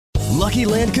Lucky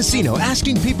Land Casino,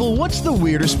 asking people, what's the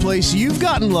weirdest place you've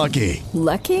gotten lucky?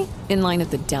 Lucky? In line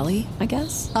at the deli, I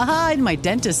guess? Aha, in my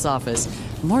dentist's office.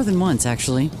 More than once,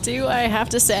 actually. Do I have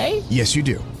to say? Yes, you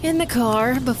do. In the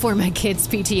car before my kids'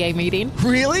 PTA meeting.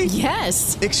 Really?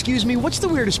 Yes. Excuse me, what's the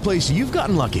weirdest place you've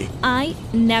gotten lucky? I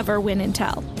never win and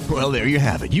tell. Well, there you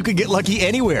have it. You can get lucky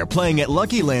anywhere, playing at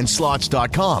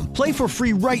LuckyLandSlots.com. Play for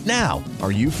free right now.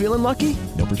 Are you feeling lucky?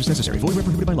 No purchase necessary. Void where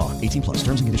prohibited by law. 18 plus.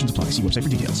 Terms and conditions apply. See website for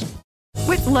details.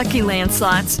 With Lucky Land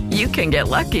Slots, you can get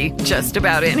lucky just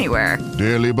about anywhere.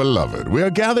 Dearly beloved, we are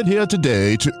gathered here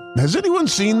today to... Has anyone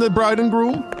seen the bride and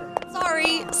groom?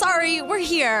 Sorry, we're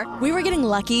here. We were getting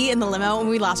lucky in the limo and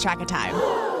we lost track of time.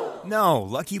 No,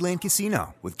 Lucky Land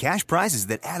Casino, with cash prizes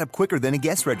that add up quicker than a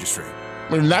guest registry.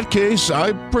 In that case,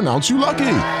 I pronounce you lucky.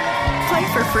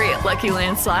 Play for free at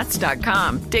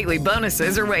LuckyLandSlots.com. Daily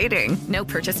bonuses are waiting. No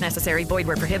purchase necessary. Void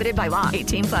where prohibited by law.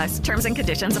 18 plus. Terms and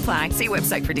conditions apply. See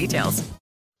website for details.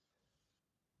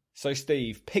 So,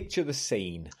 Steve, picture the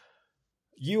scene.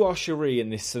 You are Cherie in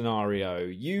this scenario.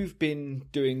 You've been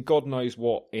doing God knows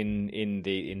what in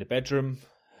the bedroom.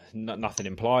 Nothing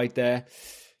implied there.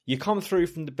 You come through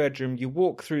from the bedroom, you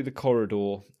walk through the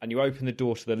corridor, and you open the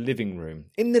door to the living room.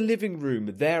 In the living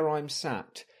room, there I'm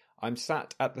sat. I'm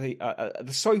sat at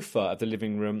the sofa of the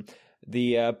living room.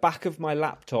 The back of my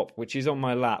laptop, which is on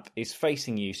my lap, is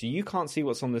facing you, so you can't see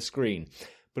what's on the screen.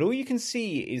 But all you can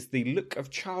see is the look of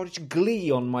childish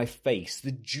glee on my face,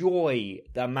 the joy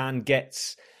that a man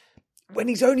gets when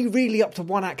he's only really up to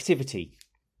one activity.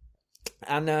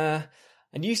 And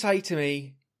you say to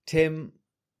me, Tim,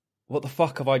 what the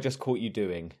fuck have I just caught you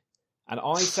doing? And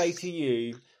I say to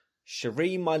you,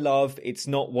 Cherie, my love, it's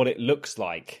not what it looks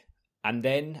like. And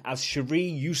then, as Cherie,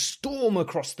 you storm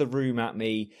across the room at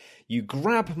me, you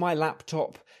grab my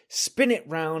laptop, spin it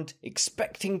round,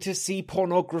 expecting to see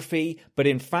pornography, but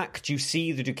in fact you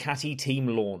see the Ducati team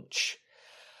launch.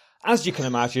 As you can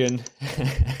imagine,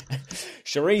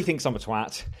 Cherie thinks I'm a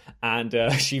twat,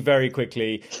 and she very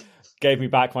quickly gave me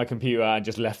back my computer and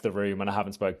just left the room, and I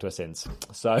haven't spoken to her since.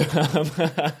 So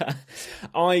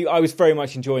I was very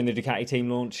much enjoying the Ducati team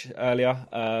launch earlier.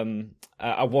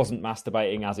 I wasn't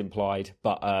masturbating as implied,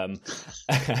 but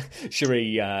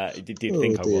Cherie did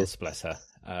think I was, bless her.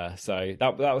 So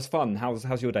that was fun.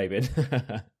 How's your day been?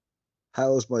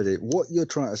 How's my day? What you're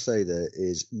trying to say there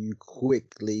is you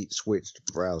quickly switched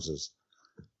browsers.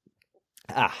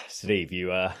 Steve,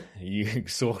 you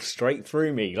saw straight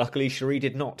through me. Luckily, Cherie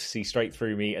did not see straight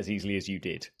through me as easily as you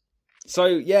did. So,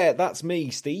 yeah, that's me,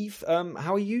 Steve.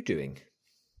 How are you doing?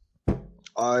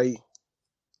 I'm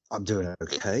doing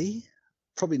okay.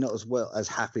 Probably not as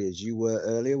happy as you were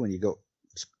earlier when you got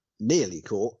nearly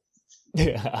caught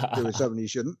doing something you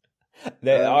shouldn't.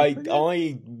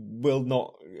 I will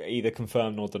not either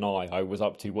confirm nor deny I was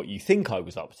up to what you think I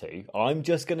was up to. I'm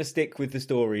just going to stick with the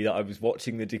story that I was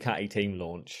watching the Ducati team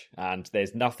launch, and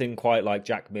there's nothing quite like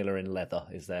Jack Miller in leather,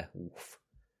 is there? Oof.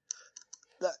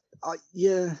 I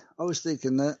was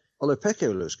thinking that. Although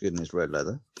Pecco looks good in his red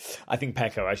leather. I think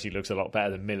Pecco actually looks a lot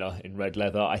better than Miller in red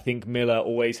leather. I think Miller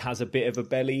always has a bit of a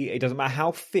belly. It doesn't matter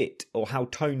how fit or how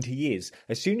toned he is.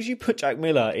 As soon as you put Jack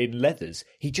Miller in leathers,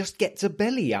 he just gets a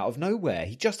belly out of nowhere.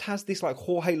 He just has this like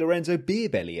Jorge Lorenzo beer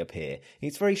belly appear.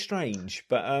 It's very strange,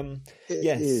 but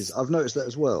yes. It is. I've noticed that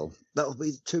as well. That'll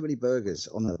be too many burgers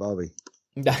on that Barbie.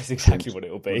 That's exactly what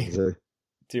it'll be.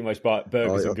 Too much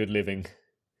burgers and good living.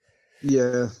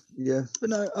 Yeah. But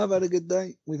no, I've had a good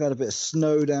day. We've had a bit of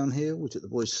snow down here. We took the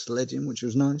boys sledging, which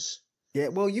was nice. Yeah,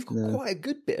 well, you've got quite a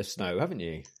good bit of snow, haven't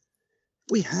you?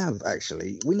 We have,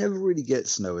 actually. We never really get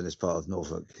snow in this part of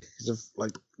Norfolk. Because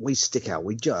we stick out.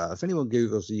 We jut. If anyone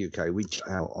Googles the UK, we jut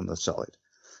out on the side.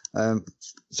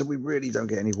 So we really don't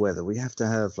get any weather. We have to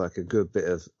have like a good bit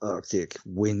of Arctic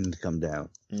wind come down.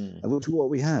 And which is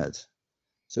what we had.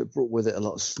 So it brought with it a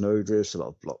lot of snowdrifts, a lot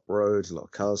of blocked roads, a lot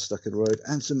of cars stuck in the road,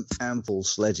 and some ample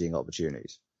sledging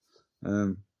opportunities.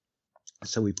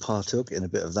 So we partook in a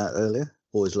bit of that earlier.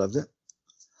 Boys loved it.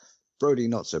 Brody,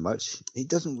 not so much. He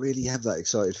doesn't really have that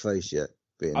excited face yet.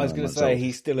 I was going to say,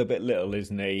 he's still a bit little,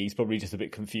 isn't he? He's probably just a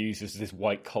bit confused as to this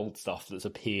white cold stuff that's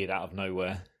appeared out of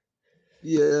nowhere.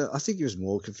 Yeah, I think he was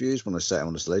more confused when I sat him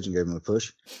on the sledge and gave him a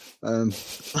push.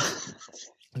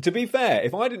 To be fair,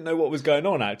 if I didn't know what was going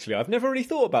on, actually, I've never really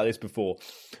thought about this before.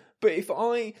 But if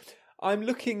I'm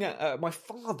looking at my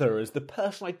father as the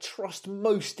person I trust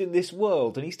most in this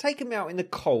world, and he's taken me out in the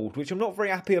cold, which I'm not very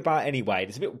happy about anyway.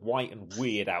 It's a bit white and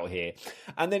weird out here.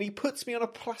 And then he puts me on a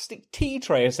plastic tea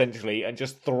tray, essentially, and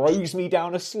just throws me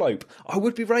down a slope. I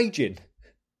would be raging.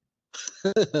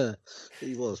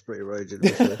 He was pretty raging.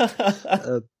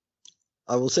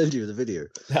 I will send you the video.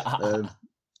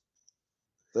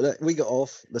 But we got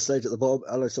off the stage at the bottom,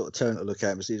 and I sort of turned to look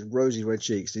at him and see his rosy red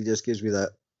cheeks, and he just gives me that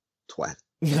twat.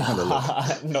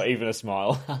 Not even a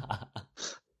smile.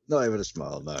 Not even a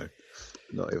smile, no.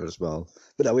 Not even a smile.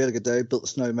 But no, we had a good day, built the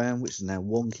snowman, which is now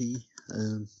wonky.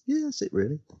 Yeah, that's it,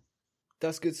 really.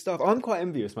 That's good stuff. I'm quite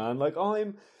envious, man. Like,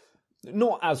 I'm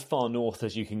not as far north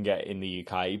as you can get in the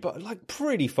UK, but like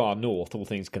pretty far north, all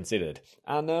things considered.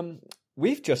 And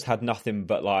we've just had nothing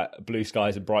but like blue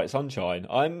skies and bright sunshine.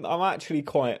 I'm actually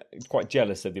quite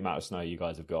jealous of the amount of snow you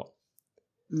guys have got.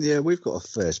 Yeah, we've got a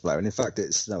fair splatter, and in fact,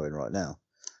 it's snowing right now.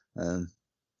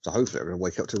 So hopefully, we're going to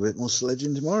wake up to a bit more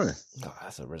sledging tomorrow. Oh,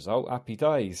 as a result, happy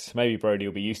days. Maybe Brody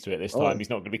will be used to it this time. He's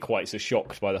not going to be quite so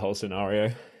shocked by the whole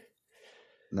scenario.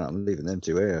 No, I'm leaving them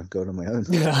two here. I'm going on my own.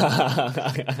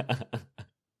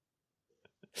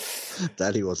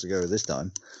 Daddy wants to go this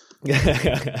time.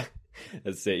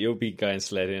 That's it. You'll be going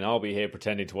sledding. I'll be here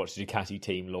pretending to watch the Ducati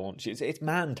team launch. It's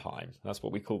man time. That's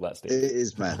what we call that, Steve. It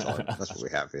is man time. That's what we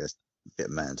have here. A bit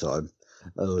of man time.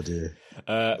 Oh, dear.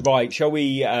 Right, shall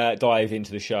we dive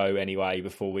into the show anyway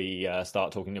before we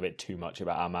start talking a bit too much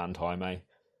about our man time, eh?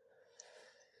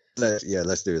 Let's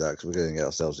do that, because we're going to get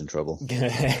ourselves in trouble.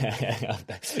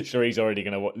 Sure, he's already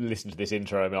going to listen to this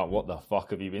intro and be like, what the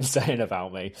fuck have you been saying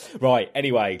about me? Right,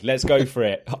 anyway, let's go for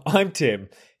it. I'm Tim,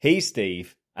 he's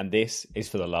Steve, and this is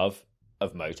For the Love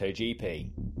of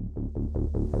MotoGP.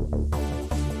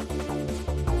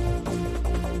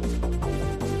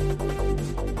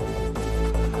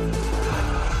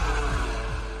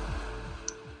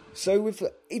 So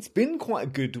it's been quite a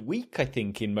good week, I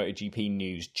think, in MotoGP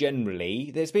news generally.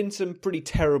 There's been some pretty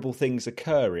terrible things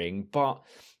occurring, but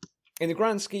in the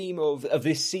grand scheme of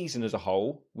this season as a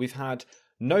whole, we've had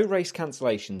no race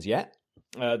cancellations yet.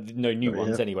 No new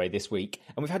ones anyway this week.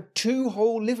 And we've had 2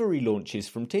 whole livery launches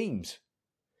from teams.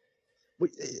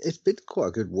 It's been quite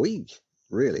a good week,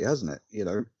 really, hasn't it? You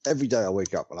know, every day I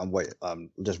wake up and I'm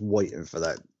just waiting for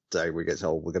that day we get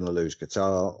told we're going to lose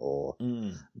Qatar, or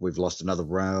we've lost another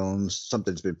round,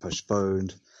 something's been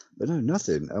postponed, but no,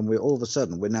 nothing. And we're all of a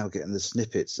sudden we're now getting the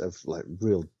snippets of like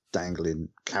real dangling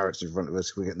carrots in front of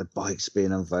us. We're getting the bikes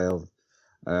being unveiled.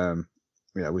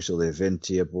 We saw the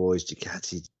Aventia boys,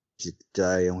 Ducati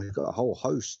today, and we've got a whole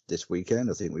host this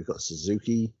weekend. I think we've got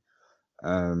Suzuki.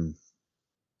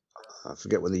 I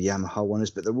forget when the Yamaha one is,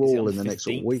 but they're all in the next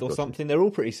week or something. They're all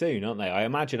pretty soon, aren't they? I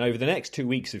imagine over the next 2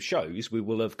 weeks of shows, we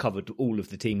will have covered all of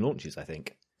the team launches, I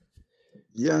think.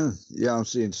 Yeah, I'm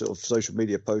seeing sort of social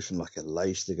media posts from like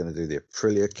Lace. They're going to do the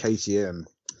Aprilia. KTM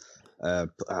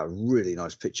put out a really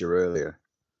nice picture earlier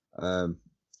of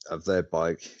their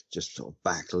bike, just sort of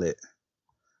backlit.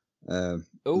 I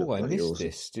missed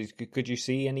this. Could you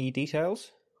see any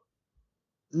details?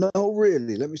 No,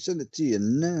 really. Let me send it to you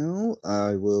now.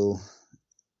 I will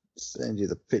send you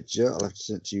the picture. I'll have to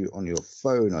send it to you on your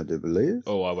phone, I do believe.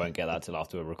 Oh, I won't get that till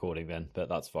after we're recording then, but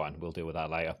that's fine. We'll deal with that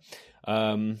later.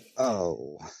 And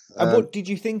what did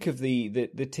you think of the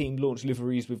team launch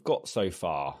liveries we've got so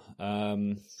far?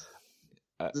 The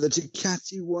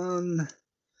Ducati one,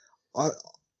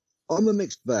 I'm a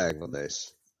mixed bag on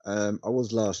this. I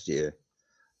was last year.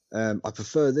 I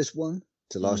prefer this one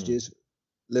to last year's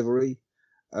livery.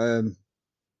 I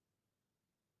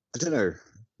don't know.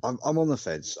 I'm on the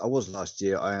fence. I was last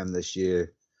year. I am this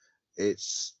year. I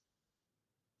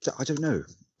don't know.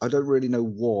 I don't really know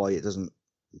why it doesn't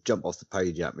jump off the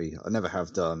page at me. I never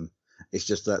have done. It's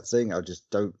just that thing. I just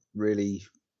don't really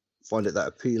find it that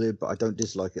appealing, but I don't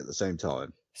dislike it at the same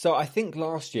time. So I think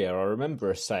last year, I remember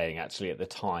us saying actually at the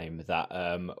time that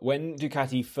when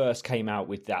Ducati first came out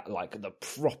with that, like the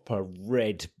proper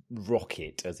red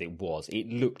rocket as it was, it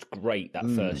looked great that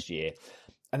first year.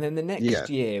 And then the next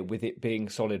year, with it being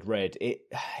solid red, it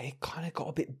kind of got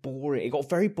a bit boring. It got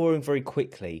very boring very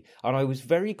quickly. And I was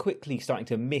very quickly starting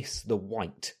to miss the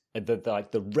white,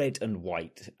 the red and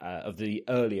white of the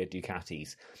earlier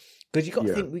Ducatis. Because you've got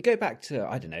to think, we go back to,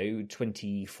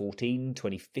 2014,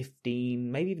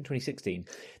 2015, maybe even 2016.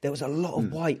 There was a lot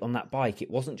of white on that bike. It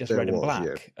wasn't just red and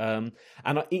black. Yeah.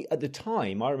 At the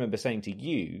time, I remember saying to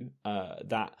you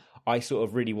that I sort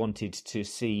of really wanted to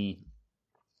see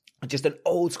just an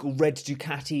old school red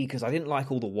Ducati because I didn't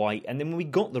like all the white. And then when we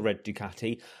got the red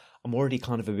Ducati, I'm already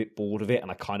kind of a bit bored of it and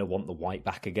I kind of want the white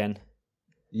back again.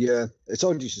 Yeah, it's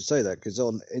odd you should say that because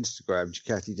on Instagram,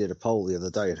 Ducati did a poll the other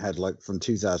day and had like from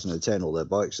 2010 all their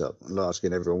bikes up and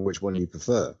asking everyone which one you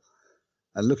prefer.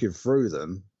 And looking through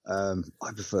them,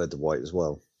 I preferred the white as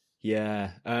well.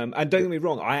 Yeah, and don't get me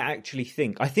wrong. I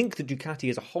think the Ducati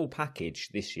as a whole package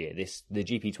this year, the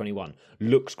GP21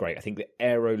 looks great. I think the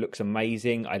aero looks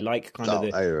amazing. I like kind of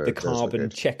the carbon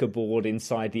checkerboard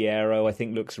inside the aero. I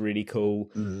think looks really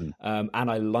cool. And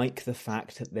I like the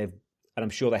fact that and I'm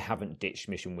sure they haven't ditched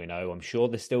Mission Winnow. I'm sure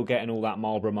they're still getting all that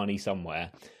Marlboro money somewhere.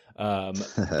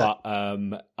 But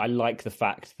I like the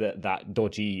fact that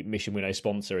dodgy Mission Winnow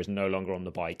sponsor is no longer on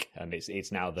the bike, and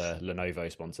it's now the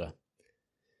Lenovo sponsor.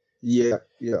 Yeah,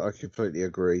 I completely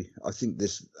agree. I think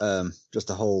this just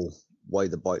the whole way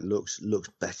the bike looks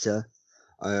better.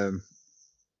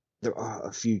 There are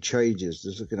a few changes.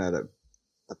 Just looking at a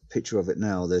picture of it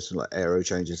now, there's some like aero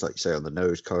changes, like you say, on the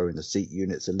nose cone. The seat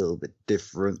unit's a little bit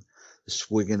different. The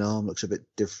swinging arm looks a bit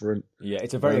different. Yeah,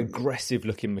 it's a very aggressive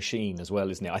looking machine as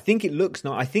well, isn't it? I think it looks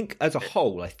nice. I think as a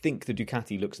whole, I think the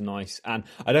Ducati looks nice. And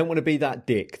I don't want to be that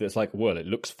dick that's like, well, it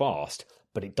looks fast,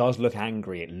 but it does look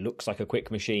angry. It looks like a quick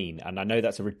machine. And I know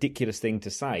that's a ridiculous thing to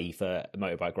say for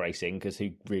motorbike racing, because who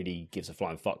really gives a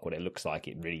flying fuck what it looks like?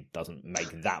 It really doesn't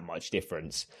make that much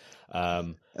difference. But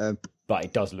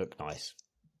it does look nice.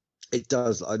 It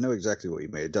does. I know exactly what you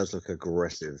mean. It does look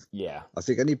aggressive. Yeah. I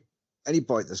think any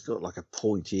bike that's got like a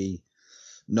pointy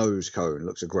nose cone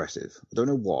looks aggressive. I don't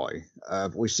know why.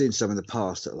 We've seen some in the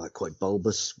past that are like quite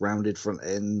bulbous, rounded front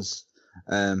ends,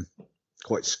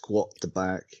 quite squat at the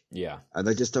back. Yeah. And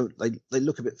they just don't. They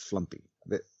look a bit flumpy,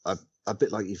 a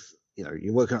bit like if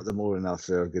you're woken up the morning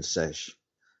after a good sesh,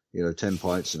 10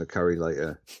 pints and a curry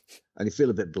later, and you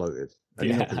feel a bit bloated, and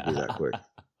you're not going to be that quick.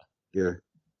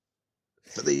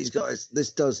 But these guys,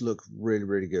 this does look really,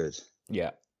 really good.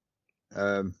 Yeah.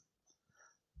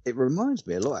 It reminds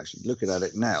me a lot, actually, looking at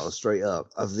it now, straight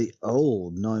up, of the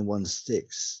old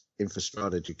 916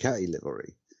 Infostrada Ducati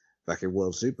livery back in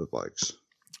World Superbikes.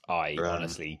 I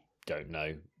honestly don't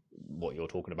know what you're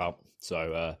talking about,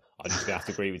 so I'm just going to have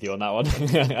to agree with you on that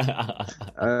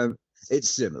one. It's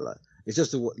similar. It's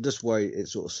just the way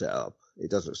it's sort of set up. It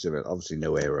does look similar. Obviously,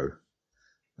 no aero.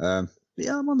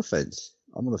 Yeah, I'm on the fence.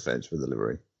 I'm on the fence with the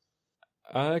livery.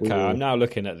 Okay, I'm now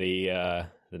looking at the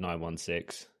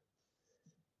 916.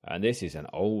 And this is an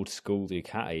old school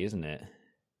Ducati, isn't it?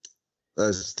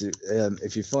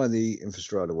 If you find the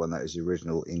Infostrada one, that is the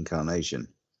original incarnation.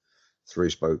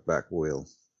 3-spoke back wheel.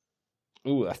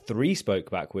 Ooh, a 3-spoke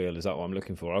back wheel. Is that what I'm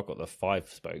looking for? I've got the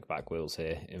 5-spoke back wheels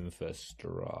here.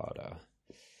 Infostrada.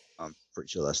 I'm pretty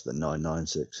sure that's the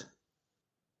 996.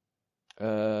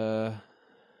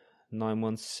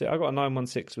 916. I got a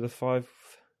 916 with a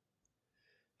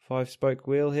 5-spoke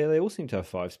wheel here. They all seem to have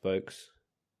 5 spokes.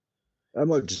 That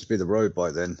might just be the road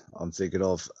bike then. I'm thinking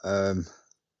of. I'm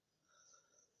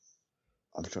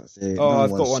trying to think. Oh,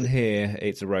 I've got one here.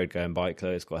 It's a road going bike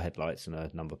though. It's got headlights and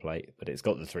a number plate, but it's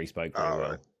got the 3-spoke wheel.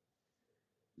 Right.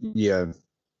 Yeah.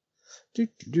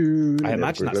 I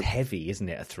imagine that's heavy, isn't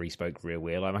it? A 3-spoke rear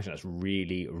wheel. I imagine that's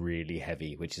really, really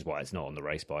heavy, which is why it's not on the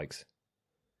race bikes.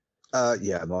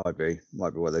 Yeah, it might be why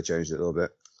they changed it a little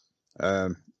bit.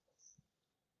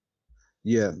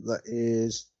 Yeah, that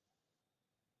is.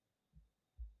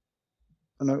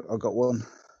 Oh, no, I've got one.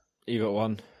 You got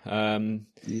one.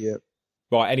 Yeah.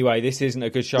 Right, anyway, this isn't a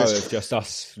good show of just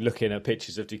us looking at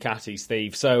pictures of Ducati,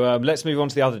 Steve. So let's move on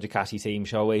to the other Ducati team,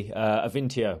 shall we?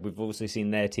 Avintia, we've also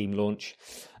seen their team launch.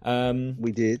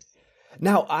 We did.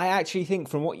 Now, I actually think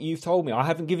from what you've told me, I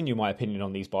haven't given you my opinion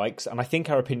on these bikes, and I think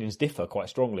our opinions differ quite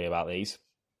strongly about these.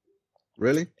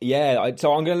 Really? Yeah,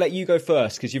 so I'm going to let you go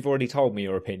first, because you've already told me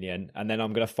your opinion, and then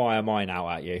I'm going to fire mine out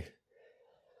at you.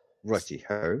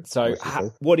 Righty-ho. So,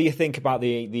 what do you think about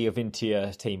the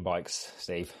Avintia team bikes,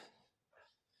 Steve?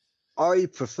 I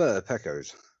prefer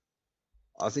Pecco's.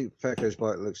 I think Pecco's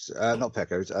bike looks... not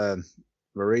Pecco's,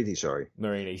 Marini, sorry.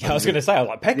 Marini. I was going to say, I was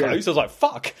like, Pecco's? Yeah. I was like,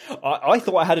 fuck. I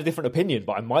thought I had a different opinion,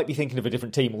 but I might be thinking of a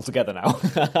different team altogether now.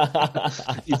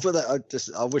 You put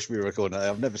that... I wish we were recording that.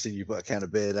 I've never seen you put a can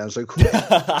of beer down so quick.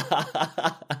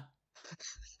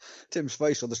 Tim's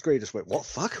face on the screen just went, what,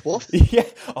 fuck, what? Yeah,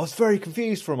 I was very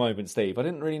confused for a moment, Steve. I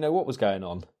didn't really know what was going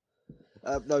on.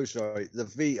 No, sorry. The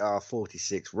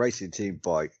VR46 racing team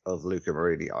bike of Luca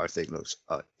Marini, I think, looks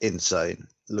insane.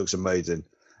 It looks amazing.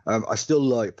 I still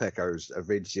like Pecco's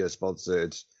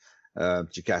Avintia-sponsored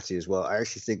Ducati as well. I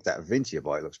actually think that Avintia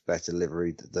bike looks better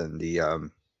liveried than the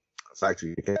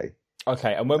factory UK.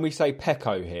 Okay, and when we say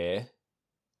Pecco here,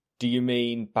 do you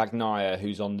mean Bagnaia,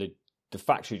 who's on the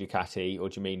factory Ducati, or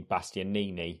do you mean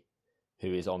Bastianini,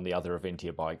 who is on the other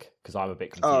Avintia bike? Because I'm a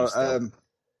bit confused.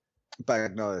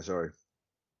 Bagnaia, sorry.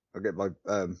 I get my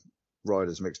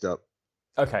riders mixed up.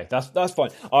 Okay, that's fine.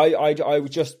 I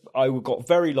got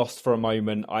very lost for a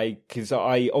moment. Because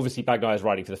I obviously Bagnaia is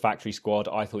riding for the factory squad.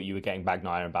 I thought you were getting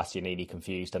Bagnaia and Bastianini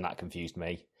confused, and that confused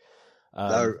me.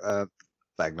 No,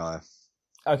 Bagnaia.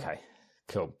 Okay,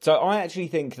 cool. So I actually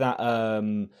think that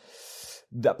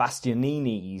that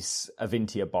Bastianini's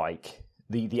Avintia bike,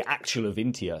 the actual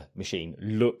Avintia machine,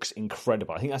 looks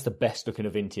incredible. I think that's the best looking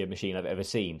Avintia machine I've ever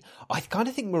seen. I kind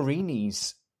of think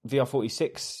Marini's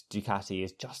VR46 Ducati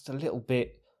is just a little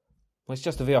bit... Well, it's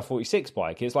just a VR46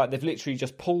 bike. It's like they've literally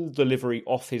just pulled the livery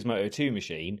off his Moto2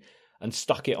 machine and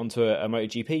stuck it onto a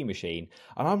MotoGP machine.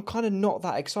 And I'm kind of not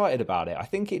that excited about it. I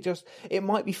think it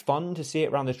might be fun to see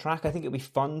it around the track. I think it'll be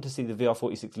fun to see the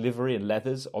VR46 livery and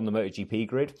leathers on the MotoGP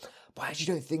grid. But I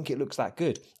actually don't think it looks that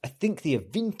good. I think the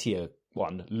Avintia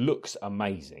one looks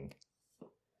amazing.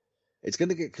 It's going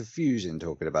to get confusing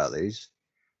talking about these.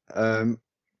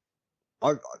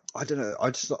 I don't know.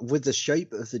 I just with the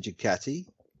shape of the Ducati,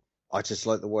 I just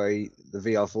like the way the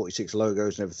VR46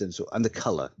 logos and everything, and the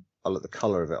color. I like the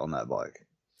color of it on that bike.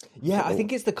 Yeah, I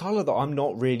think it's the colour that I'm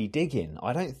not really digging.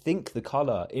 I don't think the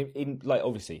colour, like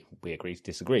obviously we agree to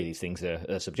disagree, these things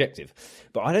are subjective,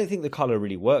 but I don't think the colour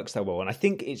really works that well. And I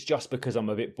think it's just because I'm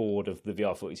a bit bored of the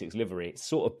VR46 livery. It's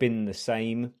sort of been the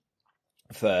same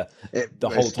for the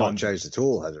whole time. It's not changed at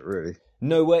all, has it really?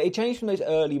 No, well, it changed from those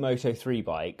early Moto3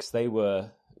 bikes. They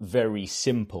were very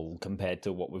simple compared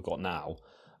to what we've got now.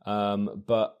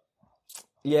 But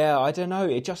yeah, I don't know.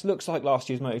 It just looks like last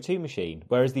year's Moto2 machine.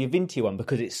 Whereas the Avintia one,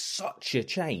 because it's such a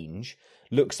change,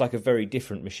 looks like a very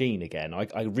different machine again.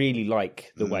 I really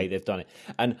like the way they've done it.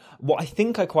 And what I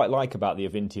think I quite like about the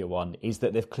Avintia one is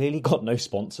that they've clearly got no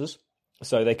sponsors.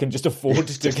 So they can just afford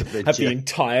to have the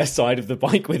entire side of the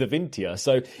bike with Avintia.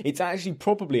 So it's actually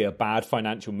probably a bad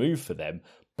financial move for them,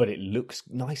 but it looks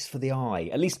nice for the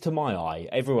eye, at least to my eye.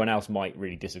 Everyone else might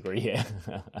really disagree here.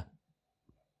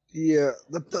 Yeah,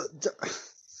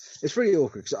 it's really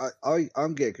awkward because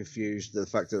I'm getting confused the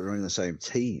fact that they're in the same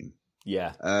team.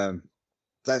 Yeah.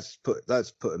 That's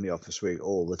putting me off a swing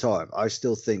all the time. I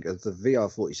still think of the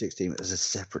VR46 team as a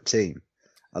separate team.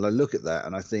 And I look at that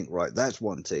and I think, right, that's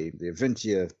one team. The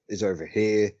Avintia is over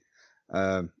here.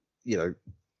 I've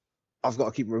got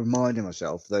to keep reminding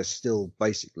myself they're still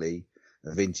basically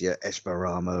Avintia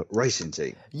Esperama racing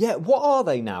team. Yeah, what are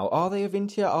they now? Are they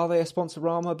Avintia? Are they a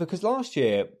Sponsorama? Because last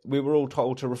year we were all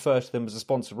told to refer to them as a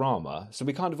Sponsorama, so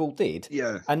we kind of all did.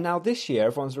 Yeah. And now this year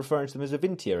everyone's referring to them as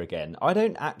Avintia again. I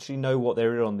don't actually know what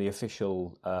they're on the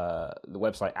official the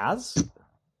website as.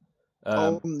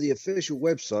 On the official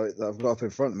website that I've got up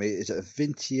in front of me is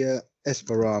Avintia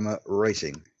Esperama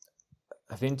Racing.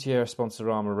 Avintia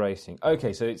Sponsorama Racing.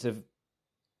 Okay, so it's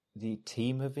the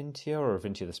team Avintia or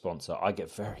Avintia the sponsor? I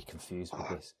get very confused with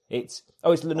this. It's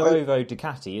Lenovo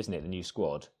Ducati, isn't it? The new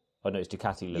squad. Oh no, it's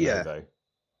Ducati Lenovo. Yeah.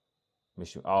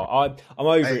 I'm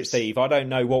over it, Steve. I don't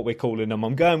know what we're calling them.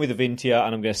 I'm going with Avintia,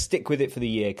 and I'm going to stick with it for the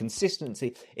year.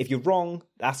 Consistency. If you're wrong,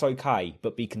 that's okay,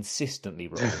 but be consistently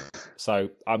wrong. So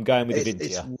I'm going with Avintia.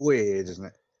 It's weird, isn't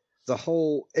it?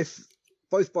 If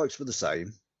both bikes were the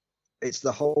same, it's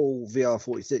the whole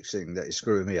VR46 thing that is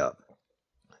screwing me up.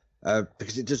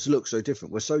 Because it just looks so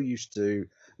different. We're so used to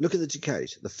look at the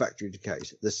Ducati, the factory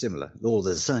Ducati. They're similar. They're all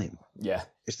the same. Yeah,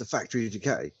 it's the factory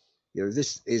Ducati.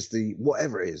 This is the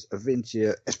whatever it is,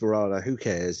 Avintia, Esperada. Who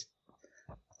cares?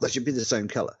 They should be the same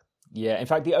color. Yeah. In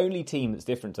fact, the only team that's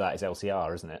different to that is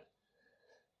LCR, isn't it?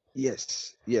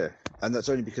 Yes. Yeah, and that's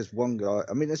only because one guy.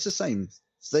 I mean, it's the same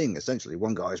thing essentially.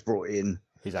 One guy's brought in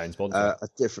his own sponsor, a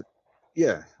different.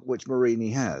 Yeah, which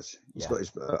Marini has. He's got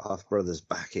his half brother's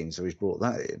backing, so he's brought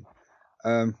that in.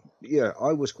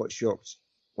 I was quite shocked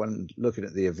when looking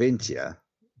at the Avintia,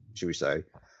 should we say,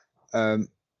 that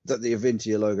the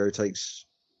Avintia logo takes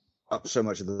up so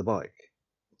much of the bike.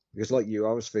 Because like you,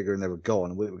 I was figuring they were gone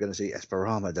and we were going to see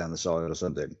Esperama down the side or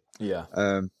something. Yeah.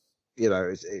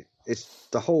 It's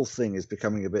the whole thing is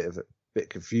becoming a bit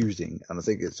confusing, and I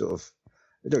think it's sort of.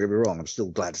 Don't get me wrong, I'm still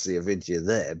glad to see Avintia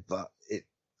there, but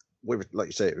we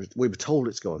were told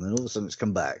it's gone, and all of a sudden it's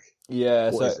come back.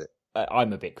 Yeah, what is it?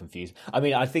 I'm a bit confused. I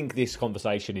mean, I think this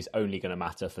conversation is only going to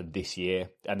matter for this year,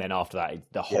 and then after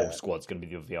that, the whole squad's going to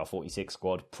be the VR46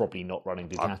 squad, probably not running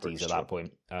Ducatis at that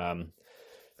point.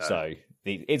 So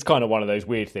it's kind of one of those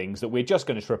weird things that we're just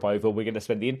going to trip over. We're going to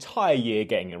spend the entire year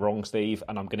getting it wrong, Steve,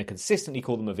 and I'm going to consistently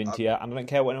call them Avintia, and I don't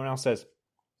care what anyone else says.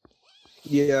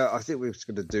 Yeah, I think we're just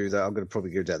going to do that. I'm going to probably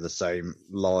go down the same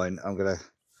line.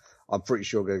 I'm pretty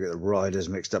sure I'm going to get the riders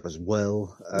mixed up as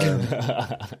well.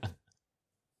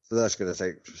 But that's going to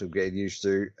take some getting used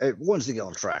to. Once they get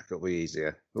on track, it'll be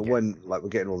easier. But when we're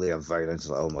getting all the unveilings, it's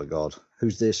like, oh my god,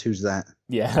 who's this? Who's that?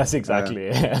 Yeah, that's exactly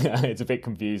it. It's a bit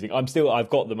confusing. I've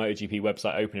got the MotoGP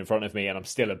website open in front of me, and I'm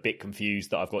still a bit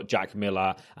confused that I've got Jack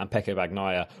Miller and Pecco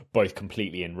Bagnaia both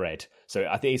completely in red. So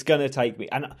I think it's going to take me,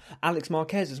 and Alex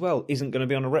Marquez as well isn't going to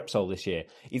be on a Repsol this year.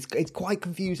 It's quite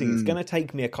confusing. It's going to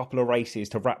take me a couple of races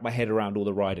to wrap my head around all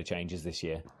the rider changes this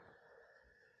year.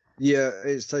 Yeah,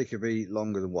 it's taken me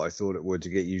longer than what I thought it would to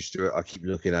get used to it. I keep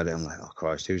looking at it. I'm like, oh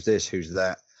Christ, who's this? Who's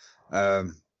that?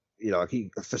 I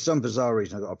keep, for some bizarre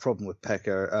reason, I've got a problem with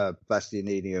Pecco,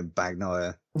 Bastianini, and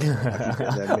Bagnaia.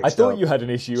 I thought you had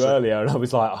an issue earlier, and I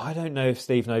was like, I don't know if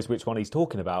Steve knows which one he's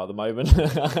talking about at the moment.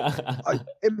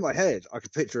 In my head, I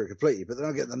could picture it completely, but then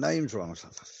I get the names wrong. I was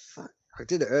like, fuck. I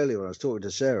did it earlier when I was talking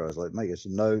to Sarah. I was like making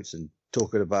some notes and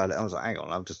talking about it. I was like, hang on,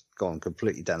 I've just gone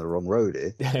completely down the wrong road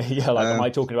here. Yeah, am I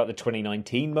talking about the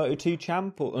 2019 Moto2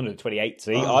 champ? Or no, the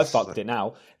 2018? I fucked it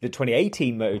now. The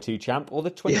 2018 Moto2 champ or the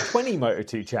 2020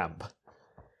 Moto2 champ?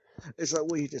 It's like,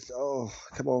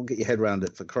 come on, get your head around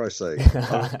it, for Christ's sake.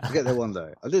 I'll get there one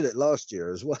day. I did it last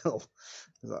year as well.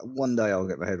 Like, one day I'll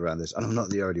get my head around this. And I'm not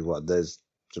the only one. There's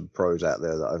some pros out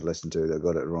there that I've listened to that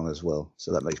got it wrong as well.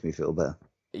 So that makes me feel better.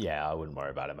 Yeah, I wouldn't worry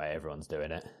about it, mate. Everyone's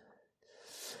doing it.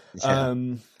 Yeah.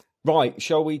 Right,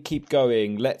 shall we keep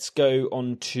going? Let's go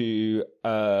on to...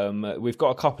 we've got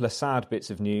a couple of sad bits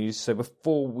of news. So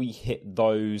before we hit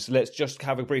those, let's just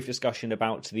have a brief discussion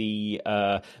about the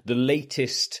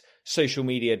latest social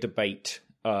media debate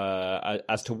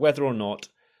as to whether or not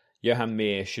Johan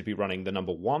Mir should be running the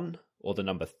number 1 or the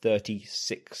number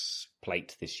 36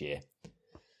 plate this year.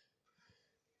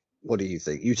 What do you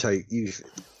think? You take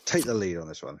the lead on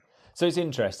this one. So it's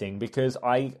interesting because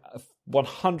I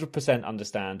 100%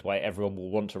 understand why everyone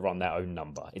will want to run their own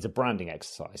number. It's a branding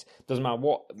exercise. Doesn't matter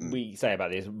what we say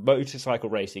about this. Motorcycle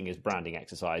racing is branding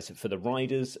exercise for the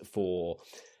riders, for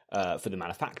the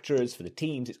manufacturers, for the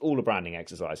teams. It's all a branding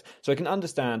exercise. So I can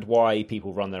understand why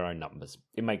people run their own numbers.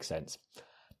 It makes sense.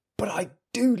 But I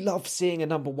do love seeing a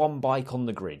number 1 bike on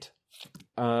the grid.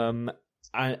 And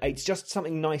it's just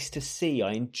something nice to see.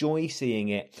 I enjoy seeing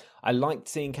it. I liked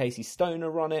seeing Casey Stoner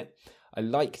run it. I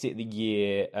liked it the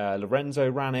year Lorenzo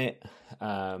ran it.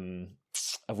 Have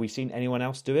we seen anyone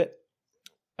else do it?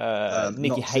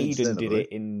 Nicky Hayden did it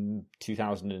in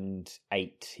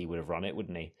 2008. He would have run it,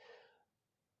 wouldn't he?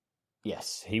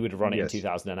 Yes, he would have run it in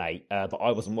 2008. But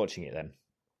I wasn't watching it then.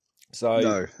 So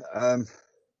no. I'm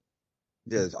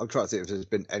trying to think if there's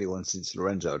been anyone since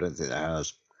Lorenzo. I don't think there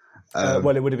has.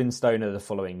 Well, it would have been Stoner the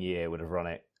following year would have run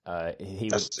it.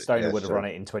 Stoner would have run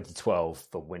it in 2012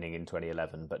 for winning in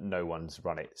 2011, but no one's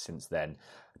run it since then.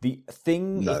 The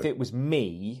thing, if it was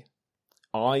me,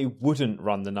 I wouldn't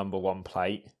run the number 1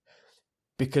 plate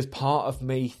because part of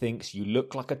me thinks you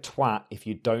look like a twat if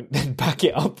you don't then back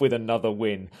it up with another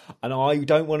win. And I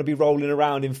don't want to be rolling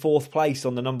around in 4th place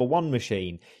on the number 1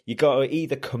 machine. You got to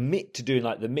either commit to doing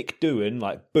like the Mick Doohan,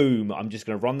 like boom, I'm just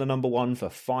going to run the number 1 for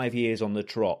 5 years on the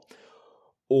trot.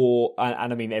 Or,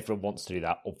 and I mean, everyone wants to do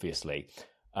that, obviously,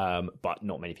 but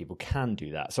not many people can do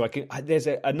that. So there's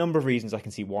a number of reasons I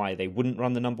can see why they wouldn't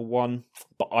run the number 1,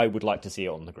 but I would like to see it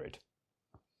on the grid.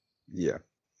 Yeah.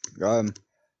 I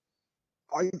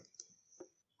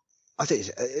think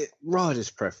it's rider's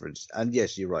preference. And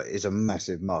yes, you're right. It's a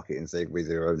massive marketing thing with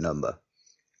your own number.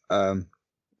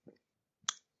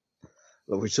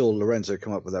 But we saw Lorenzo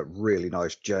come up with that really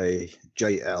nice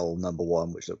JL number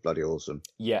 1, which looked bloody awesome.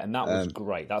 Yeah, and that was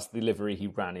great. That's the livery he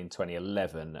ran in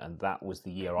 2011, and that was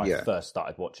the year I first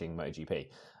started watching MotoGP.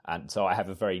 And so I have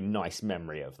a very nice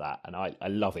memory of that, and I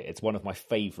love it. It's one of my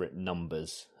favourite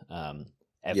numbers ever.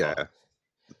 Yeah,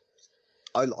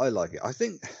 I like it. I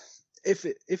think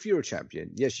if you're a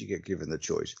champion, yes, you get given the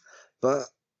choice. But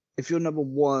if you're number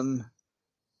 1,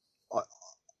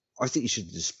 I think you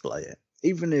should display it.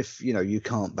 Even if, you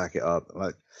can't back it up.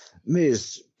 Like,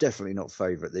 Mir's definitely not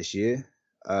favourite this year.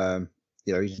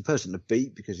 He's the person to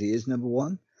beat because he is number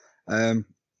 1.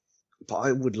 But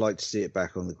I would like to see it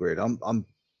back on the grid. I'm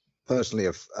personally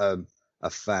a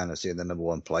fan of seeing the number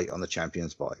 1 plate on the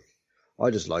champion's bike.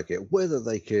 I just like it. Whether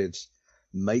they could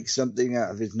make something out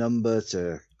of his number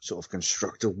to sort of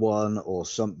construct a 1 or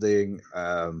something,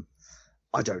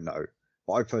 I don't know.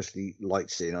 I personally like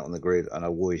seeing it on the grid, and I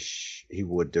wish he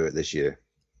would do it this year.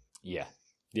 Yeah,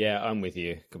 I'm with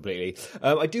you completely.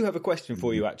 I do have a question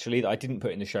for you, actually, that I didn't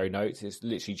put in the show notes. It's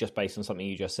literally just based on something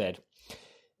you just said.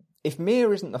 If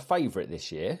Mir isn't the favourite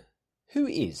this year, who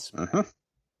is?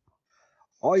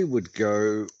 I would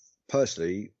go,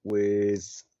 personally,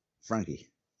 with Frankie.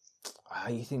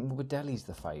 You think Morbidelli's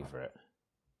the favourite?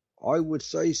 I would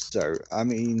say so. I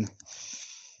mean,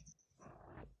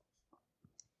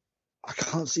 I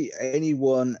can't see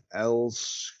anyone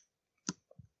else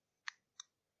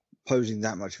posing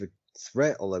that much of a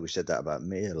threat, although we said that about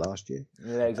Mir last year.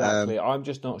 Yeah, exactly. I'm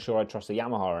just not sure I trust the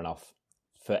Yamaha enough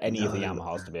for any of the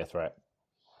Yamahas to be a threat.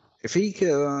 If he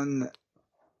can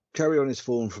carry on his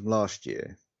form from last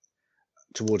year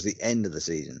towards the end of the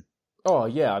season. Oh,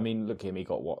 yeah. I mean, look at him. He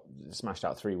got, smashed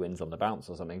out 3 wins on the bounce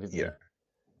or something, didn't he?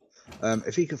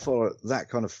 If he can follow that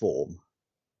kind of form,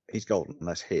 he's golden.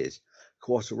 That's his.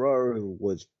 Quartararo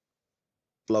was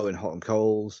blowing hot and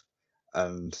coals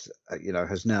and,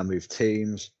 has now moved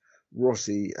teams.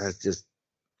 Rossi has just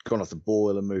gone off the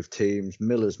boil and moved teams.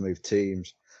 Miller's moved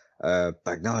teams.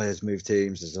 Bagnaia's moved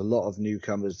teams. There's a lot of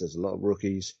newcomers. There's a lot of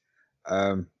rookies.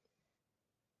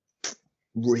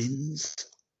 Rins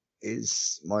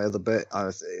is my other bet.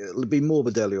 It'll be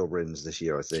Morbidelli or Rins this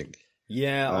year, I think.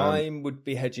 Yeah, I would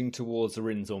be hedging towards the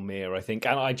Rins or Mir, I think.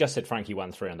 And I just said Frankie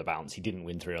won 3 on the bounce. He didn't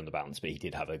win 3 on the bounce, but he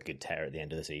did have a good tear at the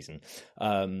end of the season.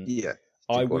 I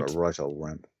would a right old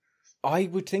ramp. I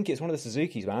would think it's one of the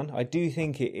Suzukis, man. I do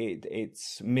think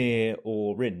it's Mir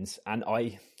or Rins, and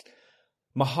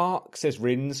my heart says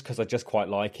Rins because I just quite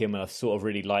like him, and I've sort of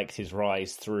really liked his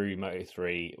rise through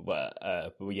Moto3.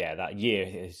 That year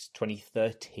is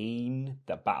 2013,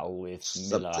 that battle with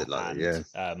Miller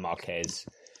and Marquez.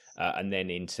 And then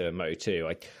into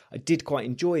Moto2. I did quite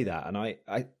enjoy that, and I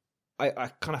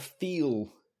kind of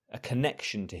feel a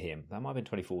connection to him. That might have been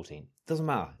 2014. Doesn't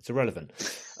matter. It's irrelevant.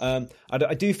 I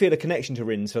do feel a connection to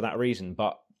Rins for that reason,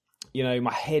 but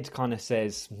my head kind of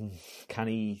says, can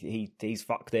he's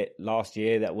fucked it last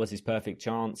year. That was his perfect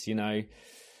chance, And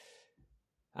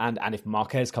if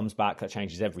Marquez comes back, that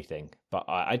changes everything. But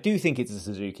I do think it's the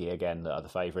Suzuki again that are the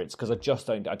favourites, because I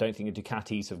don't think the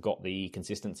Ducatis have got the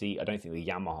consistency. I don't think the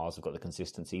Yamahas have got the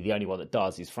consistency. The only one that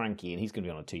does is Frankie, and he's going to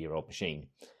be on a 2-year-old machine.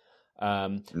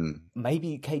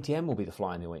 Maybe KTM will be the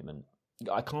fly in the ointment.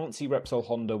 I can't see Repsol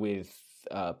Honda with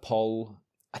Pol.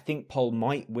 I think Pol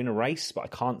might win a race, but I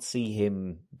can't see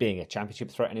him being a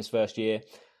championship threat in his first year.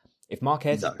 If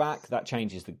Marquez is back, that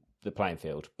changes the playing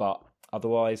field. But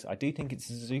otherwise, I do think it's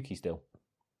Suzuki still.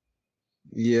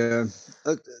 Yeah,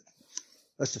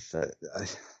 that's a fair.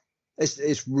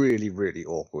 It's really, really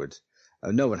awkward.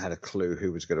 No one had a clue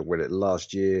who was going to win it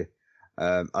last year.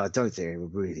 I don't think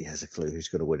anyone really has a clue who's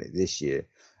going to win it this year.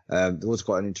 There was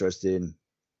quite an interesting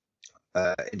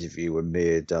interview with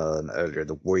Mir done earlier in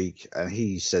the week, and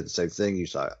he said the same thing.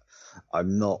 He's like,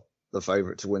 I'm not the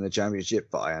favourite to win the championship,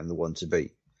 but I am the one to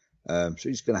beat. So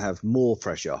he's going to have more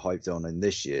pressure hyped on in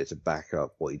this year to back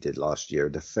up what he did last year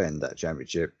and defend that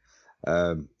championship.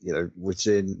 We've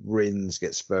seen Rins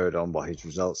get spurred on by his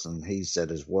results, and he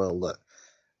said as well that,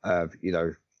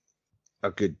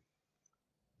 a good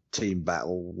team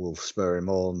battle will spur him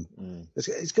on.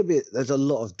 It's going to be, there's a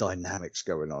lot of dynamics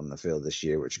going on in the field this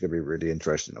year, which is going to be really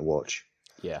interesting to watch.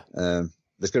 Yeah.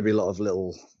 There's going to be a lot of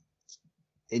little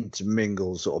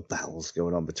intermingled sort of battles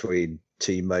going on between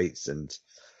teammates and,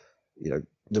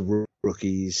 the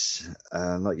rookies.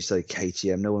 Like you say,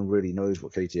 KTM, no one really knows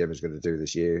what KTM is going to do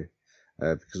this year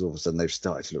because all of a sudden they've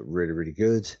started to look really, really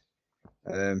good.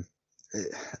 And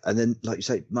then, like you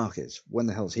say, Marquez, when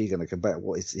the hell is he going to come back?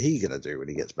 What is he going to do when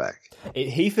he gets back?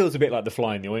 He feels a bit like the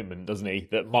fly in the ointment, doesn't he?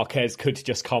 That Marquez could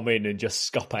just come in and just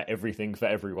scup at everything for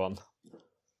everyone.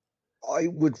 I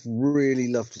would really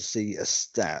love to see a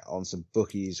stat on some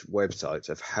bookies' websites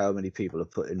of how many people are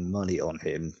putting money on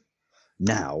him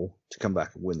now to come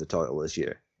back and win the title this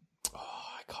year. Oh,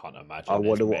 I can't imagine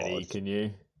there's many, can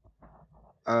you?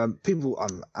 People,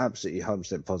 I'm absolutely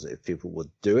 100% positive people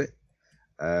would do it.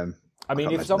 I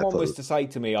mean, if someone was to say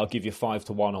to me, I'll give you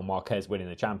 5-1 on Marquez winning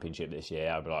the championship this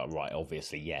year, I'd be like, right,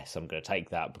 obviously, yes, I'm going to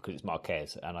take that because it's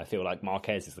Marquez. And I feel like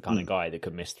Marquez is the kind of guy that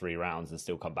could miss 3 rounds and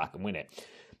still come back and win it.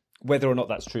 Whether or not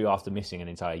that's true after missing an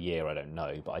entire year, I don't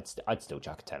know, but I'd still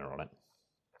chuck a tenner on it.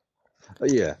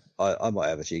 Yeah, I might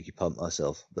have a cheeky pump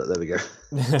myself, but there we go.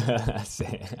 That's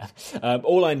it.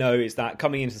 All I know is that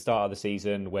coming into the start of the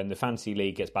season, when the Fantasy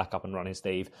League gets back up and running,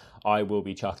 Steve, I will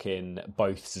be chucking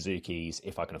both Suzukis,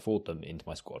 if I can afford them, into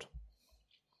my squad.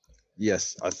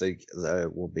 Yes, I think there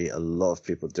will be a lot of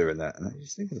people doing that. And I'm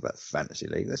just thinking about the Fantasy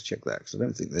League. Let's check that, because I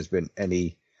don't think there's been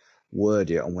any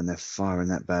word yet on when they're firing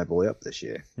that bad boy up this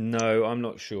year. No, I'm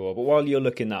not sure. But while you're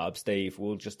looking that up, Steve,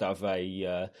 we'll just have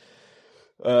a...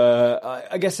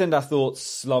 I guess send our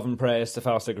thoughts, love and prayers to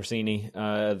Fausto Grassini.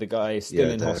 The guy is still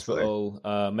in hospital,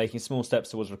 making small steps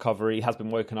towards recovery. He has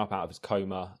been woken up out of his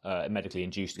coma, medically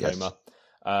induced coma,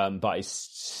 but he's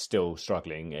still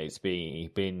struggling. He's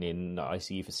been in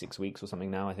ICU for 6 weeks or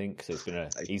something now, I think. So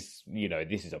this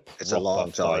is a proper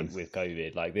long time fight with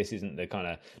COVID. Like, this isn't the kind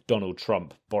of Donald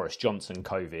Trump, Boris Johnson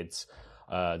COVIDs.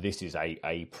 this is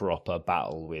a proper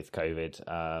battle with COVID.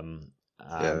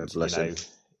 And, bless him.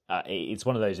 It's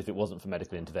one of those, if it wasn't for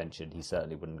medical intervention, he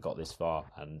certainly wouldn't have got this far.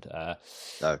 And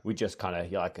No. we just kind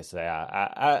of, like I say,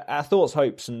 our thoughts,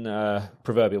 hopes, and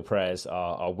proverbial prayers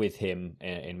are with him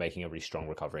in making a really strong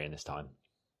recovery in this time.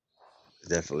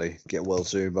 Definitely. Get well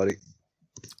soon, buddy.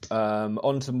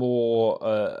 On to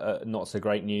more not so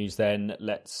great news then.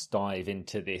 Let's dive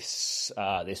into this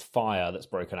fire that's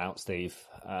broken out, Steve.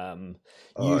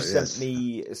 You sent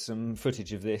me some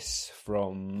footage of this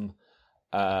from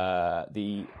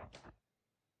the...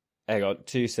 Hang on,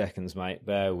 2 seconds, mate.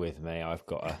 Bear with me. I've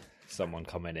got someone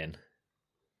coming in.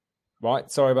 Right,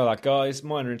 sorry about that, guys.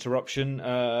 Minor interruption.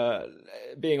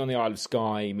 Being on the Isle of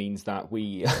Skye means that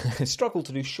we struggle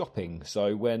to do shopping.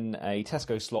 So when a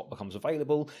Tesco slot becomes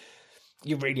available,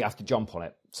 you really have to jump on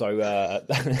it. So that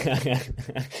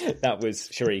was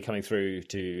Cherie coming through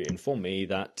to inform me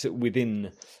that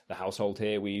within the household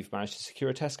here, we've managed to secure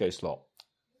a Tesco slot.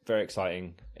 Very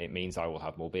exciting. It means I will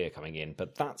have more beer coming in.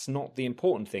 But that's not the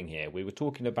important thing here. We were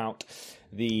talking about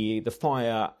the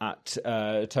fire at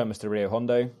Termas de Rio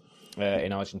Hondo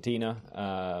in Argentina.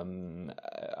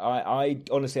 I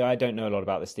honestly, I don't know a lot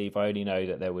about this, Steve. I only know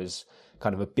that there was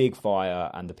kind of a big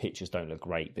fire and the pictures don't look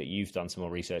great. But you've done some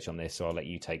more research on this, so I'll let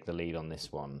you take the lead on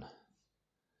this one.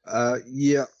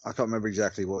 Yeah, I can't remember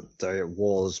exactly what day it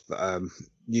was, but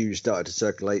news started to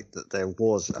circulate that there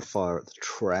was a fire at the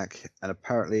track, and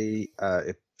apparently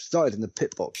it started in the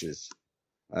pit boxes.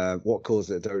 What caused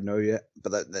it, I don't know yet,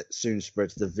 but that soon spread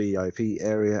to the VIP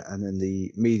area and then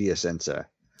the media centre.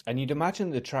 And you'd imagine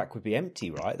the track would be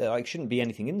empty, right? There shouldn't be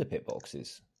anything in the pit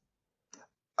boxes.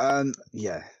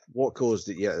 Yeah, what caused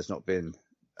it yet has not been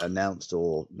announced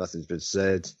or nothing's been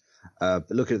said. But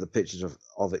looking at the pictures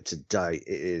of it today,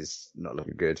 it is not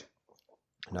looking good.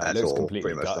 No, it looks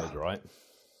completely gutted, right?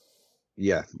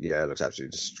 Yeah, it looks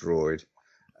absolutely destroyed.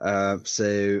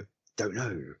 So, don't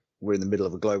know. We're in the middle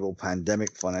of a global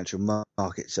pandemic. Financial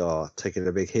markets are taking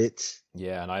a big hit.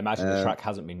 Yeah, and I imagine the track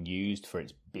hasn't been used for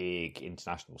its big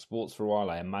international sports for a while.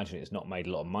 I imagine it's not made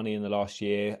a lot of money in the last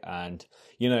year. And,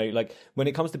 like when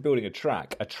it comes to building a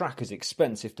track is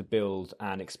expensive to build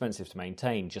and expensive to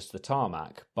maintain, just the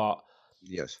tarmac. But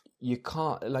yes, you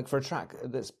can't, like for a track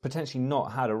that's potentially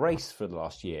not had a race for the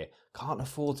last year, can't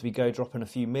afford to be dropping a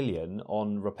few million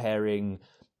on repairing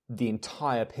the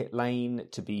entire pit lane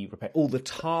to be repaired. All the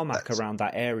tarmac around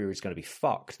that area is going to be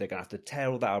fucked. They're going to have to tear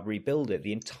all that up, rebuild it.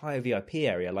 The entire VIP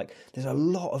area. Like, there's a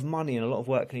lot of money and a lot of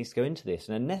work that needs to go into this.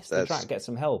 And unless the track gets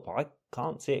some help, I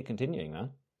can't see it continuing, man.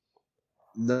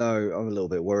 No, I'm a little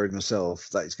bit worried myself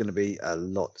that it's going to be a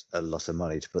lot of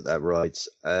money to put that right.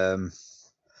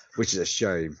 Which is a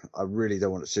shame. I really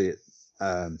don't want to see it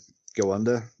go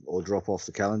under or drop off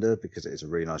the calendar because it is a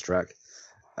really nice track.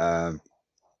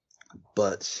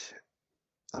 But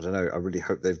I don't know. I really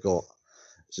hope they've got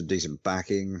some decent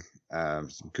backing,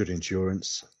 some good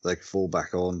insurance they can fall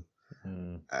back on.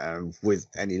 With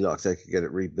any luck, they could get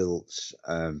it rebuilt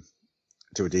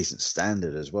to a decent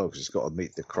standard as well, because it's got to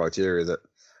meet the criteria that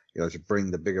to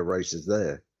bring the bigger races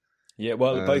there. Yeah,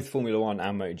 well, both Formula One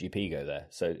and MotoGP go there,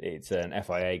 so it's an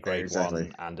FIA Grade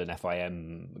 1 and an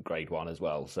FIM Grade 1 as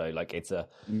well. So, like, it's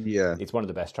one of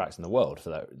the best tracks in the world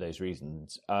for those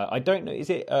reasons. I don't know, is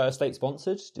it state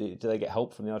sponsored? Do they get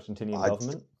help from the Argentinian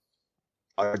government?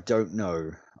 I don't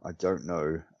know.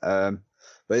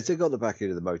 But if they got the backing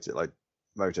of the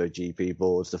MotoGP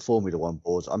boards, the Formula One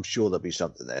boards, I'm sure there'll be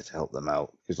something there to help them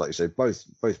out. Because, like you say,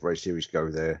 both race series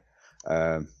go there.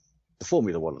 The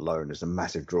Formula One alone is a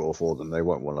massive draw for them. They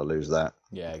won't want to lose that.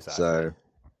 Yeah, exactly. So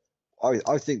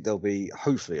I think they'll be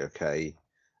hopefully okay,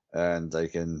 and they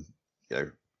can, get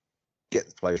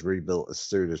the place rebuilt as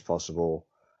soon as possible,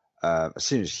 as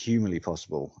soon as humanly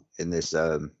possible in this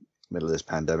middle of this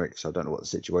pandemic. So I don't know what the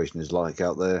situation is like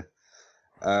out there,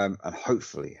 and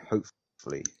hopefully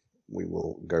we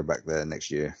will go back there next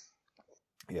year.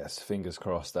 Yes, fingers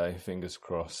crossed, though. Fingers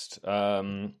crossed.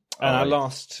 And our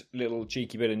last little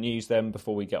cheeky bit of news then,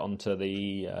 before we get on to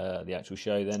the actual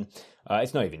show then.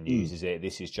 It's not even news, is it?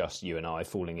 This is just you and I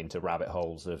falling into rabbit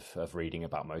holes of reading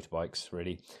about motorbikes,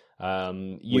 really.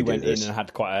 You went in and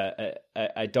had quite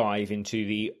a dive into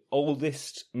the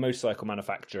oldest motorcycle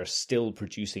manufacturer still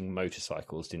producing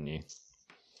motorcycles, didn't you?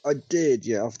 I did,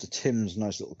 yeah, after Tim's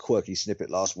nice little quirky snippet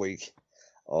last week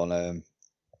on...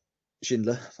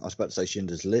 Schindler. I was about to say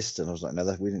Schindler's List, and I was like, no,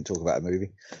 we didn't talk about a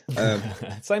movie.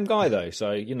 Same guy, though,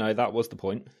 so, that was the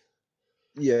point.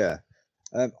 Yeah.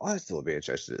 I thought I'd be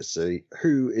interested to see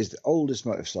who is the oldest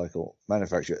motorcycle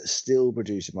manufacturer still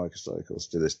producing motorcycles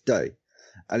to this day.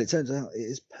 And it turns out it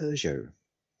is Peugeot,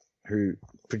 who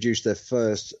produced their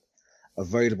first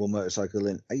available motorcycle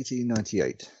in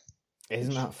 1898.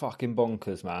 Isn't that fucking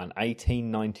bonkers, man?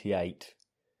 1898.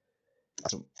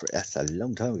 That's a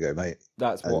long time ago, mate.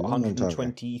 That's what,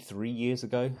 123 years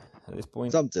ago at this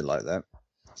point? Something like that.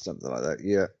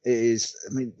 Yeah, it is.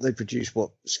 I mean, they produce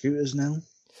what, scooters now?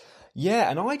 Yeah,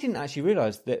 and I didn't actually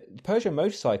realise that Peugeot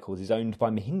Motorcycles is owned by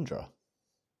Mahindra.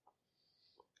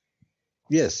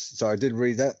 Yes, so I did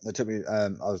read that. That took me. I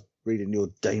was reading your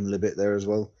Daimler bit there as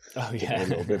well. Oh yeah, a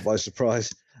little bit by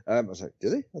surprise. I was like,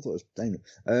 did he? I thought it was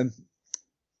Daimler.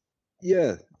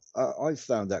 Yeah, I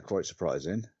found that quite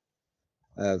surprising.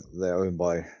 They're owned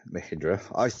by Mahindra.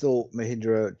 I thought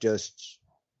Mahindra just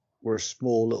were a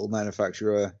small little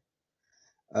manufacturer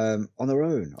on their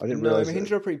own. I didn't realise.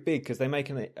 Mahindra are pretty big because they make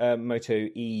a Moto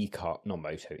E car, not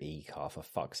Moto E car for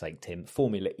fuck's sake, Tim.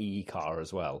 Formula E car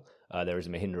as well. There is a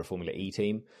Mahindra Formula E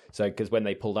team. So because when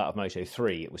they pulled out of Moto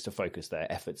 3, it was to focus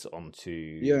their efforts onto.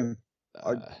 Yeah.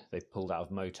 They pulled out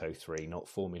of Moto 3, not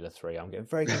Formula 3. I'm getting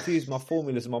very confused with my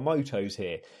formulas and my motos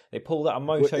here. They pulled out of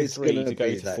Moto 3 to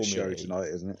go to that Formula show E tonight,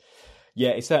 isn't it? Yeah,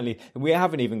 it's certainly. We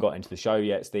haven't even got into the show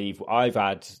yet, Steve. I've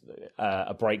had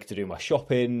a break to do my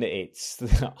shopping. It's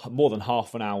more than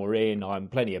half an hour in. I'm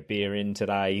plenty of beer in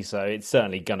today, so it's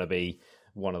certainly going to be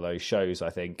one of those shows, I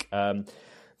think.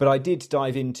 But I did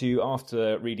dive into,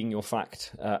 after reading your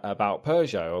fact about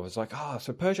Peugeot, I was like,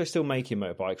 so Peugeot's still making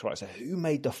motorbikes, right? So who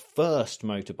made the first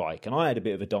motorbike? And I had a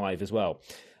bit of a dive as well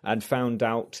and found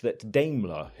out that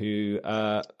Daimler, who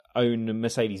own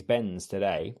Mercedes-Benz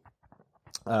today,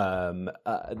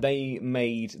 they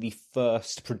made the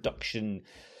first production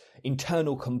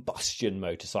internal combustion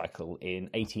motorcycle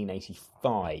in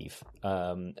 1885.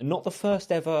 Not the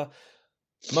first ever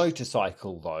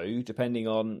motorcycle, though, depending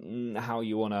on how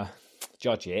you want to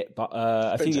judge it. But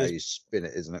a few years, you spin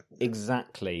it, isn't it?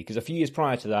 Exactly, because a few years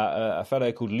prior to that, a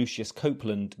fellow called Lucius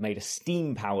Copeland made a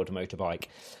steam-powered motorbike,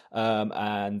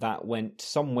 and that went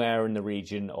somewhere in the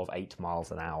region of 8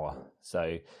 miles an hour.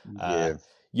 So,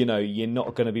 you know, you're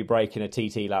not going to be breaking a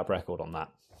TT lap record on that.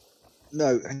 No,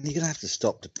 and you're going to have to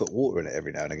stop to put water in it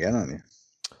every now and again, aren't you?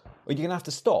 Well, you're going to have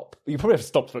to stop. You probably have to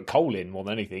stop to put coal in more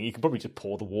than anything. You can probably just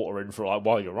pour the water in for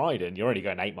while you're riding. You're only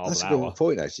going 8 miles an hour. That's a good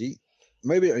point, actually.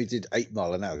 Maybe it only did 8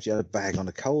 miles an hour because you had a bag on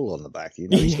the coal on the back. You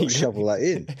know, you've got to shovel that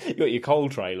in. You got your coal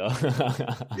trailer.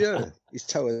 Yeah, he's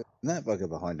towing that bugger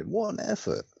behind him. What an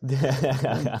effort.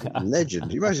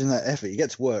 Legend. You imagine that effort. You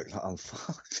get to work, like, I'm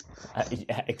fucked.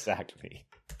 Yeah, exactly.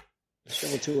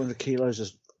 Shovel 200 kilos of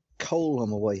coal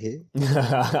on the way here.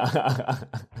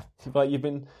 But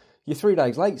you're 3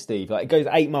 days late, Steve. Like, it goes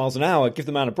 8 miles an hour. Give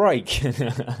the man a break.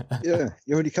 Yeah,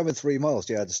 you're only coming 3 miles.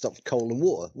 You had to stop for coal and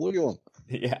water. What do you want?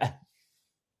 Yeah.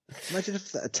 Imagine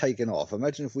if that had taken off.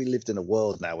 Imagine if we lived in a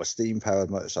world now where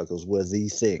steam-powered motorcycles were the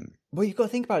thing. Well, you've got to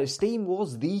think about it. Steam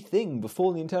was the thing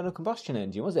before the internal combustion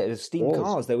engine, was it? There were steam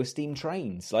cars, there were steam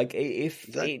trains. Like,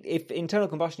 if internal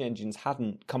combustion engines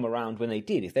hadn't come around when they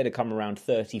did, if they'd have come around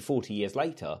 30, 40 years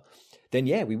later, then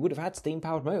yeah, we would have had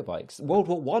steam-powered motorbikes. World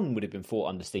War I would have been fought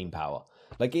under steam power.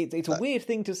 Like, it's a weird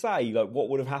thing to say, like, what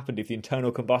would have happened if the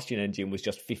internal combustion engine was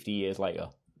just 50 years later?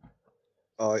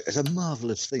 Oh, it's a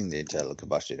marvellous thing, the internal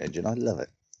combustion engine. I love it.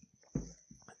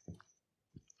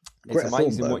 It's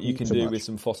amazing what you can do with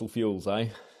some fossil fuels, eh?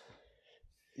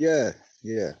 Yeah.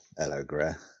 Hello,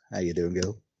 Greta. How you doing,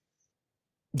 girl?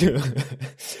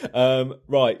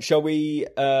 Right, shall we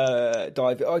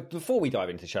dive... before we dive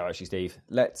into the show, actually, Steve,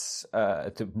 let's...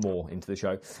 more into the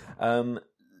show.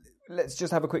 Let's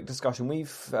just have a quick discussion.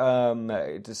 We've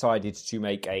decided to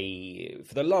make a,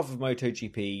 for the love of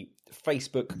MotoGP,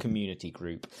 Facebook community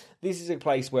group. This is a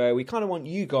place where we kind of want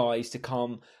you guys to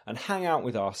come and hang out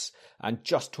with us and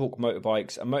just talk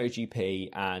motorbikes and MotoGP,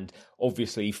 and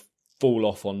obviously fall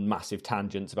off on massive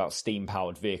tangents about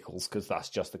steam-powered vehicles, because that's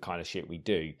just the kind of shit we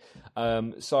do.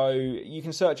 So you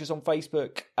can search us on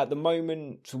Facebook. At the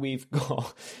moment, we've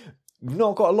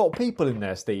not got a lot of people in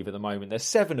there, Steve, at the moment. There's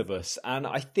 7 of us, and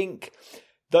I think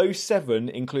those 7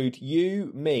 include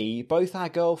you, me, both our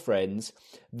girlfriends,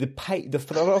 the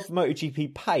For the Love of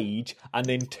MotoGP page, and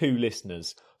then 2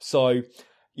 listeners. So,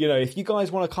 you know, if you guys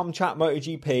want to come chat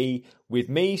MotoGP with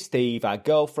me, Steve, our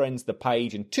girlfriends, the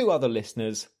page, and 2 other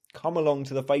listeners, come along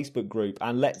to the Facebook group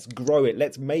and let's grow it.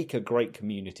 Let's make a great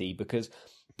community, because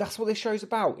that's what this show's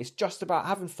about. It's just about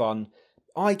having fun.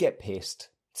 I get pissed.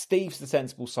 Steve's the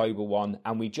sensible, sober one,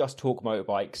 and we just talk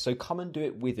motorbikes. So come and do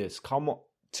it with us. Come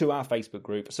to our Facebook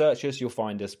group. Search us. You'll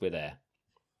find us. We're there.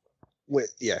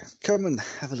 Come and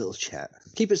have a little chat.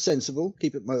 Keep it sensible.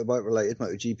 Keep it motorbike related,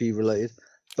 MotoGP related.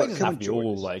 But it doesn't have to be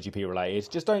all MotoGP related.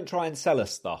 Just don't try and sell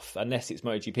us stuff unless it's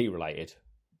MotoGP related.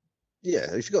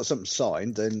 yeah, if you've got something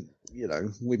signed, then, you know,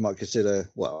 we might consider,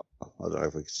 well, I don't know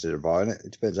if we consider buying it.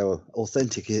 It depends how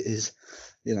authentic it is,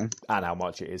 you know. And how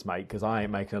much it is, mate, because I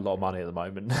ain't making a lot of money at the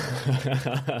moment.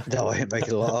 No, I ain't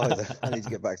making a lot either. I need to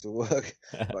get back to work,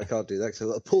 but I can't do that because I've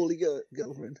got a poorly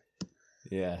girlfriend.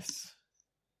 Yes.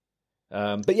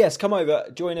 But yes, come over,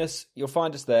 join us. You'll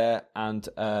find us there, and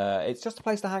it's just a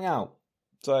place to hang out.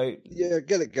 So yeah,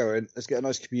 get it going. Let's get a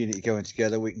nice community going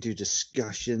together. We can do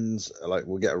discussions. Like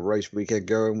we'll get a race weekend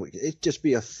going. It'd just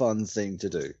be a fun thing to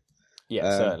do.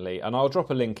 Yeah, certainly. And I'll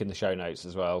drop a link in the show notes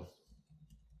as well.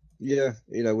 Yeah,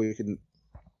 you know, we can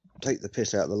take the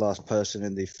piss out of the last person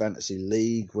in the fantasy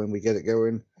league when we get it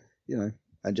going. You know,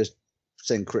 and just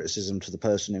send criticism to the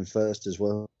person in first as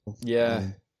well. Yeah.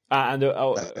 And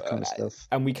that kind of stuff.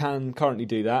 And we can currently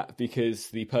do that because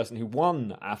the person who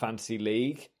won our fantasy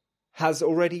league has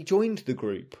already joined the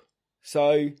group.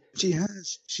 So she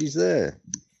has. She's there.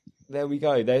 There we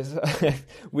go. There's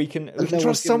we can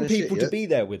trust some people to be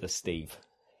there with us, Steve.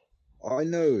 I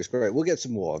know, it's great. We'll get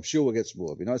some more. I'm sure we'll get some more.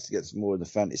 It'd be nice to get some more in the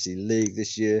fantasy league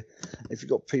this year. If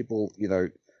you've got people, you know,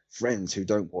 friends who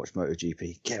don't watch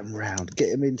MotoGP, get them round, get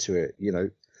them into it, you know,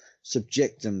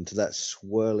 subject them to that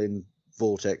swirling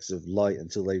vortex of light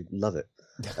until they love it.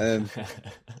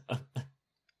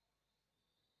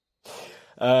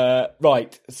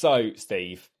 Right, so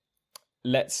Steve,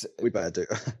 we better do.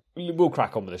 We'll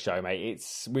crack on with the show, mate.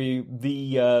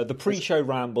 The pre-show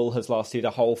ramble has lasted a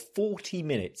whole 40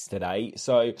 minutes today,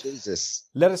 so Jesus.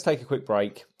 Let us take a quick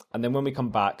break, and then when we come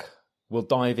back, we'll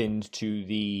dive into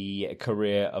the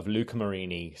career of Luca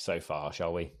Marini so far,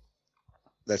 shall we?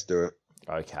 Let's do it.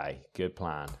 Okay, good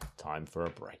plan. Time for a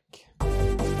break.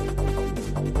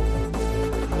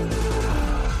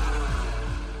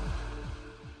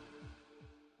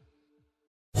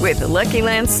 With the Lucky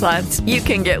Land Slots, you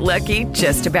can get lucky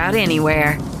just about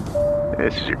anywhere.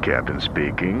 This is your captain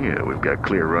speaking. We've got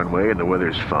clear runway and the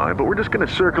weather's fine, but we're just going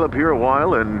to circle up here a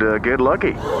while and get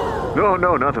lucky.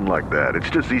 No, nothing like that. It's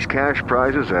just these cash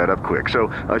prizes add up quick. So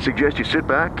I suggest you sit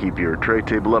back, keep your tray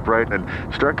table upright, and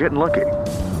start getting lucky.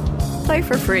 Play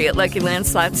for free at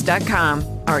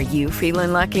LuckyLandSlots.com. Are you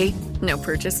feeling lucky? No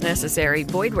purchase necessary.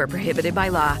 Void where prohibited by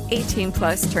law.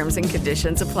 18+ terms and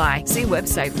conditions apply. See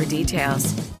website for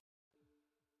details.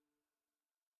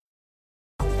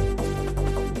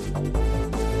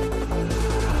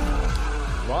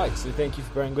 Right, so thank you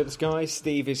for bearing with us, guys.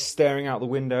 Steve is staring out the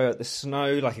window at the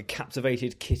snow like a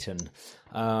captivated kitten.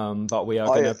 But we are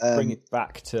going to bring it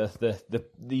back to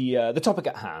the topic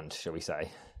at hand, shall we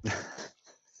say?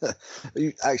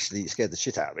 You actually scared the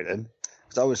shit out of me then,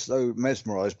 because I was so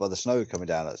mesmerised by the snow coming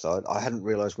down outside. I hadn't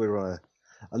realised we were on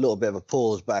a little bit of a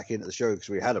pause back into the show because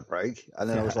we had a break, and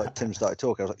then I was like, Tim started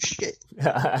talking. I was like, shit.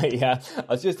 Yeah,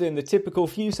 I was just doing the typical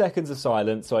few seconds of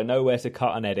silence, so I know where to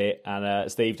cut and edit.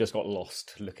 And Steve just got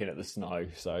lost looking at the snow.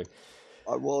 So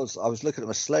I was looking at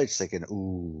my sledge, thinking,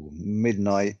 ooh,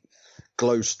 midnight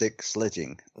glow stick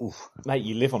sledging. Ooh. Mate,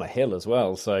 you live on a hill as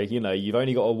well, so you know you've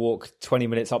only got to walk 20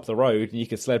 minutes up the road, and you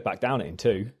can sled back down it in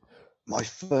 2. My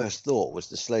first thought was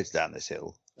to sledge down this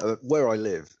hill. Where I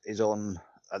live is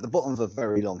at the bottom of a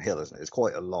very long hill, isn't it? It's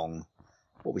quite a long,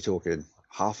 what are we talking,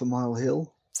 half a mile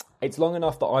hill? It's long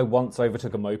enough that I once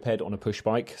overtook a moped on a push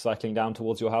bike cycling down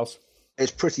towards your house.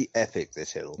 It's pretty epic,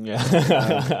 this hill.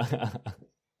 Yeah.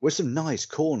 With some nice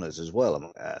corners as well, I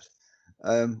might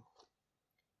add.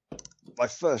 My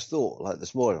first thought, like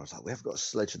this morning, I was like, we haven't got a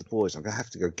sledge for the boys. I'm going to have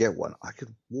to go get one. I could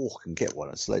walk and get one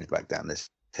and sledge back down this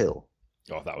hill.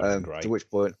 Oh, that would be great. To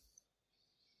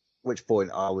which point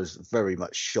I was very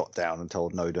much shot down and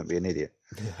told, no, don't be an idiot.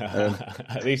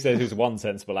 At least there's one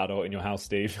sensible adult in your house,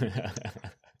 Steve.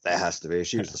 There has to be. If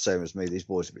she was the same as me, these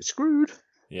boys would be screwed.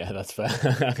 Yeah, that's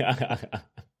fair.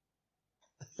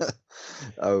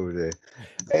 Oh, dear.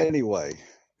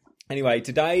 Anyway,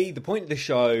 today, the point of the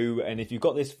show, and if you've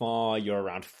got this far, you're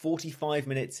around 45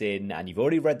 minutes in, and you've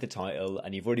already read the title,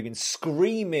 and you've already been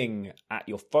screaming at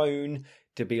your phone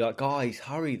to be like, guys,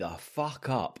 hurry the fuck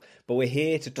up. But we're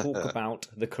here to talk about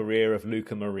the career of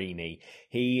Luca Marini.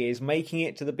 He is making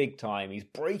it to the big time. He's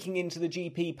breaking into the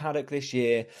GP paddock this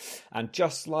year. And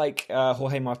just like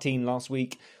Jorge Martin last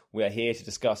week, we're here to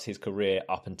discuss his career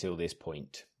up until this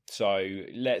point. So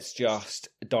let's just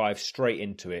dive straight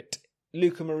into it.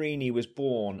 Luca Marini was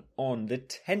born on the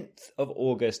 10th of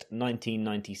August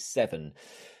 1997.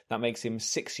 That makes him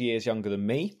 6 years younger than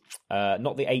me.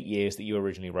 Not the 8 years that you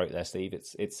originally wrote there, Steve.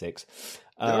 It's 6.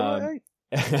 And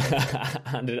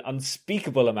an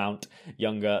unspeakable amount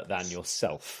younger than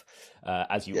yourself,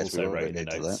 as you also wrote in the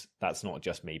notes. That's not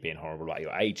just me being horrible about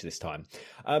your age this time.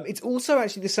 It's also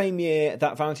actually the same year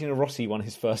that Valentino Rossi won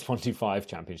his first 125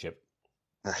 championship.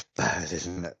 That's bad,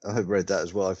 isn't it? I read that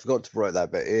as well. I forgot to write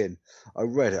that bit in. I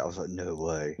read it. I was like, no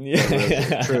way.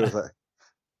 Yeah. True of it.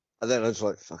 And then I was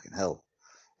like, fucking hell.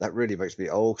 That really makes me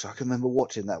old because I can remember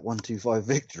watching that 1-2-5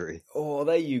 victory. Oh,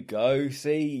 there you go.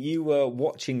 See, you were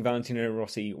watching Valentino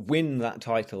Rossi win that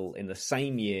title in the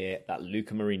same year that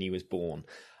Luca Marini was born.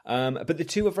 But the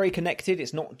two are very connected.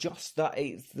 It's not just that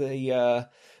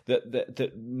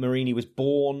that Marini was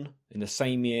born in the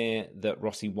same year that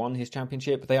Rossi won his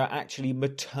championship. They are actually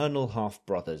maternal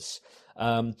half-brothers.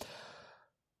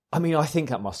 I mean, I think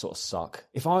that must sort of suck.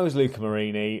 If I was Luca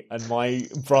Marini and my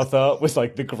brother was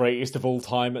like the greatest of all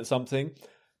time at something,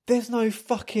 there's no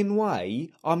fucking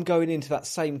way I'm going into that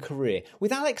same career.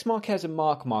 With Alex Marquez and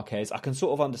Marc Marquez, I can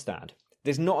sort of understand.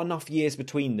 There's not enough years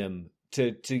between them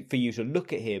for you to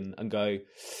look at him and go,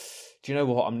 do you know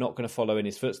what? I'm not going to follow in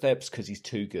his footsteps because he's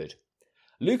too good.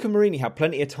 Luca Marini had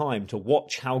plenty of time to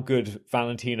watch how good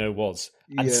Valentino was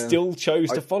and still chose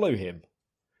to follow him.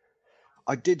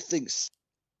 I did think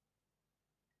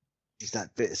he's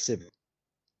that bit of sibling.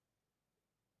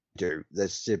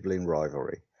 There's sibling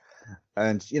rivalry.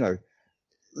 And, you know,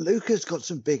 Luca's got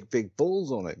some big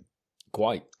balls on him.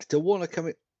 Quite. To want to come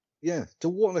in. Yeah, to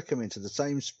want to come into the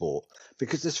same sport,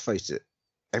 because let's face it,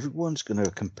 everyone's going to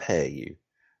compare you.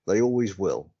 They always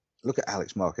will. Look at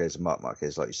Alex Marquez and Marc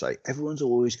Marquez, like you say. Everyone's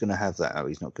always going to have that. Oh,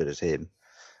 he's not good as him.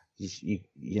 You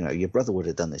know, your brother would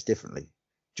have done this differently.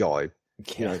 Jive.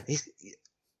 Yeah.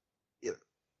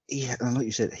 You know, and like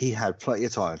you said, he had plenty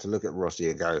of time to look at Rossi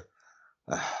and go,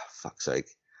 fuck's sake,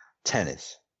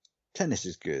 tennis. Tennis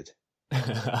is good.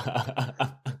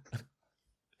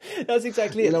 That's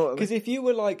exactly it. Because if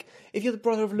you're the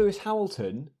brother of Lewis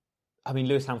Hamilton, I mean,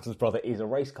 Lewis Hamilton's brother is a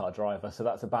race car driver, so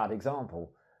that's a bad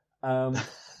example.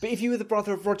 But if you were the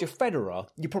brother of Roger Federer,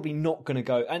 you're probably not going to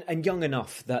go, and young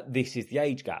enough that this is the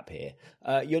age gap here,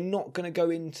 you're not going to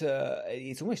go into,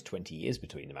 it's almost 20 years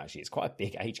between them actually, it's quite a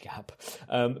big age gap,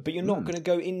 but you're not going to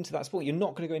go into that sport, you're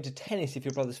not going to go into tennis if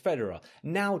your brother's Federer.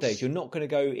 Nowadays, you're not going to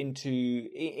go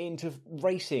into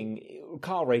racing,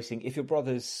 car racing, if your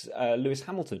brother's Lewis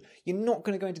Hamilton. You're not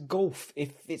going to go into golf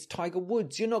if it's Tiger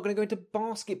Woods. You're not going to go into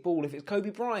basketball if it's Kobe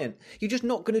Bryant. You're just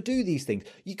not going to do these things.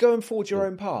 You go and forge your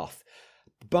own path.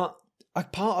 But a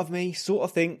part of me sort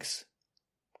of thinks,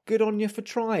 good on you for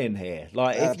trying here.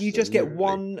 Like, if you just get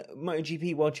one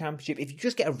MotoGP World Championship, if you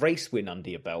just get a race win under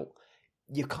your belt,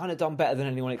 you've kind of done better than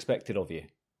anyone expected of you.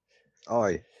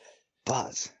 Aye.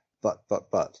 But,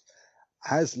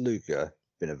 has Luca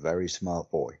been a very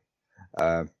smart boy?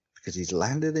 Because he's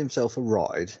landed himself a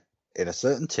ride in a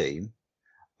certain team,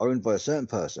 owned by a certain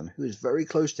person who is very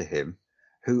close to him,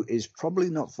 who is probably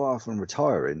not far from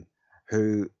retiring,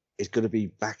 who is going to be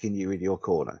backing you in your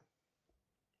corner.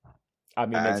 I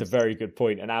mean, that's a very good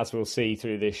point. And as we'll see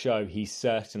through this show, he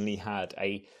certainly had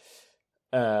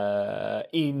not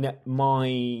even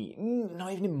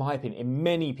in my opinion, in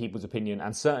many people's opinion,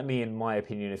 and certainly in my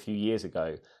opinion a few years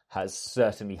ago, has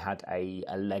certainly had a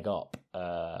leg up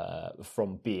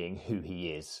from being who he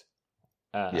is.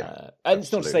 And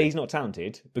it's not to say he's not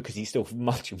talented, because he's still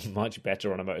much, much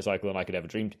better on a motorcycle than I could ever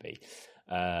dream to be,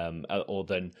 or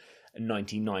than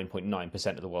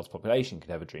 99.9% of the world's population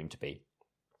could ever dream to be.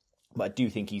 But I do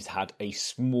think he's had a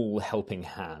small helping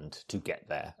hand to get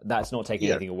there. That's not taking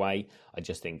anything away. I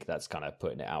just think that's kind of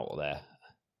putting it out there.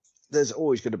 There's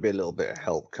always going to be a little bit of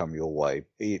help come your way,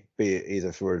 be it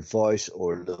either for advice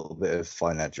or a little bit of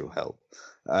financial help.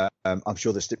 I'm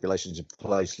sure the stipulations in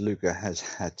place Luca has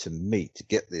had to meet to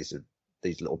get these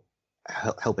little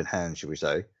helping hands, shall we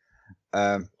say.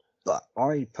 But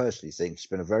I personally think he's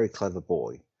been a very clever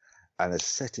boy and has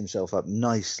set himself up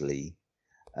nicely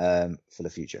for the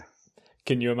future.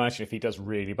 Can you imagine if he does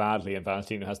really badly and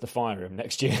Valentino has to fire him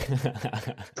next year?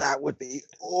 That would be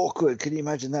awkward. Can you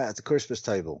imagine that at the Christmas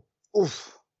table?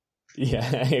 Oof.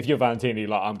 Yeah, if you're Valentino, you're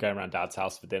like, I'm going around Dad's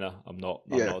house for dinner. I'm not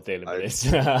dealing with this.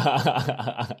 You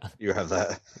have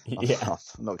that. Yeah.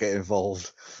 I'm not getting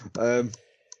involved. But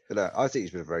I think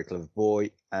he's been a very clever boy,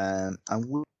 and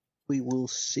we will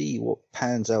see what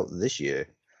pans out this year,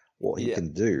 what he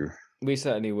can do. We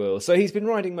certainly will. So he's been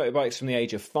riding motorbikes from the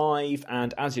age of 5,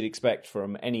 and as you'd expect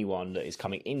from anyone that is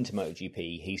coming into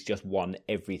MotoGP, he's just won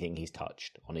everything he's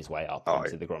touched on his way up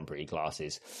into the Grand Prix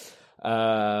classes.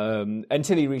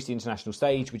 Until he reached the international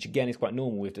stage, which again is quite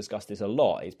normal. We've discussed this a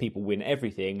lot. Is people win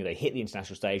everything, they hit the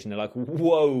international stage, and they're like,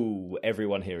 "Whoa,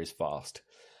 everyone here is fast."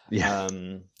 Yeah,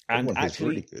 and actually,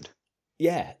 really good.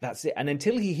 Yeah, that's it. And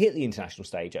until he hit the international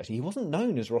stage, actually, he wasn't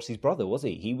known as Rossi's brother, was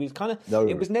he? He was kind of... No.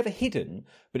 It was never hidden,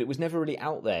 but it was never really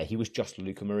out there. He was just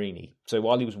Luca Marini. So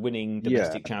while he was winning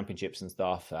domestic championships and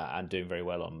stuff and doing very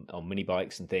well on mini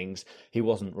bikes and things, he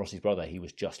wasn't Rossi's brother. He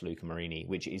was just Luca Marini,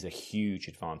 which is a huge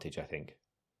advantage, I think.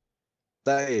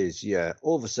 That is, yeah.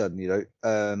 All of a sudden,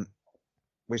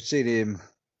 we've seen him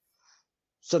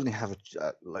suddenly have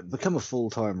become a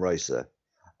full-time racer.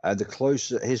 And the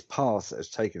closer his path has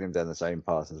taken him down the same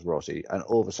path as Rossi, and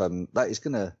all of a sudden that is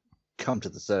going to come to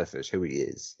the surface who he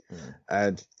is.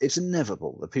 And it's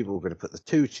inevitable that people are going to put the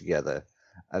two together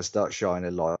and start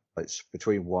shining lights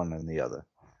between one and the other.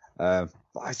 But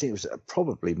I think it was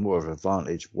probably more of an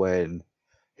advantage when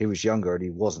he was younger and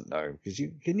he wasn't known. Because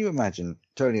can you imagine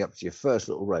turning up to your first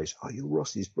little race? Oh, you're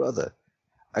Rossi's brother,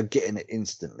 and getting it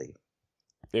instantly.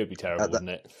 It would be terrible,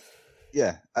 wouldn't it?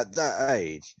 Yeah, at that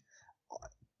age.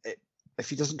 If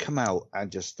he doesn't come out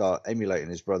and just start emulating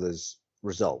his brother's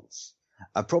results,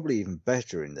 and probably even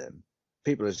bettering them,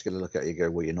 people are just going to look at you and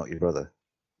go, well, you're not your brother.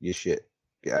 You're shit.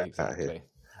 Get out of here.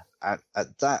 And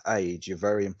at that age, you're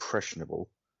very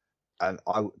impressionable. And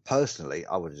I would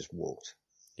have just walked.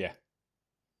 Yeah.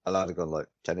 And I'd have gone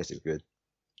tennis is good.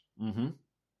 Mm-hmm.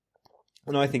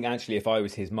 And I think actually if I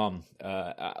was his mum,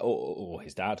 or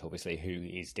his dad, obviously, who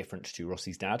is different to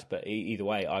Rossi's dad, but either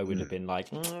way, I would have been like,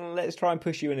 let's try and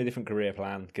push you in a different career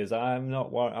plan, because I'm not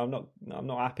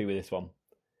happy with this one.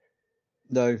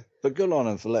 No, but good on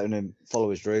him for letting him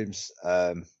follow his dreams.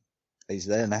 He's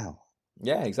there now.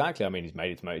 Yeah, exactly. I mean, he's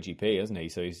made it to MotoGP, hasn't he?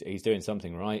 So he's doing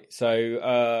something right. So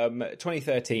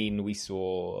 2013, we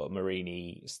saw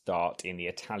Marini start in the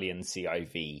Italian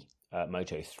CIV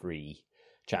Moto3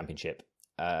 Championship.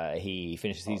 He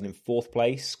finished the season in 4th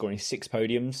place, scoring 6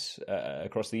 podiums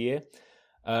across the year.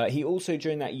 He also,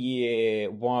 during that year,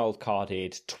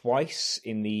 wildcarded twice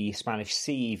in the Spanish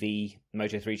CEV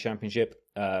Moto3 Championship,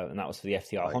 and that was for the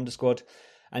FTR Honda squad.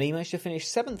 And he managed to finish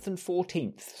 7th and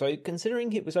 14th. So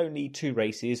considering it was only 2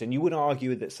 races, and you would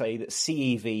argue that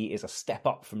CEV is a step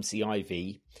up from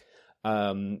CIV,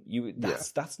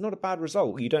 that's not a bad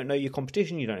result. You don't know your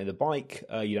competition, you don't know the bike,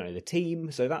 you don't know the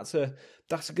team, so that's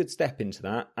a good step into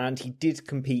that. And he did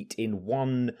compete in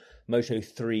one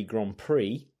Moto3 Grand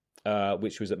Prix,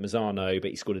 which was at Misano,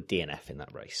 but he scored a DNF in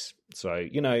that race. So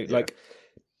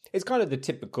it's kind of the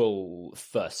typical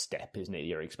first step, isn't it?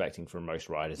 You're expecting from most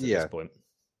riders at this point.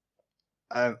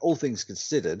 All things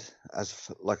considered,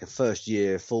 as a first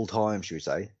year full time, should we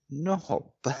say, not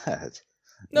bad.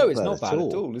 No, it's not bad at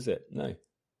all, is it? No.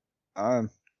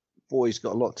 Boy's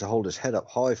got a lot to hold his head up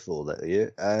high for that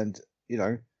year, and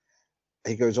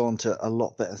he goes on to a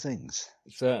lot better things.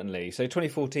 Certainly. So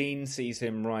 2014 sees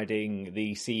him riding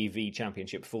the CEV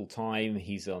Championship full time.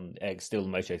 He's on still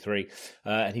Moto3,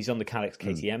 and he's on the Kalex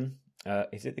KTM.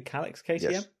 Is it the Kalex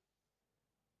KTM? Yes.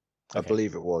 Okay. I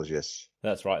believe it was, yes.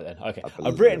 That's right then. Okay.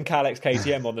 I've written Kalex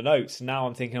KTM on the notes. Now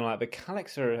I'm thinking but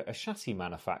Kalex are a chassis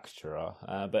manufacturer.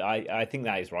 But I think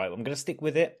that is right. I'm going to stick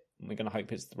with it. We're going to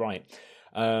hope it's right.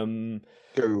 Go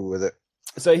with it.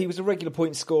 So he was a regular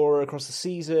point scorer across the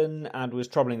season and was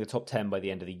troubling the top 10 by the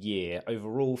end of the year.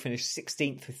 Overall, finished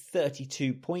 16th with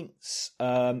 32 points.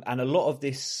 And a lot of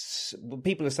this,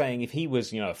 people are saying if he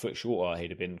was a foot shorter,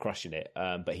 he'd have been crushing it.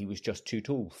 But he was just too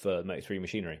tall for Moto3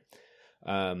 machinery.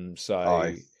 And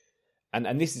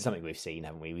this is something we've seen,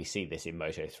 haven't we? We see this in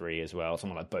Moto3 as well.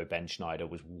 Someone like Bo Benschneider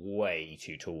was way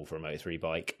too tall for a Moto3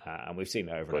 bike, and we've seen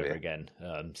it over and over again.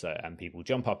 And people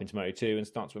jump up into Moto2 and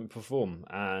start to perform.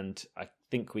 And I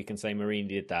think we can say Marini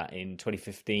did that in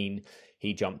 2015.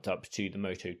 He jumped up to the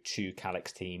Moto2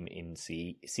 Kalex team in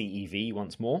CEV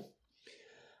once more.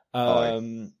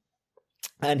 And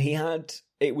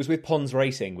it was with Pons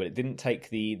Racing, but it didn't take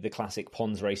the classic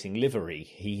Pons Racing livery.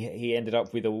 He ended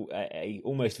up with a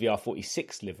almost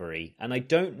VR46 livery. And I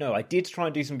don't know, I did try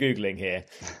and do some Googling here,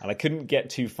 and I couldn't get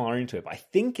too far into it, but I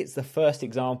think it's the first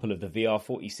example of the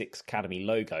VR46 Academy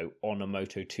logo on a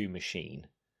Moto2 machine.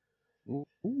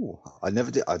 Ooh, I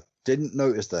didn't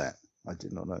notice that. I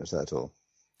did not notice that at all.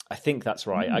 I think that's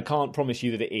right. I can't promise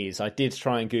you that it is. I did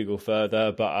try and Google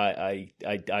further, but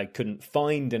I couldn't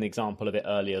find an example of it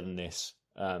earlier than this.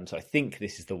 So I think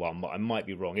this is the one, but I might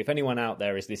be wrong. If anyone out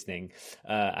there is listening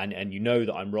and you know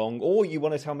that I'm wrong, or you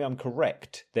want to tell me I'm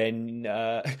correct, then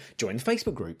join the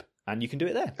Facebook group and you can do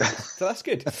it there. So that's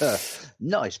good.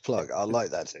 Nice plug. I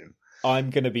like that, Tim. I'm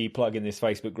going to be plugging this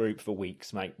Facebook group for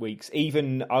weeks, mate. Weeks.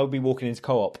 Even I'll be walking into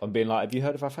Co-op and being like, have you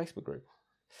heard of our Facebook group?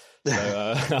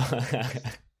 So,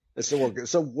 Some woman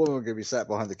going to be sat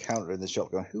behind the counter in the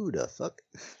shop going, "Who the fuck?"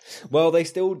 Well, they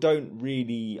still don't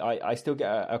really. I still get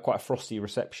a quite a frosty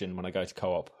reception when I go to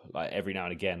Co-op, like every now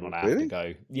and again when I have to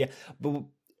go. Yeah, but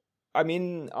I'm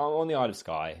on the Isle of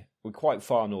Skye. We're quite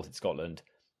far north in Scotland.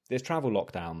 There's travel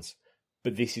lockdowns,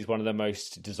 but this is one of the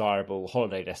most desirable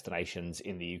holiday destinations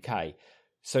in the UK.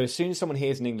 So as soon as someone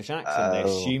hears an English accent, they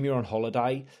assume you're on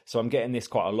holiday. So I'm getting this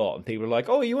quite a lot. And people are like,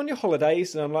 "Oh, are you on your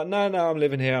holidays?" And I'm like, no, I'm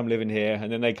living here.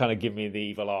 And then they kind of give me the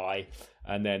evil eye.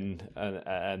 And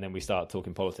then we start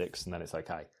talking politics. And then it's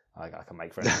okay. I can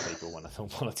make friends with people when I talk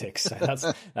politics. So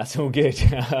that's all good. You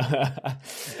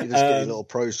just get your little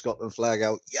pro-Scotland flag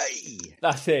out. Yay!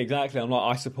 That's it, exactly. I'm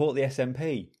like, I support the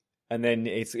SNP. And then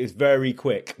it's very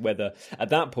quick whether, at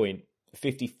that point,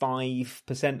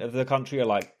 55% of the country are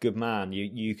like, "Good man,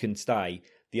 you can stay."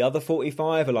 The other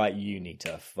 45 are like, "You need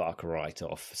to fuck right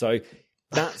off." So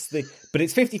but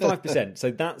it's 55%.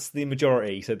 So that's the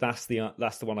majority. So that's the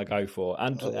one I go for.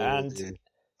 And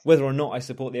whether or not I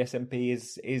support the SNP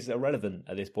is irrelevant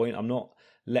at this point. I'm not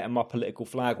letting my political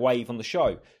flag wave on the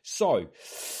show. So,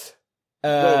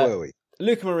 where were we?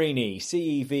 Luca Marini,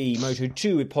 CEV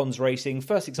Moto2 with Pons Racing,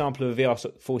 first example of a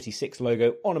VR46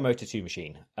 logo on a Moto2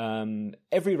 machine.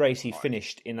 Every race he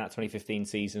finished in that 2015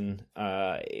 season,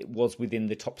 it was within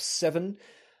the top 7.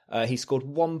 He scored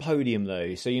 1 podium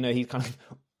though, so he's kind of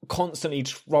constantly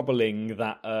troubling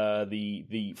that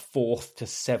the 4th to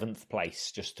 7th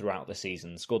place just throughout the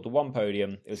season. Scored the 1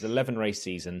 podium. It was an 11 race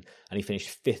season, and he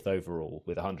finished 5th overall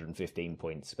with 115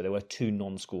 points. But there were 2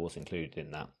 non-scores included in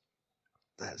that.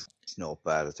 That's not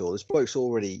bad at all. This bloke's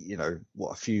already,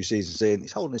 a few seasons in.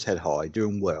 He's holding his head high,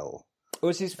 doing well. It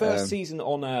was his first season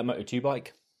on a Moto2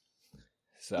 bike.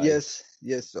 So. Yes.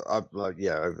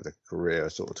 Over the career, I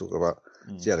sort of talk about.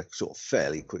 So he had a sort of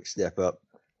fairly quick step up.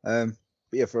 But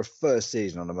yeah, for a first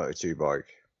season on a Moto2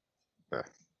 bike,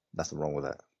 nothing wrong with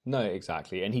that. No,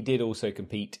 exactly. And he did also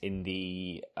compete in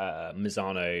the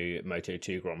Misano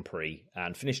Moto2 Grand Prix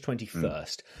and finished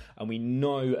 21st. And we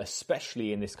know,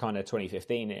 especially in this kind of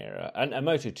 2015 era, and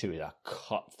Moto2 is a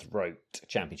cutthroat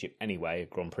championship anyway,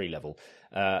 Grand Prix level.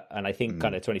 And I think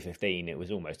kind of 2015, it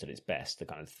was almost at its best. The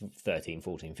kind of 13,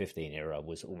 14, 15 era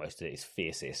was almost at its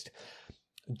fiercest.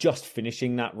 Just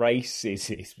finishing that race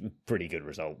is a pretty good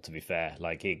result, to be fair.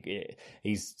 Like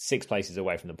he's 6 places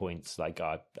away from the points. Like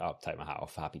I'll take my hat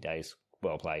off. Happy days.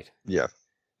 Well played. Yeah,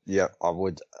 I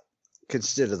would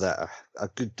consider that a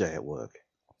good day at work.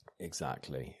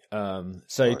 Exactly.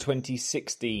 So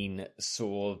 2016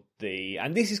 saw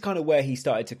and this is kind of where he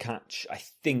started to catch, I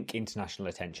think, international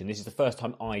attention. This is the first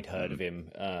time I'd heard of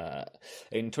him.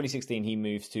 In 2016, he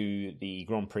moves to the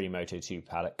Grand Prix Moto2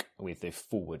 paddock with the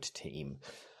Forward team,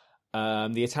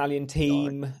 the Italian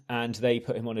team, and they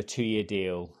put him on a 2-year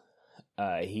deal.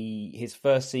 His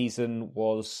first season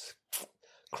was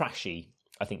crashy,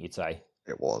 I think you'd say.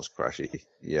 It was crashy.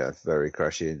 Yeah, very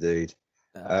crashy indeed.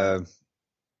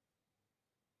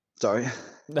 Sorry.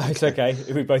 No, it's okay.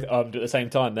 We both armed at the same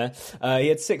time there. He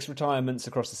had 6 retirements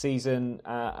across the season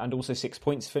and also 6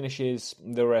 points finishes.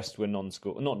 The rest were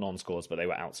not non-scores, but they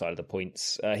were outside of the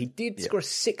points. He did score a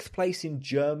 6th place in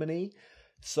Germany.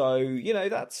 So,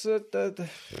 that's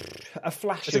a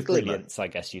flash of brilliance, I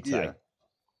guess you'd say.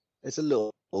 It's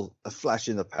a flash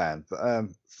in the pan. But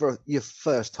for your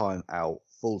first time out,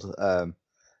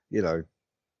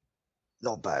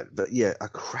 not bad. But yeah, a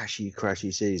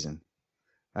crashy season.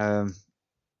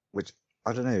 Which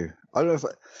I don't know. If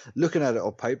looking at it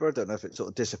on paper, I don't know if it sort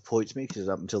of disappoints me because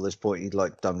up until this point he'd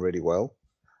done really well.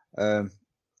 But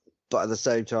at the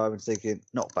same time, I'm thinking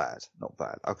not bad.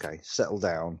 Okay, settle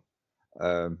down.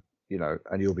 And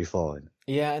you'll be fine.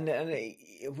 Yeah,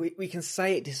 and we can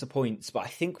say it disappoints, but I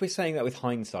think we're saying that with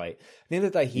hindsight. At the end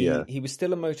of the day, he was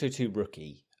still a Moto2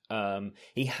 rookie.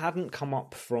 He hadn't come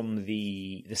up from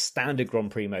the standard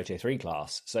Grand Prix Moto3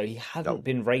 class, so he hadn't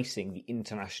been racing the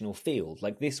international field.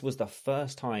 Like, this was the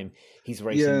first time he's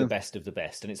racing the best of the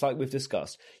best. And it's like we've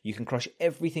discussed, you can crush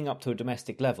everything up to a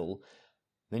domestic level,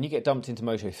 then you get dumped into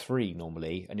Moto3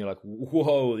 normally, and you're like,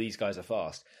 whoa, these guys are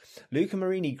fast. Luca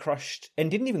Marini crushed, and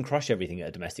didn't even crush everything at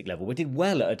a domestic level, but did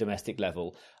well at a domestic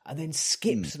level, and then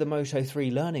skipped the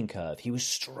Moto3 learning curve. He was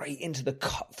straight into the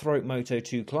cutthroat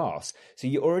Moto2 class. So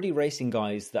you're already racing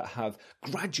guys that have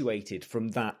graduated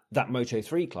from that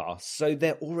Moto3 class, so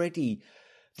they're already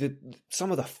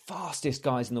some of the fastest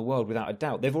guys in the world, without a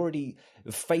doubt. They've already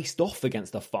faced off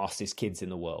against the fastest kids in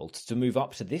the world to move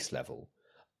up to this level.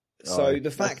 So the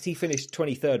fact he finished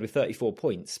 23rd with 34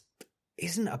 points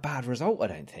isn't a bad result, I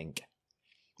don't think.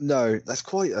 No, that's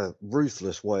quite a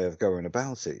ruthless way of going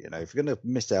about it. If you're going to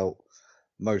miss out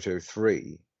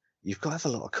Moto3, you've got to have a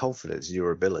lot of confidence in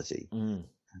your ability.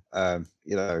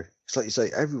 It's like you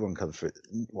say, everyone comes through.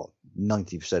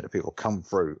 90% of people come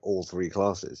through all three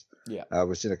classes. Yeah,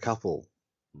 we've seen a couple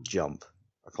jump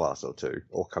a class or two,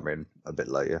 or come in a bit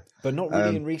later, but not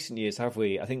really in recent years, have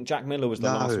we? I think Jack Miller was the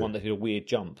last one that did a weird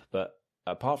jump, but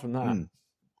apart from that,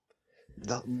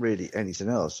 not really anything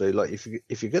else. So, like,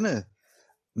 if you're gonna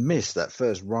miss that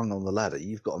first rung on the ladder,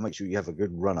 you've got to make sure you have a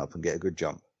good run up and get a good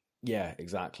jump. Yeah,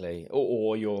 exactly.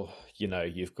 Or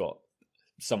you've got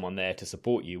someone there to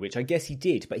support you, which I guess he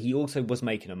did, but he also was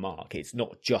making a mark. It's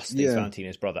not just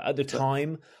Valentino's brother. At the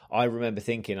time, I remember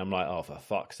thinking, I'm like, oh, for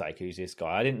fuck's sake, who's this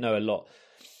guy? I didn't know a lot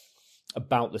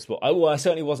about the sport. I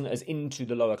certainly wasn't as into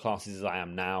the lower classes as I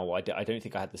am now. I don't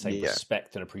think I had the same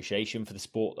respect and appreciation for the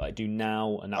sport that I do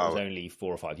now, and that was only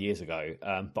 4 or 5 years ago.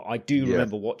 But I do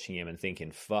remember watching him and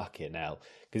thinking, fucking hell,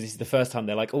 because this is the first time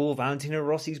they're like, oh, Valentino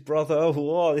Rossi's brother,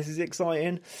 oh, this is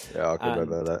exciting. Yeah, I can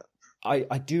remember that.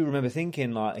 I do remember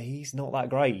thinking, like, he's not that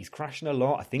great. He's crashing a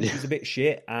lot. I think he's a bit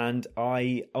shit, and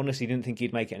I honestly didn't think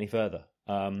he'd make it any further.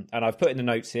 And I've put in the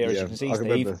notes here, as you can see,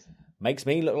 Steve, makes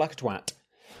me look like a twat.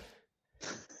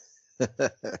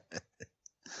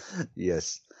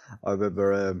 Yes, I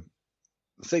remember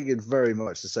thinking very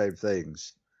much the same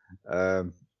things.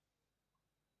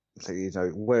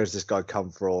 Where's this guy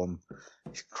come from?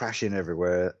 He's crashing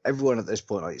everywhere. Everyone at this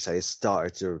point, like you say, has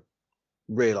started to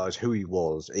realise who he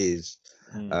is,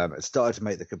 and started to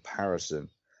make the comparison,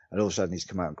 and all of a sudden he's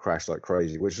come out and crashed like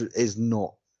crazy, which is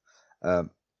not a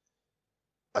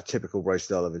typical race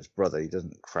style of his brother. He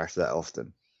doesn't crash that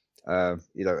often. And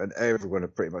everyone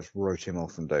had pretty much wrote him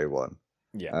off from day one.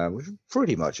 Yeah. Which was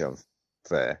pretty much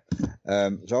unfair.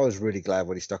 So I was really glad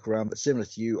when he stuck around, but similar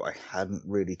to you, I hadn't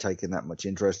really taken that much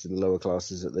interest in the lower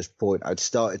classes at this point. I'd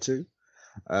started to,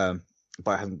 but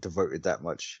I hadn't devoted that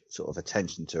much sort of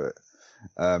attention to it.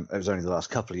 It was only the last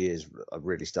couple of years I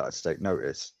really started to take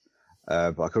notice.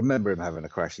 But I can remember him having a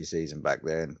crashy season back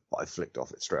then, but I flicked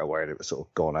off it straight away and it was sort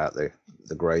of gone out the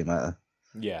grey matter.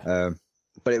 Yeah.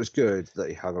 But it was good that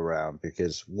he hung around,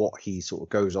 because what he sort of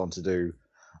goes on to do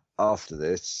after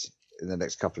this in the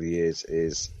next couple of years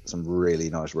is some really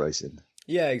nice racing.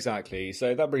 Yeah, exactly.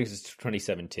 So that brings us to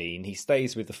 2017. He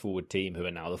stays with the Forward team, who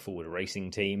are now the Forward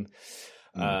Racing team.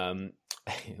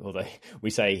 Although we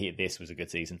say this was a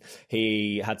good season.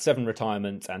 He had 7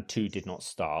 retirements and 2 did not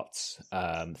start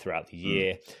throughout the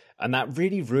year. And that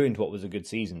really ruined what was a good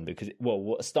season, because,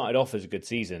 what started off as a good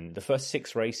season, the first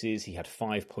 6 races, he had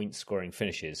 5 point scoring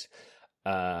finishes.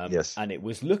 Yes. And it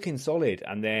was looking solid.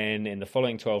 And then in the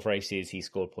following 12 races, he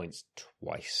scored points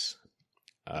twice.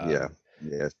 Yeah.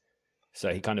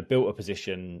 So he kind of built a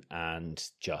position and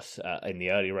just in the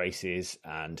early races,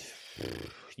 and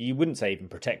you wouldn't say even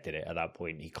protected it at that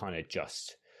point. He kind of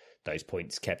just, those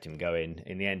points kept him going.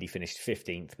 In the end, he finished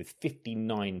 15th with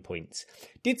 59 points.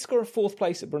 Did score a 4th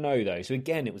place at Brno, though. So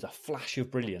again, it was a flash of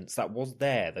brilliance that was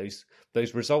there.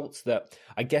 Those results that,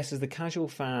 I guess, as the casual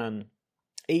fan,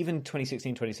 even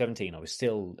 2016, 2017, I was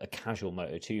still a casual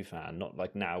Moto2 fan, not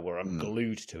like now where I'm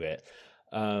glued to it.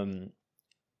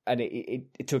 And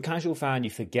it to a casual fan, you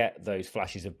forget those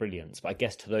flashes of brilliance. But I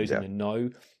guess to those in the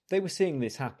know, they were seeing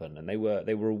this happen, and they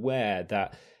were aware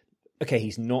that, okay,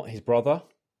 he's not his brother,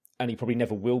 and he probably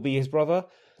never will be his brother,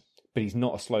 but he's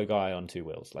not a slow guy on 2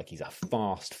 wheels. Like, he's a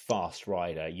fast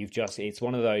rider. It's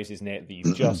one of those, isn't it, that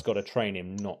you've just got to train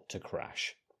him not to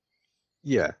crash.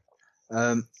 Yeah.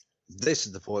 This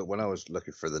is the point when I was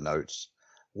looking for the notes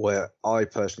where I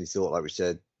personally thought, like we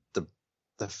said,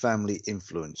 the family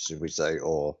influence, should we say,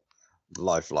 or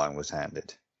lifeline was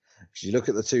handed. Because you look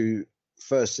at the 2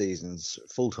 first seasons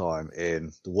full time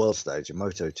in the world stage in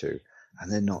Moto2,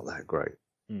 and they're not that great.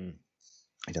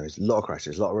 There's a lot of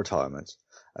crashes, a lot of retirements,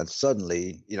 and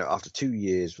suddenly, after 2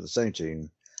 years with the same team,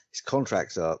 his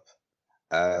contract's up,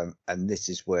 and this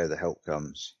is where the help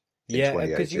comes. Yeah,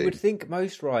 because you would think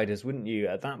most riders, wouldn't you,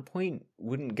 at that point,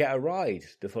 wouldn't get a ride.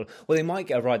 Well, they might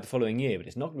get a ride the following year, but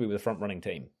it's not going to be with a front-running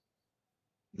team.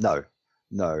 No.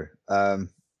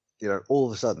 All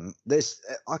of a sudden, this,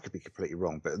 I could be completely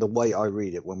wrong, but the way I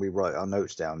read it when we write our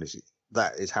notes down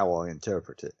that is how I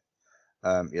interpret it.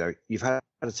 You've had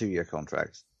a 2-year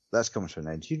contract. That's come to an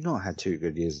end. You've not had 2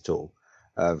 good years at all.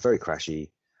 Very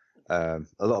crashy. A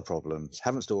lot of problems.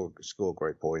 Haven't scored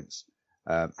great points.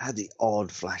 Had the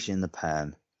odd flash in the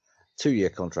pan. 2-year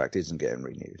contract isn't getting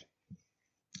renewed.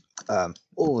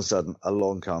 All of a sudden,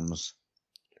 along comes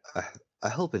a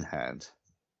helping hand,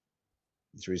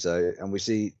 should we say, and we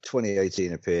see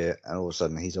 2018 appear, and all of a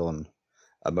sudden he's on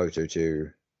a Moto2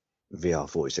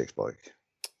 VR46 bike.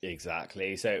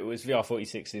 Exactly. So it was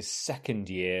VR46's second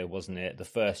year, wasn't it? The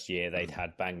first year they'd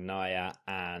had Bagnaia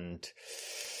and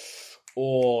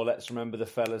Oh, let's remember the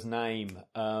fella's name.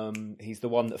 He's the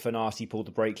one that Fanati pulled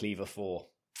the brake lever for.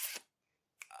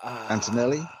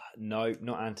 Antonelli? No,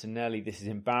 not Antonelli. This is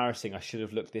embarrassing. I should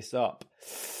have looked this up.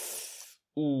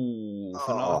 Ooh,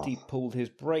 Fanati pulled his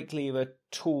brake lever.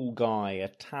 Tool guy,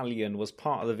 Italian, was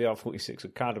part of the VR46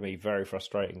 Academy. Very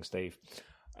frustrating, Steve.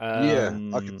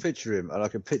 I can picture him, and I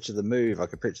can picture the move. I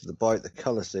can picture the bike, the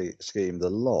colour scheme, the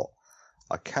lot.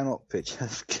 I cannot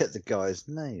get the guy's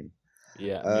name.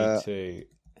 Yeah, me too.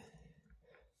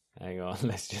 Hang on,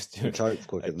 let's just do type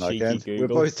quicker than I cheeky can. Google.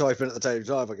 We're both typing at the same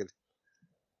time.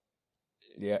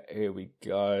 Yeah, here we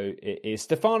go. It is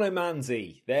Stefano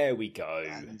Manzi. There we go.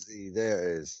 Manzi,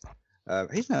 there it is.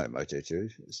 He's now in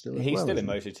Moto2. He's still in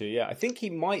Moto2, yeah. I think he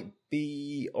might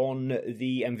be on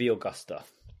the MV Augusta.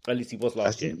 At least he was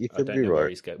last year. I don't know where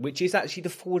he's going. Which is actually the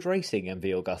Ford Racing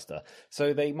MV Augusta.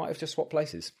 So they might have just swapped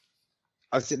places.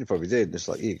 I think they probably did. It's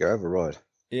like, here you go, have a ride.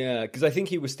 Yeah, because I think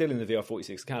he was still in the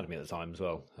VR46 Academy at the time as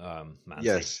well. Manzi.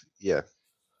 Yes, yeah.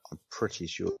 I'm pretty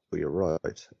sure you're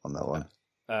right on that one.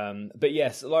 But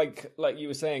yes, like you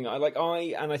were saying,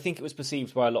 I think it was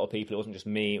perceived by a lot of people. It wasn't just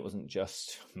me. It wasn't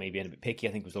just me being a bit picky.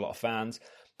 I think it was a lot of fans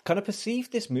kind of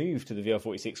perceived this move to the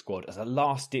VR46 squad as a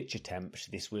last-ditch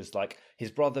attempt. This was like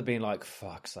his brother being like,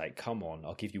 "Fuck's sake, come on!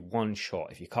 I'll give you one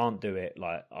shot. If you can't do it,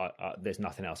 there's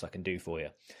nothing else I can do for you."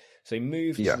 So he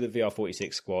moved to the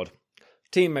VR46 squad.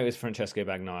 Teammate was Francesco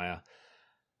Bagnaia,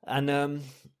 and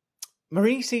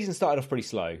Marini's season started off pretty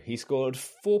slow. He scored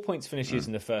 4 points finishes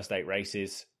in the first 8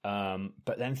 races,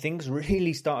 but then things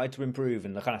really started to improve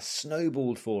and they kind of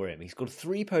snowballed for him. He scored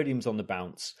 3 podiums on the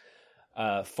bounce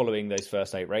following those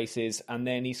first 8 races, and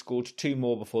then he scored 2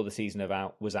 more before the season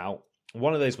was out.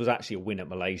 One of those was actually a win at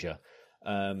Malaysia.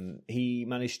 He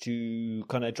managed to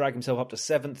kind of drag himself up to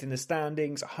 7th in the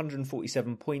standings,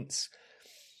 147 points.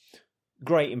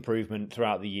 Great improvement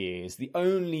throughout the years. The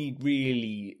only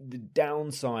really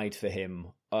downside for him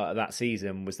that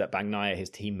season was that Bagnaia,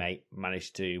 his teammate,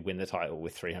 managed to win the title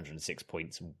with 306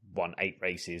 points, won 8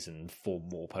 races and 4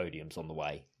 more podiums on the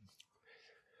way.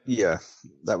 Yeah,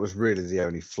 that was really the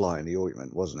only fly in the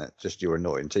ointment, wasn't it? Just your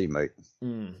annoying teammate.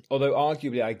 Although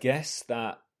arguably, I guess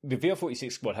that the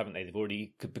VR46 squad, haven't they? They've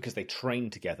already, because they train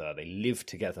together, they live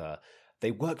together. They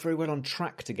work very well on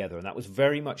track together, and that was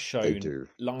very much shown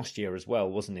last year as well,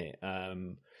 wasn't it?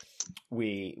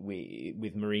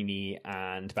 With Marini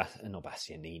and not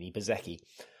Bastianini, Bezzecchi.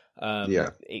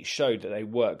 It showed that they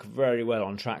work very well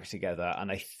on track together,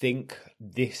 and I think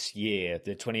this year,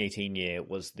 the 2018 year,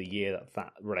 was the year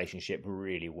that relationship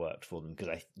really worked for them, because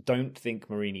I don't think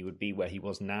Marini would be where he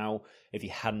was now if he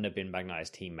hadn't have been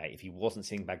Bagnaia's teammate, if he wasn't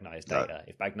seeing Bagnaia's data,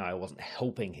 if Bagnaia wasn't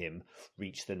helping him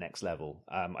reach the next level.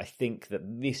 I think that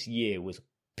this year was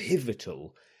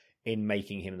pivotal in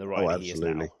making him the rider he is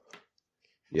now.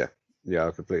 Yeah,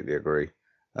 I completely agree.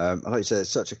 Like you said, it's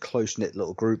such a close-knit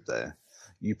little group there.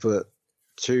 You put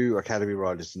 2 academy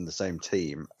riders in the same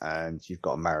team, and you've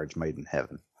got a marriage made in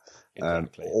heaven.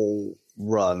 Exactly. All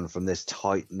run from this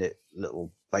tight-knit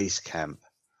little base camp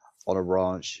on a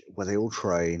ranch where they all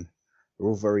train. They're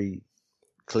all very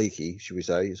cliquey, should we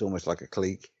say? It's almost like a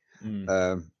clique.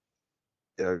 What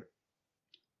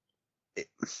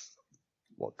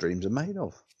dreams are made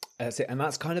of. That's it, and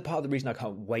that's kind of part of the reason I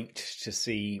can't wait to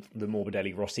see the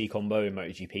Morbidelli-Rossi combo in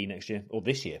MotoGP next year, or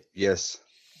this year. Yes.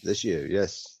 This year,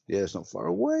 yes. Yeah, it's not far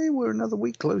away. We're another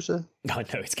week closer. I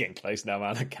know, it's getting close now,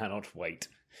 man. I cannot wait.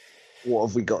 What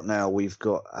have we got now? We've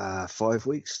got 5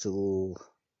 weeks till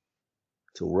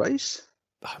race.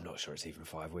 I'm not sure it's even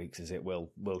 5 weeks, is it? We'll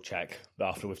check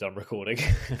after we've done recording.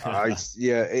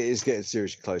 Yeah, it is getting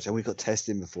seriously close. And we've got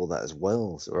testing before that as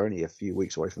well. So we're only a few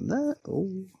weeks away from that. Oh.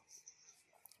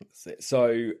 That's it.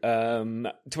 So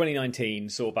 2019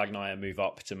 saw Bagnaia move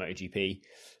up to MotoGP.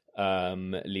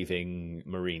 Leaving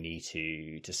Marini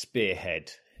to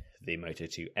spearhead the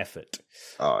Moto2 effort.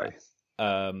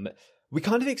 We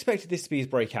kind of expected this to be his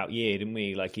breakout year, didn't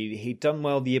we? Like he'd done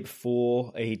well the year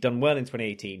before. He'd done well in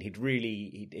 2018.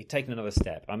 He'd taken another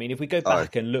step. I mean, if we go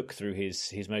back and look through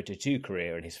his Moto2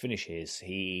 career and his finishes,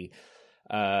 he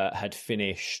had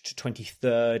finished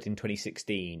 23rd in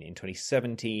 2016. In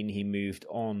 2017, he moved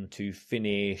on to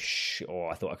finish,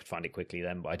 I thought I could find it quickly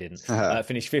then, but I didn't.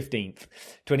 Finish 15th.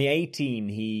 2018,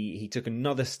 he took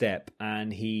another step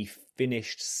and he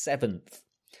finished 7th.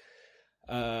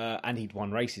 And he'd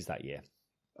won races that year.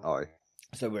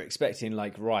 So we're expecting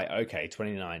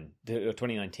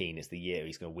 2019 is the year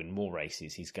he's going to win more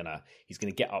races. He's going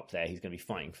to get up there. He's going to be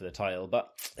fighting for the title,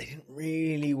 but they didn't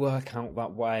really work out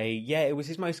that way. Yeah, it was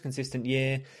his most consistent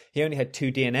year. He only had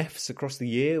 2 DNFs across the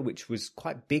year, which was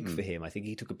quite big for him. I think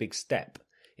he took a big step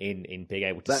in being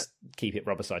able to keep it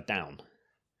rubber side down.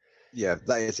 Yeah,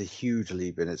 that is a huge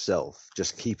leap in itself.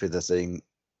 Just keeping the thing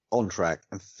on track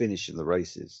and finishing the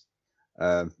races.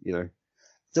 You know,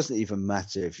 it doesn't even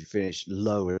matter if you finish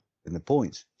lower in the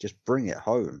points. Just bring it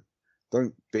home.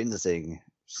 Don't bin the thing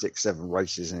 6-7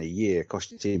 races in a year,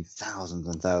 cost your team thousands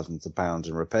and thousands of pounds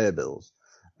in repair bills.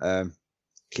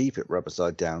 Keep it rubber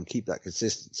side down. Keep that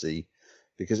consistency,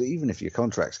 because even if your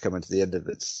contract's coming to the end of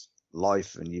its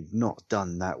life and you've not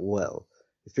done that well,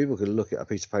 if people could look at a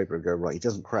piece of paper and go, right, he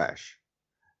doesn't crash,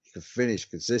 he can finish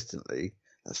consistently,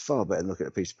 that's far better than looking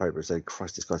at a piece of paper and saying,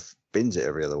 Christ, this guy bins it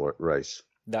every other race.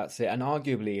 That's it. And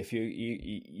arguably, if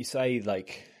you say,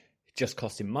 like, just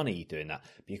costing money doing that,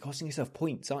 but you're costing yourself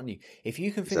points, aren't you? If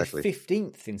you can finish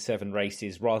 15th in 7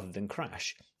 races rather than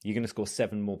crash, you're going to score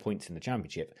 7 more points in the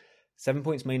championship. 7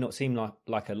 points may not seem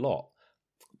like a lot,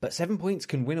 but 7 points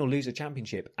can win or lose a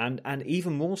championship. And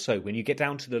even more so when you get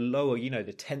down to the lower, you know,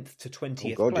 the 10th to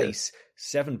 20th place,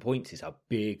 7 points is a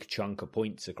big chunk of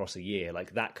points across a year.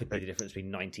 Like, that could be the difference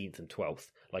between 19th and 12th.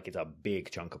 Like, it's a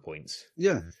big chunk of points.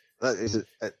 Yeah, that is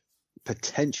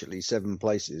potentially 7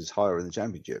 places higher in the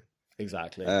championship.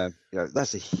 Exactly. You know,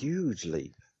 that's a huge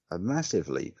leap, a massive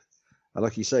leap. And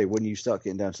like you say, when you start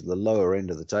getting down to the lower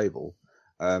end of the table,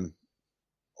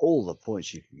 all the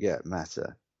points you can get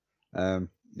matter. You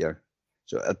know,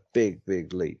 so a big,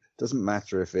 big leap. Doesn't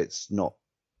matter if it's not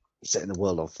setting the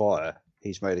world on fire.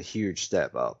 He's made a huge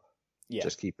step up. Yeah.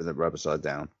 Just keeping the rubber side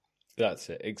down. That's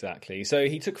it, exactly. So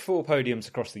he took 4 podiums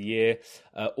across the year.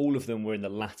 All of them were in the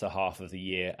latter half of the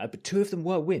year, but 2 of them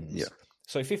were wins. Yeah.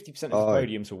 So 50% of the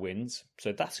podiums were wins.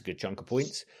 So that's a good chunk of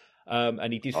points.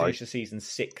 And he did finish the season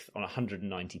 6th on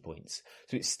 190 points.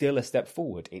 So it's still a step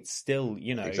forward. It's still,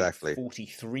 you know,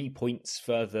 43 points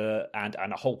further and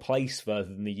a whole place further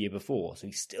than the year before. So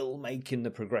he's still making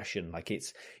the progression. Like,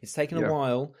 it's taken a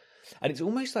while. And it's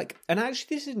almost like, and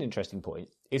actually this is an interesting point,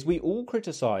 is we all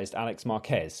criticised Alex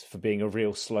Marquez for being a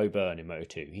real slow burn in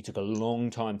Moto2. He took a long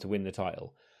time to win the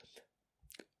title.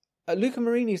 Luca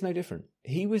Marini is no different.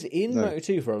 He was in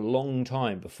Moto2 for a long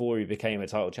time before he became a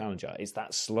title challenger. It's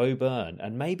that slow burn,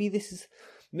 and maybe this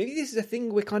is a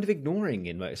thing we're kind of ignoring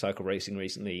in motorcycle racing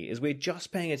recently. Is we're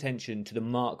just paying attention to the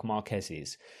Marc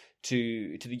Marquezes,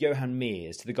 to the Johan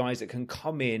Mirs, to the guys that can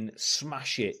come in,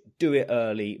 smash it, do it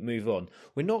early, move on.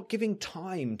 We're not giving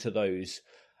time to those,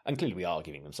 and clearly we are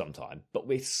giving them some time, but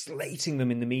we're slating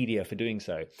them in the media for doing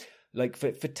so. Like,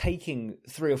 for taking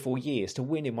 3 or 4 years to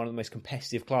win in one of the most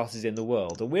competitive classes in the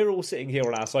world. And we're all sitting here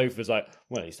on our sofas like,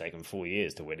 well, it's taken 4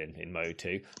 years to win in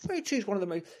Moto2. Moto2 is one of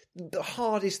the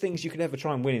hardest things you could ever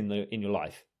try and win in your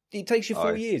life. It takes you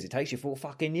 4 years. It takes you 4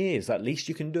 fucking years. At least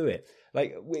you can do it.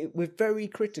 Like, we're very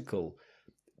critical.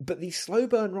 But these slow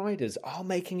burn riders are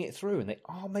making it through, and they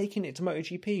are making it to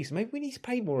MotoGP. So maybe we need to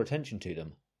pay more attention to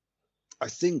them. I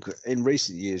think in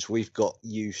recent years we've got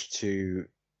used to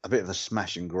a bit of a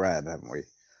smash and grab, haven't we?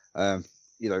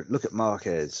 You know, look at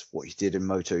Marquez, what he did in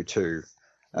Moto2,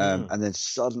 and then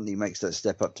suddenly makes that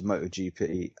step up to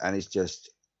MotoGP, and it's just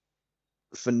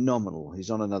phenomenal. He's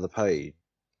on another page.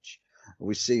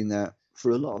 We've seen that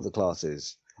for a lot of the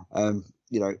classes.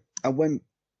 You know, and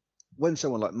when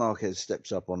someone like Marquez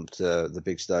steps up onto the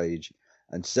big stage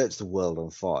and sets the world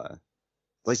on fire,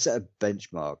 they set a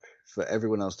benchmark for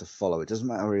everyone else to follow. It doesn't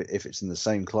matter if it's in the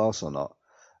same class or not.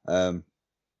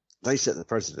 They set the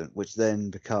precedent, which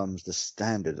then becomes the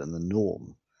standard and the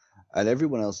norm. And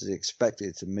everyone else is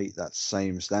expected to meet that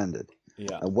same standard.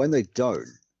 Yeah. And when they don't,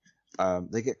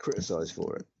 they get criticised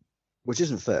for it, which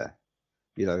isn't fair.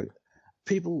 You know,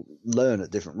 people learn at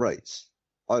different rates.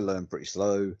 I learn pretty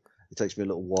slow. It takes me a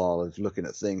little while of looking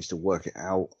at things to work it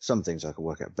out. Some things I can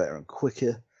work out better and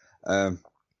quicker.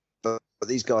 But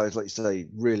these guys, like you say,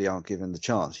 really aren't given the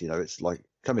chance. You know, it's like,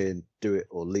 come in, do it,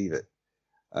 or leave it.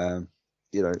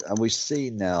 You know, and we see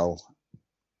now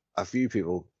a few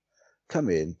people come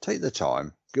in, take the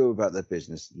time, go about their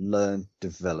business, learn,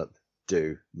 develop,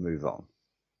 move on.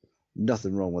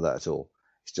 Nothing wrong with that at all.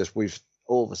 It's just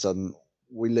all of a sudden,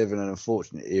 we live in an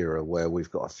unfortunate era where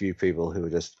we've got a few people who are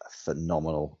just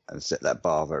phenomenal and set that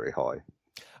bar very high.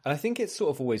 And I think it's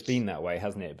sort of always been that way,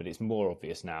 hasn't it? But it's more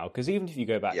obvious now. Because even if you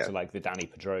go back to like the Danny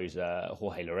Pedrosa,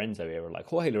 Jorge Lorenzo era, like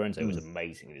Jorge Lorenzo was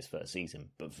amazing in his first season,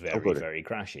 but very, very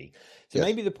crashy. So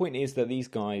maybe the point is that these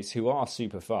guys who are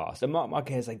super fast, and Marc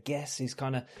Marquez, I guess,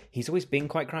 he's always been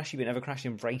quite crashy, but never crashed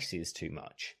in races too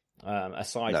much,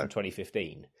 aside from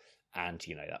 2015 and,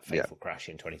 you know, that fateful crash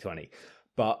in 2020.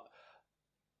 But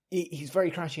he's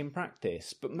very crashy in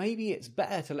practice. But maybe it's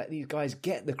better to let these guys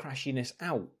get the crashiness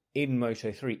out in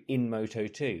Moto3, in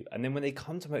Moto2. And then when they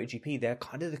come to MotoGP, they're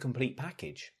kind of the complete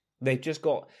package. They've just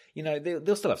got, you know,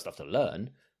 they'll still have stuff to learn,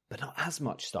 but not as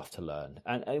much stuff to learn.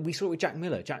 And we saw it with Jack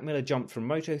Miller. Jack Miller jumped from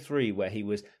Moto3, where he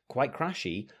was quite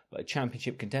crashy, but a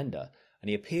championship contender. And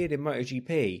he appeared in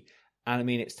MotoGP. And I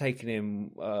mean, it's taken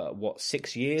him,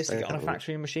 6 years to get on a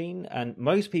factory machine? And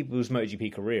most people's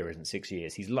MotoGP career isn't 6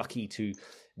 years. He's lucky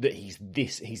that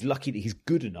he's lucky that he's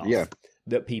good enough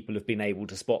that people have been able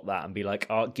to spot that and be like,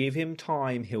 give him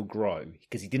time, he'll grow.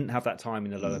 Because he didn't have that time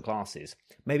in the lower classes.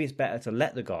 Maybe it's better to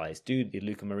let the guys do the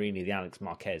Luca Marini, the Alex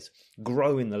Marquez,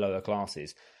 grow in the lower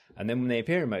classes. And then when they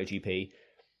appear in MotoGP,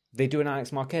 they do an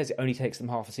Alex Marquez. It only takes them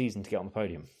half a season to get on the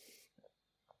podium.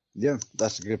 Yeah,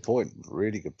 that's a good point.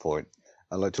 Really good point.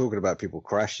 And like talking about people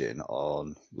crashing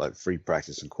on like free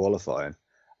practice and qualifying,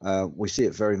 we see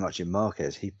it very much in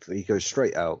Marquez. He goes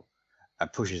straight out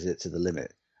and pushes it to the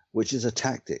limit, which is a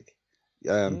tactic.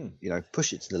 You know,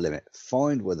 push it to the limit.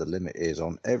 Find where the limit is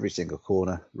on every single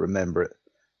corner. Remember it.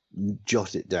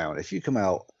 Jot it down. If you come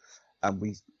out,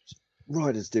 and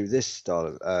riders do this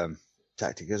style of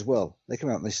tactic as well. They come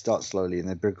out and they start slowly and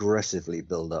they progressively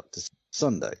build up to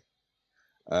Sunday.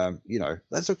 You know,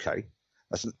 that's okay.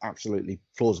 That's an absolutely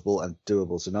plausible and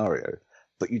doable scenario.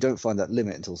 But you don't find that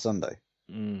limit until Sunday.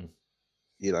 You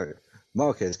know,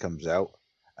 Marquez comes out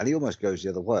and he almost goes the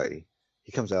other way.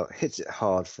 He comes out, hits it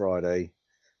hard Friday,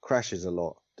 crashes a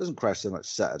lot, doesn't crash so much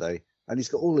Saturday, and he's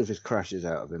got all of his crashes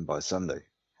out of him by Sunday.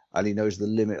 And he knows the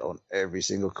limit on every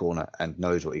single corner and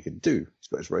knows what he can do. He's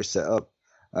got his race set up.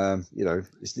 You know,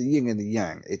 it's the yin and the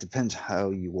yang. It depends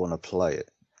how you want to play it.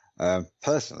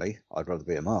 Personally, I'd rather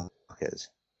be a Marquez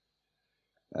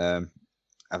and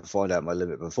find out my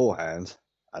limit beforehand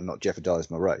and not jeopardize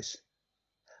my race.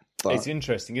 But it's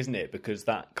interesting, isn't it? Because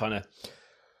that kind of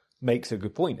makes a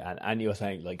good point. And you're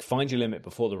saying, like, find your limit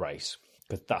before the race,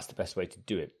 because that's the best way to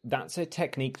do it. That's a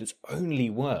technique that's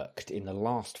only worked in the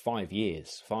last 5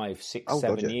 years, 5, 6,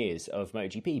 7 years of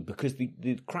MotoGP, because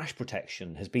the crash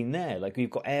protection has been there. Like, we've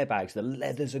got airbags, the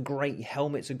leathers are great, your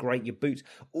helmets are great, your boots,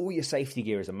 all your safety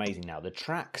gear is amazing now. The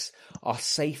tracks are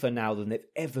safer now than they've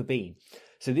ever been.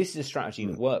 So this is a strategy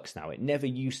that works now. It never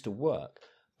used to work.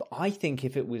 But I think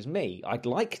if it was me, I'd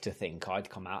like to think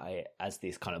I'd come at it as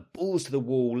this kind of balls to the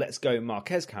wall, let's go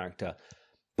Marquez character.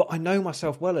 But I know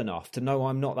myself well enough to know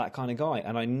I'm not that kind of guy.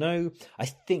 And I don't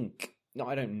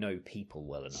know people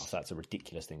well enough. That's a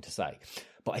ridiculous thing to say.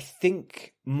 But I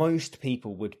think most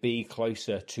people would be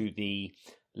closer to the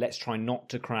let's try not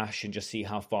to crash and just see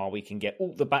how far we can get.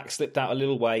 Oh, the back slipped out a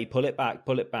little way. Pull it back.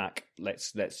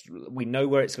 We know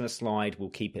where it's going to slide. We'll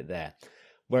keep it there.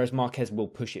 Whereas Marquez will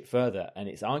push it further, and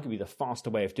it's arguably the faster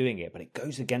way of doing it, but it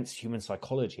goes against human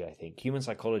psychology, I think. Human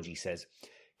psychology says,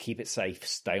 keep it safe,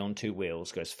 stay on two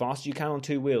wheels, go as fast as you can on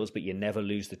two wheels, but you never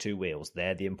lose the two wheels.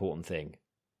 They're the important thing.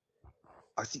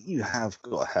 I think you have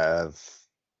got to have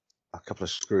a couple of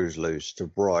screws loose to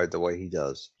ride the way he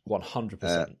does.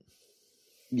 100%.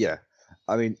 Yeah.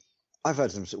 I mean, I've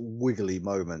had some sort of wiggly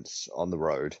moments on the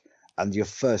road, and your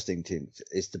first instinct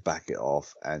is to back it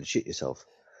off and shit yourself.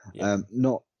 Yeah.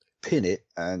 Not pin it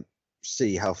and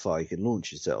see how far you can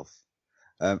launch yourself.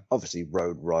 Obviously,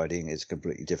 road riding is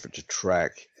completely different to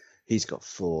track. He's got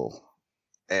full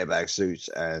airbag suits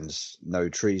and no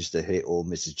trees to hit or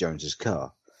Mrs. Jones's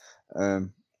car.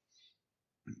 You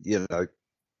know,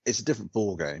 it's a different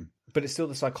ball game. But it's still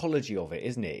the psychology of it,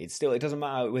 isn't it? It doesn't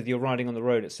matter whether you're riding on the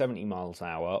road at 70 miles an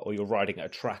hour or you're riding at a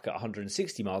track at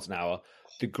 160 miles an hour.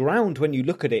 The ground, when you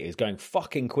look at it, is going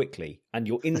fucking quickly, and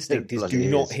your instinct is do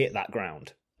not hit that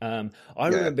ground. I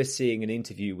remember seeing an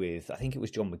interview with, I think it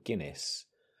was John McGuinness,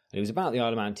 and it was about the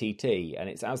Isle of Man TT, and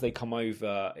it's as they come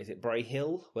over, is it Bray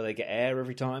Hill, where they get air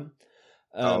every time?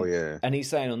 And he's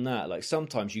saying on that, like,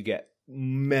 sometimes you get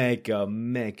mega,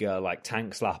 like,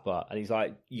 tank slapper, and he's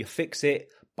like, you fix it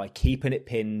by keeping it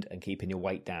pinned and keeping your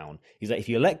weight down. He's like, if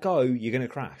you let go, you're going to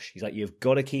crash. He's like, you've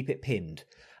got to keep it pinned.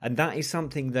 And that is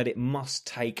something that it must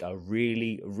take a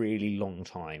really, really long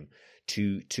time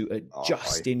to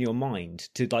adjust in your mind.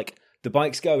 To, like, the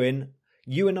bike's going,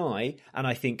 you and I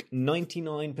think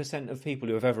 99% of people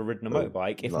who have ever ridden a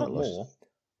motorbike, if not more,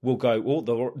 will go,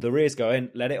 the rear's going,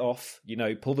 let it off, you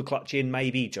know, pull the clutch in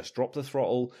maybe, just drop the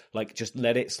throttle, like, just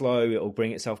let it slow, it'll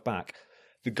bring itself back.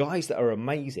 The guys that are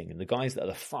amazing and the guys that are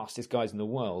the fastest guys in the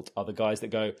world are the guys that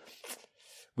go,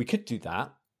 we could do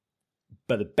that,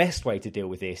 but the best way to deal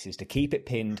with this is to keep it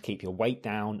pinned, keep your weight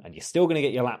down, and you're still going to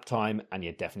get your lap time, and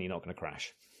you're definitely not going to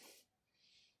crash.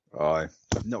 Not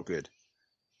good.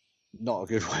 Not a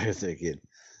good way of thinking,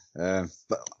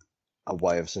 but a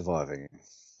way of surviving.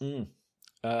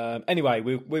 Anyway,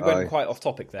 we went quite off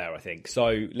topic there, I think.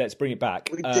 So let's bring it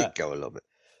back. We did go a little bit.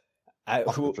 I've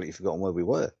completely forgotten where we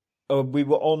were. We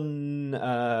were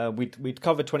on. We'd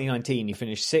covered 2019. He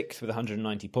finished 6th with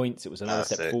 190 points. It was another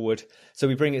step forward. So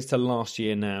we bring it to last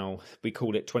year now. We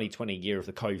called it 2020, year of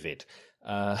the COVID.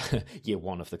 Year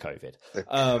 1 of the COVID. The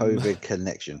COVID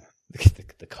connection.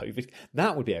 The COVID.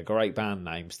 That would be a great band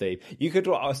name, Steve. You could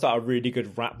start a really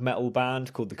good rap metal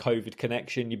band called the COVID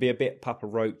Connection. You'd be a bit Papa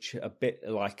Roach, a bit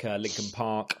like Linkin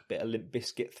Park, a bit of Limp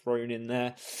Bizkit thrown in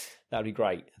there. That'd be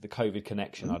great. The COVID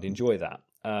Connection. I'd enjoy that.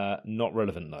 Not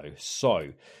relevant though.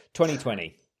 So,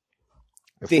 2020.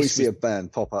 If we see a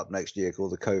band pop up next year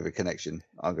called the COVID Connection,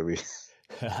 I'm going to be...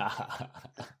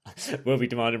 We'll be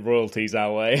demanding royalties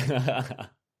our way.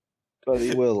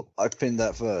 Bloody will. I pinned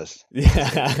that first.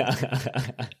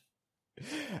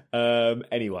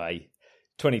 Anyway,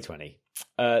 2020.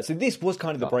 So this was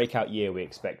kind of the breakout year we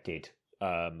expected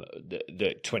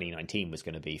that 2019 was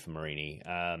going to be for Marini.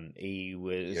 He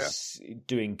was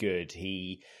doing good.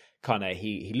 He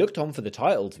looked on for the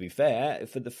title, to be fair.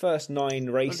 For the first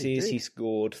 9 races, he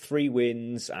scored 3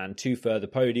 wins and 2 further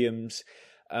podiums.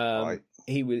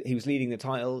 He was leading the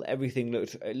title. Everything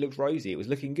looked rosy. It was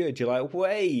looking good. You're like,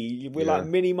 like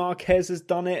Mini Marquez has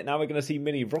done it. Now we're going to see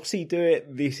Mini Rossi do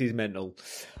it. This is mental.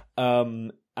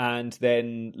 And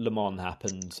then Le Mans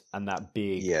happened, and that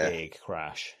big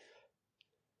crash.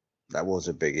 That was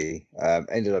a biggie.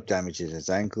 Ended up damaging his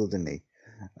ankle, didn't he?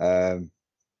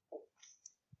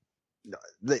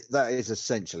 That is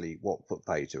essentially what put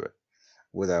pay to it,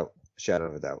 without a shadow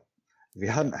of a doubt. If he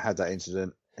hadn't had that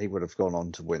incident, he would have gone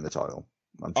on to win the title.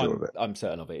 I'm sure of it. I'm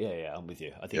certain of it. Yeah, I'm with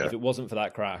you. I think if it wasn't for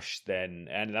that crash, then,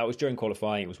 and that was during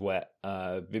qualifying, it was wet,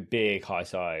 big high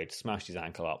side, smashed his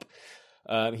ankle up.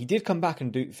 He did come back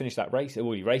and finish that race.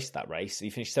 Well, he raced that race. He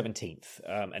finished 17th,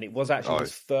 and it was actually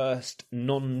his first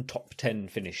non-top 10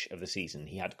 finish of the season.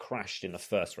 He had crashed in the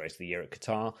first race of the year at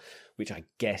Qatar, which I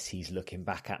guess he's looking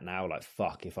back at now like,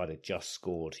 fuck, if I'd have just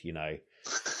scored,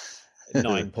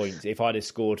 9 points. If I'd have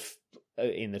scored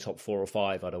in the top 4 or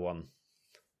 5, I'd have won.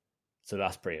 So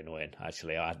that's pretty annoying,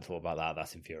 actually. I hadn't thought about that.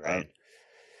 That's infuriating.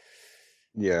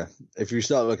 Yeah. If you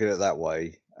start looking at it that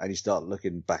way, and you start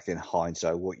looking back in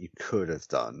hindsight what you could have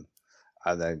done,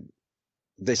 and then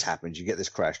this happens, you get this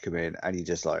crash come in, and you're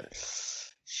just like,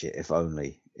 shit, if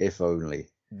only.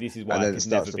 This is why I could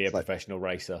never be a professional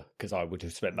racer, because I would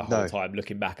have spent the whole time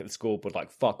looking back at the scoreboard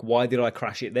like, fuck, why did I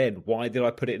crash it then? Why did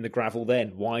I put it in the gravel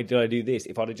then? Why did I do this?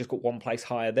 If I'd have just got one place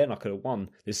higher then, I could have won.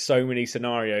 There's so many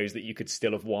scenarios that you could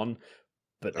still have won,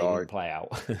 but they didn't play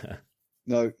out.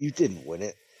 No, you didn't win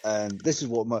it. And this is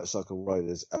what motorcycle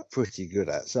riders are pretty good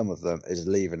at. Some of them is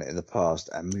leaving it in the past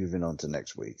and moving on to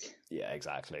next week. Yeah,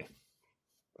 exactly.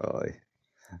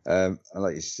 And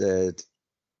like you said,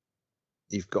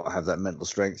 you've got to have that mental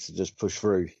strength to just push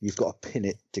through. You've got to pin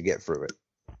it to get through it.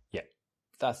 Yeah,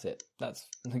 that's it.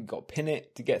 You've got to pin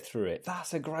it to get through it.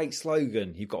 That's a great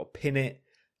slogan. You've got to pin it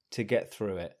to get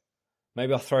through it.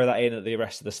 Maybe I'll throw that in at the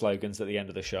rest of the slogans at the end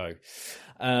of the show.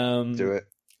 Do it.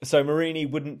 So Marini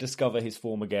wouldn't discover his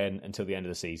form again until the end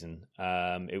of the season.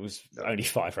 It was only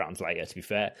 5 rounds later, to be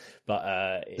fair.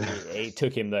 But it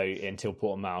took him, though, until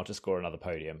Portimao to score another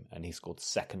podium, and he scored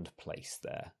 2nd place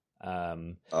there.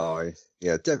 I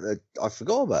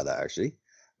forgot about that, actually.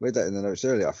 Read that in the notes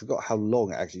earlier. I forgot how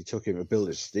long it actually took him to build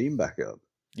his steam back up.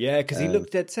 Yeah, because he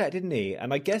looked dead set, didn't he?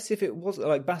 And I guess if it was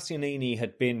like Bastianini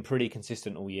had been pretty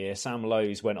consistent all year, Sam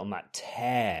Lowes went on that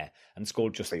tear and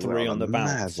scored just 3 on the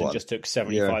bounce and just took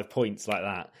 75 points like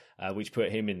that, which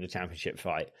put him in the championship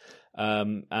fight.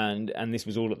 And this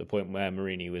was all at the point where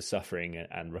Marini was suffering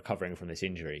and recovering from this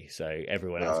injury, so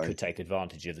everyone else could take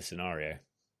advantage of the scenario.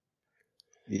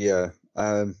 Yeah,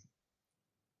 I've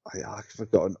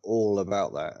forgotten all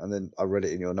about that, and then I read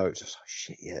it in your notes. I was like,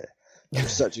 shit, yeah. It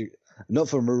was such a not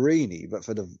for Marini, but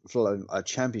for a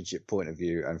championship point of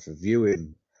view and for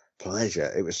viewing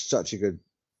pleasure. It was such a good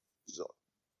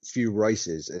few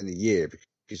races in the year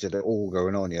because they're all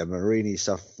going on. Yeah, Marini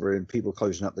suffering, people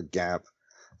closing up the gap,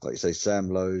 like you say, Sam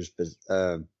Lowes,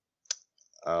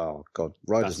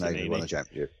 rider's name who won the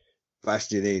championship,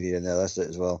 Bastianini in there. That's it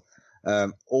as well.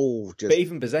 All just. But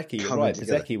even Bezzecchi, you're right.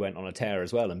 Bezzecchi went on a tear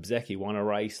as well, and Bezzecchi won a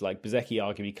race. Like Bezzecchi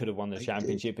arguably could have won the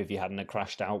championship if he hadn't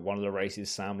crashed out one of the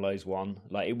races Sam Lowes won.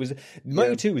 Like it was,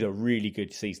 Moto2 was a really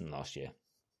good season last year.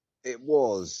 It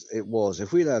was.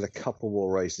 If we'd had a couple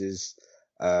more races,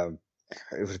 it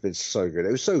would have been so good.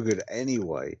 It was so good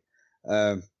anyway.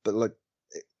 But like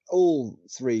all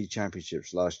 3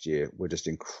 championships last year were just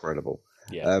incredible.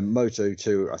 Yeah.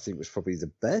 Moto2, I think, was probably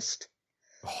the best.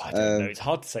 I don't know. It's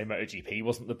hard to say MotoGP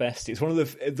wasn't the best. It's one of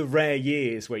the rare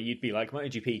years where you'd be like,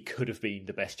 MotoGP could have been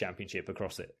the best championship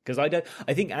across it. Because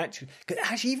I think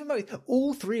actually even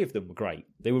all three of them were great.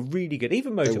 They were really good.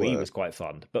 Even Moto E was quite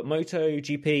fun. But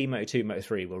MotoGP, Moto2,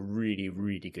 Moto3 were really,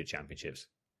 really good championships.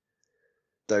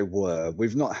 They were.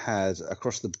 We've not had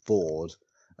across the board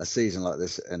a season like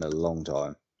this in a long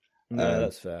time. No,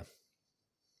 that's fair.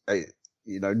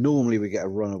 Normally we get a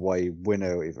runaway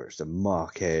winner, either it's the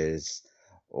Marquez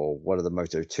or one of the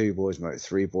Moto2 boys,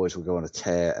 Moto3 boys will go on a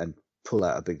tear and pull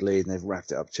out a big lead, and they've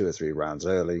wrapped it up 2 or 3 rounds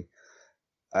early.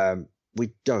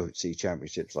 We don't see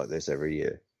championships like this every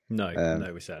year.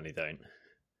 No, we certainly don't.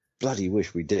 Bloody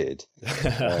wish we did,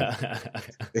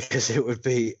 because it would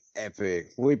be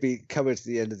epic. We'd be coming to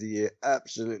the end of the year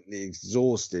absolutely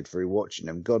exhausted through watching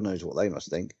them. God knows what they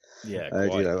must think. Yeah,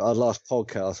 our last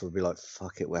podcast would be like,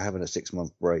 "Fuck it, we're having a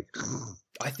 6-month break."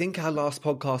 I think our last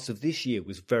podcast of this year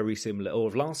was very similar, or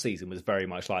of last season was very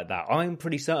much like that. I'm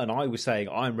pretty certain I was saying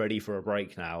I'm ready for a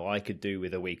break now. I could do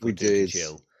with a week or two to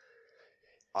chill.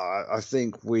 I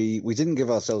think we didn't give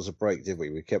ourselves a break, did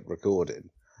we? We kept recording.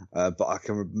 But I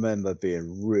can remember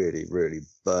being really, really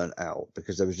burnt out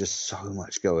because there was just so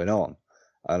much going on.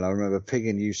 And I remember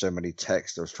pinging you so many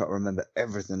texts. I was trying to remember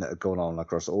everything that had gone on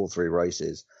across all 3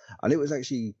 races. And it was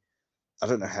actually, I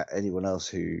don't know how anyone else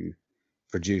who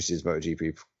produces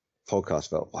MotoGP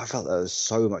podcast felt. I felt there was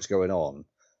so much going on.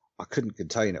 I couldn't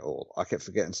contain it all. I kept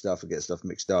forgetting stuff and getting stuff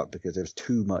mixed up because there was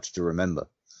too much to remember.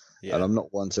 Yeah. And I'm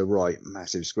not one to write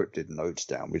massive scripted notes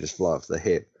down. We just fly off the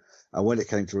hip. And when it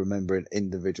came to remembering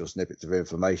individual snippets of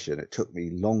information, it took me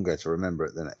longer to remember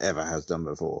it than it ever has done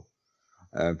before,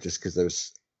 just because there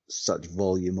was such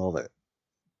volume of it.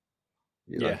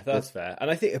 Yeah, that's fair. And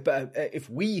I think if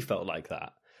we felt like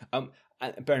that,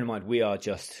 and bear in mind, we are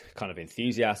just kind of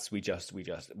enthusiasts. We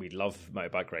love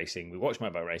motorbike racing. We watch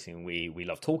motorbike racing. We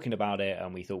love talking about it,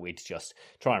 and we thought we'd just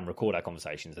try and record our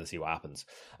conversations and see what happens.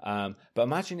 But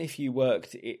imagine if you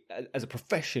worked as a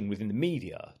profession within the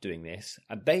media doing this,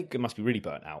 and they must be really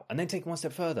burnt out. And then take one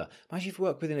step further. Imagine if you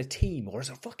work within a team or as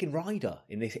a fucking rider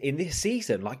in this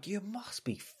season. Like, you must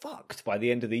be fucked by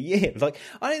the end of the year. Like,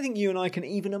 I don't think you and I can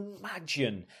even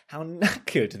imagine how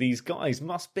knackered these guys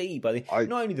must be by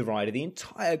not only the rider, the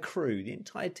entire crew, the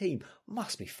entire team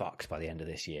must be fucked by the end of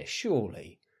this year,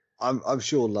 surely. I'm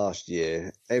sure last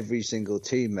year, every single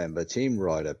team member, team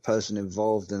rider, person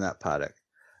involved in that paddock,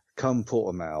 come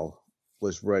Portimao,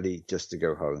 was ready just to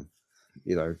go home.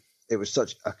 It was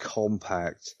such a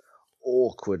compact,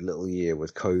 awkward little year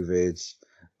with COVID,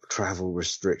 travel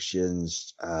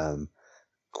restrictions,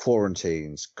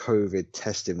 quarantines, COVID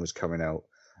testing was coming out,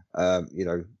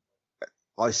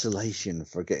 isolation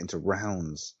for getting to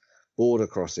rounds, border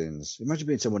crossings. Imagine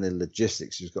being someone in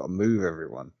logistics who's got to move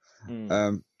everyone.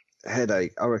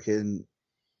 Headache. I reckon,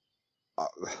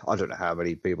 I don't know how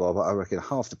many people are, but I reckon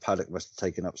half the paddock must have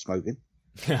taken up smoking.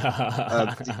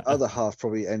 The other half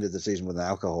probably ended the season with an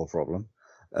alcohol problem.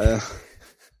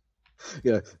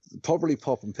 Probably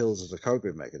popping pills as a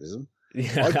coping mechanism.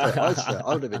 I'd say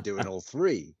I would have been doing all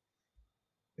 3.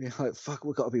 Like, fuck,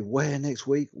 we've got to be where next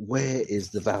week? Where is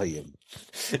the Valium?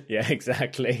 Yeah,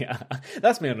 exactly.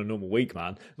 That's me on a normal week,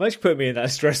 man. Imagine put me in that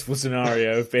stressful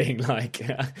scenario of being like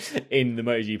in the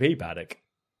MotoGP paddock.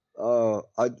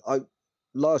 I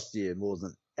last year more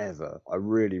than ever, I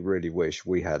really, really wish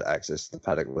we had access to the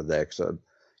paddock with there. Because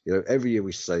every year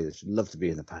we say this, love to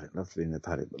be in the paddock,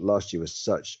 But last year was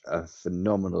such a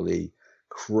phenomenally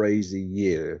crazy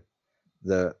year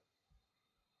that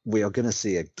we are going to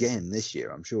see again this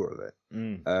year, I'm sure of it.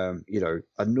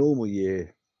 A normal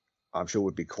year, I'm sure,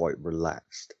 would be quite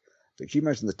relaxed. But can you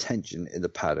imagine the tension in the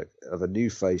paddock of a new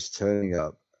face turning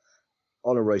up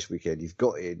on a race weekend? You've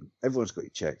got in, everyone's got you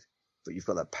checked, but you've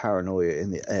got that paranoia in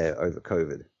the air over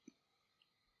COVID.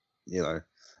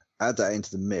 Add that into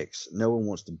the mix. No one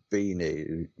wants to be near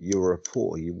you. You're a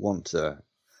reporter. You want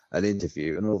an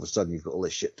interview, and all of a sudden you've got all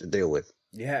this shit to deal with.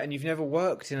 Yeah, and you've never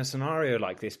worked in a scenario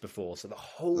like this before, so the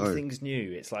whole thing's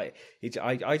new. It's like,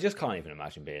 I just can't even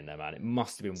imagine being there, man. It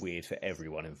must have been weird for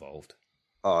everyone involved.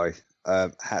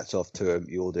 Hats off to him.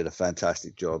 You all did a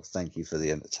fantastic job. Thank you for the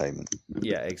entertainment.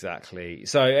 Yeah, exactly.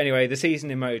 So anyway, the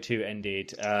season in Moto2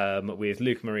 ended with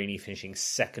Luca Marini finishing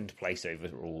 2nd place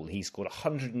overall. He scored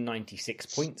 196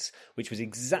 points, which was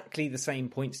exactly the same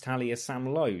points tally as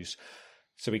Sam Lowes.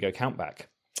 So we go count back.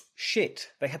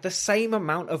 Shit, they had the same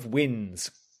amount of wins.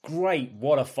 Great,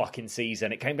 what a fucking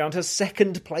season. It came down to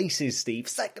 2nd places, Steve.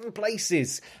 2nd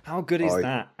places. How good is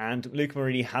that? And Luca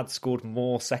Marini had scored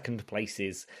more 2nd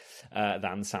places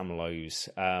than Sam Lowes.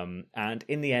 And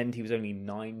in the end, he was only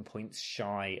 9 points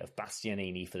shy of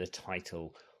Bastianini for the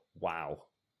title. Wow.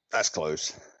 That's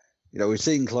close. We've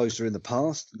seen closer in the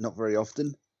past, not very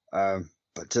often.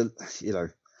 But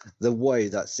the way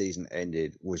that season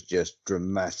ended was just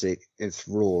dramatic,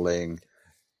 enthralling,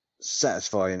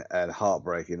 satisfying, and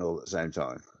heartbreaking all at the same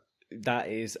time. That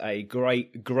is a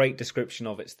great description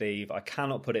of it, Steve. I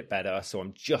cannot put it better, so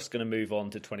I'm just going to move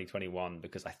on to 2021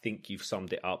 because I think you've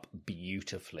summed it up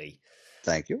beautifully.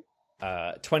 Thank you.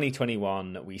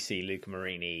 2021, we see Luca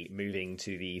Marini moving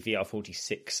to the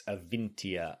VR46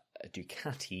 Avintia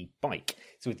Ducati bike.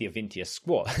 It's with the Avintia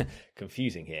squad.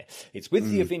 Confusing here. It's with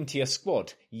the Avintia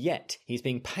squad, yet he's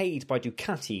being paid by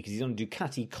Ducati because he's on a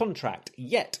Ducati contract,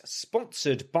 yet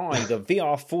sponsored by the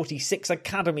VR46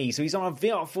 Academy. So he's on a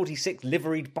VR46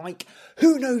 liveried bike.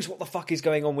 Who knows what the fuck is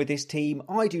going on with this team?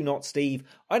 I do not, Steve.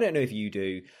 I don't know if you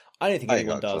do. I don't think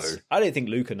anyone does. I don't think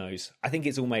Luca knows. I think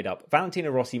it's all made up.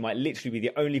 Valentino Rossi might literally be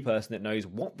the only person that knows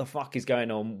what the fuck is going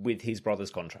on with his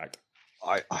brother's contract.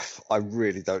 I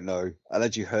really don't know. And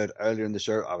as you heard earlier in the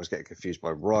show, I was getting confused by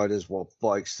riders, what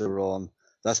bikes they're on.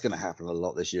 That's going to happen a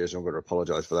lot this year, so I'm going to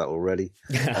apologise for that already.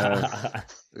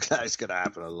 That's going to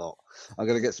happen a lot. I'm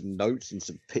going to get some notes and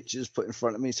some pictures put in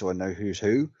front of me so I know who's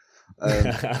who.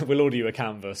 We'll order you a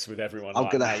canvas with everyone I'm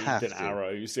like gonna named have and to.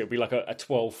 arrows. It'll be like a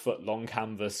 12-foot long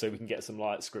canvas so we can get some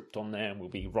light script on there and we'll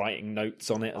be writing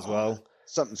notes on it as well.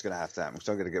 Something's going to have to happen because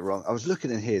I'm going to get wrong. I was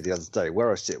looking in here the other day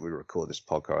where I sit. We record this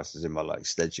podcast is in my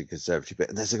extension conservatory bit,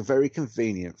 and there's a very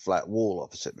convenient flat wall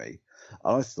opposite me.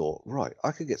 And I thought, right,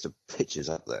 I could get some pictures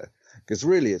up there because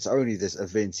really it's only this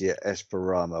Avintia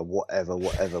Esperama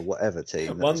whatever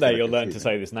team. One day you'll learn to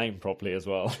say this name properly as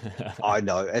well. I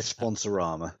know,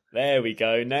 Esponsorama. There we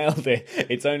go, nailed it.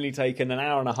 It's only taken an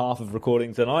hour and a half of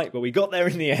recording tonight, but we got there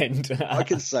in the end. I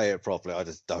can say it properly, I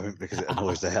just don't because it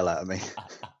annoys the hell out of me.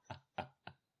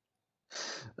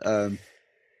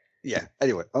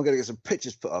 Anyway, I'm going to get some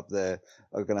pictures put up there.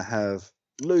 I'm going to have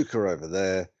Luca over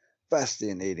there,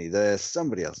 Bastianini there,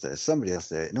 somebody else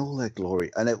there in all their glory,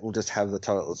 and it will just have the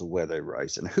titles of where they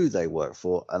race and who they work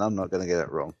for, and I'm not going to get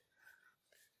it wrong.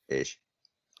 Ish.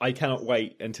 I cannot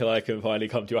wait until I can finally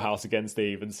come to your house again,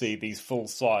 Steve, and see these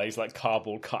full-size,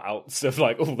 cardboard cutouts of,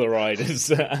 all the riders.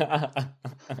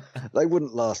 They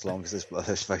wouldn't last long, because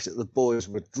let's face it, the boys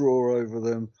would draw over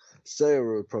them.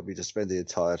 Sarah would probably just spend the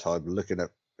entire time looking at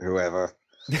whoever.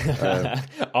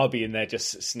 I'll be in there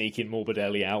just sneaking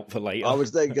Morbidelli out for later. I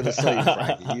was then going to say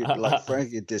Frankie.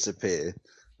 Frankie would disappear.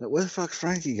 Where the fuck's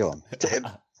Frankie gone? Tim.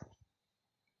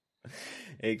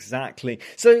 Exactly.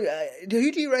 So,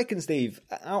 who do you reckon, Steve,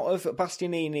 out of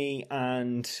Bastianini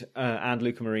and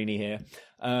Luca Marini here?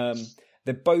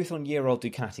 They're both on year-old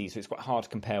Ducati, so it's quite hard to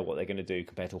compare what they're going to do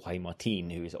compared to Jorge Martin,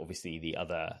 who is obviously the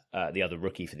other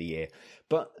rookie for the year.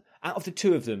 But out of the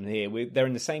two of them here, they're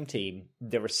in the same team.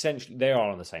 They are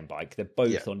on the same bike. They're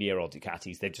both on year-old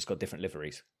Ducatis. They've just got different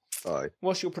liveries. Right.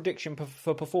 What's your prediction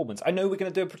for performance? I know we're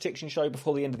going to do a prediction show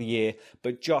before the end of the year,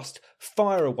 but just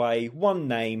fire away one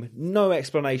name, no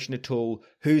explanation at all.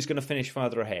 Who's going to finish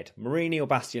further ahead, Marini or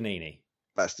Bastianini?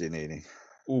 Bastianini.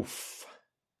 Oof.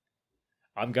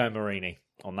 I'm going Marini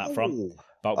on that front,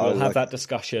 but we'll have that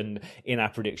discussion in our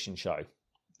prediction show.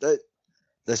 They're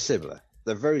similar.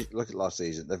 They're very. Look at last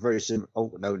season. They're very similar.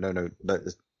 Oh no!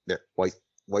 Yeah, wait.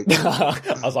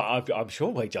 I was like, I'm sure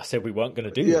we just said we weren't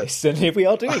going to do this, and here we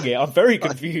are doing it. I'm very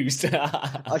confused.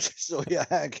 I just saw your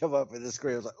hand come up with the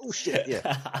screen. I was like, oh shit,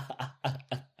 yeah.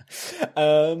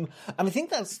 And I think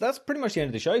that's pretty much the end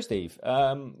of the show, Steve.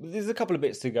 There's a couple of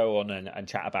bits to go on and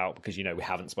chat about because we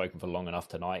haven't spoken for long enough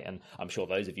tonight, and I'm sure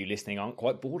those of you listening aren't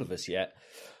quite bored of us yet.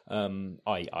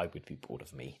 I would be bored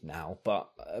of me now, but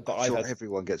I'm sure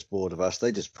everyone gets bored of us.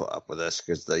 They just put up with us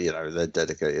because they're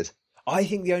dedicated. I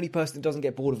think the only person that doesn't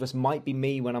get bored of us might be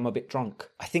me when I'm a bit drunk.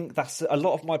 I think that's a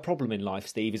lot of my problem in life,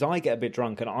 Steve, is I get a bit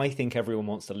drunk and I think everyone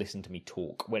wants to listen to me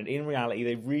talk, when in reality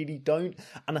they really don't.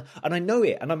 And I know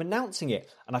it, and I'm announcing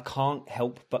it, and I can't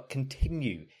help but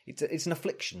continue. It's an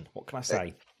affliction. What can I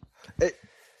say?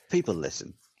 People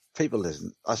listen.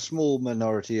 A small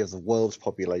minority of the world's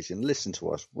population listen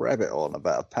to us rabbit on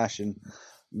about a passion,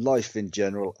 life in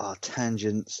general, our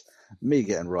tangents, me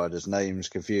getting riders' names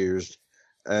confused.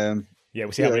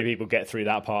 We'll see how many people get through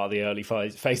that part of the early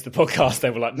phase of the podcast.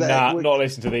 They were like, not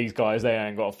listen to these guys. They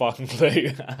ain't got a fucking clue.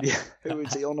 Who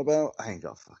is he on about? I ain't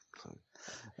got a fucking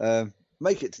clue.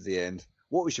 Make it to the end.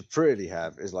 What we should really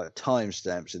have is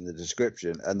timestamps in the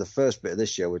description. And the first bit of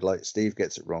this show would Steve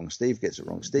gets it wrong. Steve gets it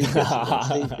wrong. Steve gets it wrong.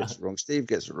 Steve gets it wrong. Steve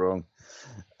gets it wrong.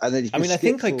 And then I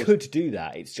think I could do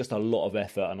that. It's just a lot of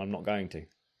effort, and I'm not going to.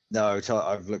 No,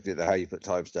 I've looked at how you put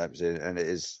timestamps in, and it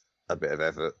is a bit of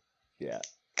effort. Yeah.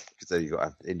 Because then you've got to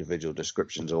have individual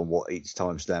descriptions on what each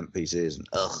timestamp piece is. And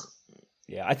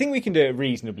Yeah, I think we can do it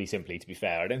reasonably simply, to be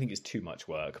fair. I don't think it's too much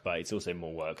work, but it's also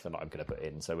more work than I'm going to put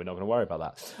in, so we're not going to worry about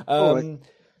that. All right.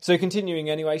 So continuing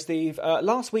anyway, Steve,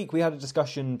 last week we had a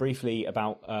discussion briefly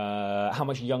about how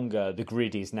much younger the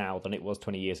grid is now than it was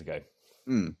 20 years ago.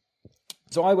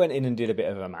 So I went in and did a bit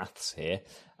of a maths here,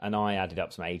 and I added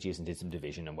up some ages and did some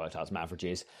division and worked out some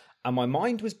averages. And my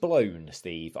mind was blown,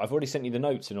 Steve. I've already sent you the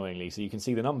notes, annoyingly, so you can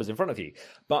see the numbers in front of you.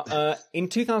 But in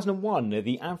 2001,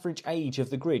 the average age of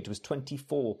the grid was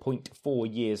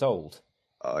 24.4 years old.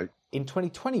 In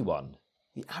 2021,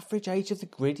 the average age of the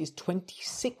grid is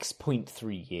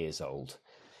 26.3 years old.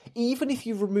 Even if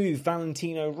you remove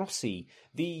Valentino Rossi,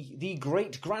 the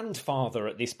great-grandfather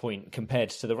at this point compared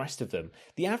to the rest of them,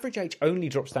 the average age only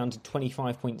drops down to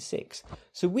 25.6.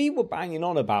 So we were banging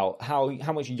on about how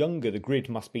much younger the grid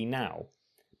must be now.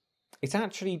 It's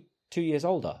actually 2 years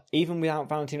older. Even without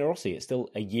Valentino Rossi, it's still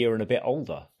a year and a bit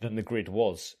older than the grid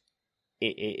was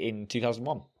in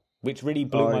 2001, which really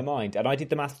blew my mind. And I did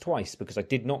the math twice because I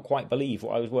did not quite believe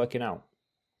what I was working out.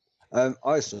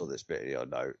 I saw this bit in your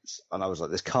notes, and I was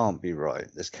like, this can't be right.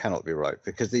 This cannot be right,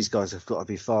 because these guys have got to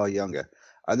be far younger.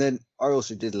 And then I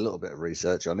also did a little bit of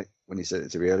research on it when you sent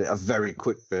it to me earlier, a very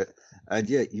quick bit. And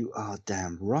yeah, you are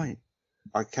damn right.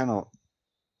 I cannot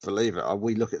believe it.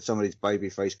 We look at some of these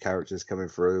babyface characters coming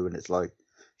through, and it's like,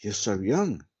 you're so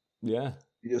young. Yeah.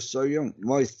 You're so young.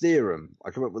 My theorem,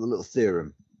 I come up with a little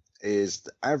theorem, is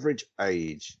the average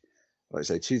age, like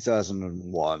say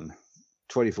 2001,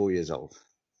 24 years old.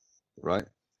 Right?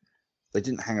 They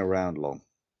didn't hang around long.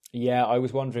 Yeah, I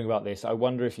was wondering about this. I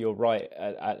wonder if you're right,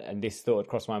 and this thought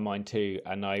crossed my mind too,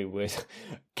 and I was,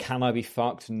 can I be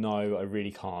fucked? No, I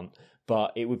really can't.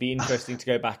 But it would be interesting to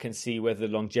go back and see whether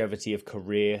the longevity of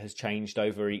career has changed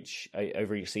over each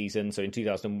season. So in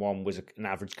 2001 was an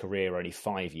average career only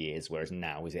 5 years, whereas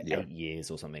now is it 8 years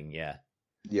or something? Yeah.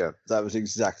 Yeah, that was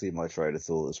exactly my train of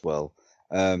thought as well.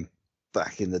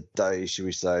 Back in the day, should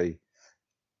we say,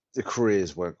 the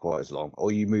careers weren't quite as long,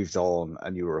 or you moved on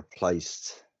and you were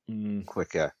replaced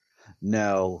quicker.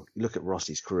 Now, you look at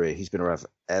Rossi's career, he's been around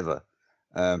forever.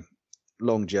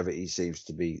 Longevity seems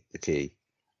to be the key.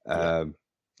 You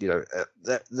know,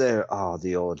 there are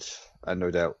the odd, and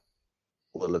no doubt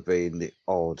will have been the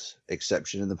odd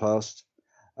exception in the past,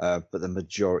 but the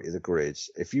majority of the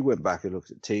grids, if you went back and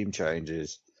looked at team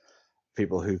changes,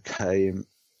 people who came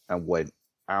and went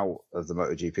out of the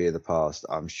MotoGP in the past,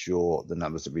 I'm sure the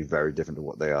numbers would be very different to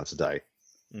what they are today.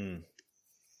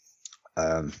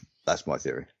 That's my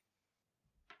theory.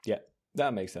 Yeah,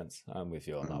 that makes sense. I'm with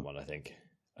you on that one, I think.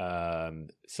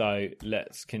 So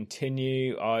let's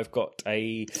continue. I've got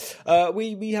a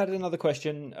we had another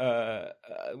question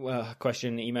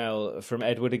email from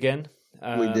Edward again.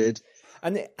 We did.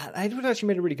 And Edward actually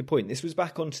made a really good point. This was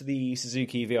back onto the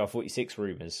Suzuki VR46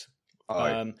 rumours.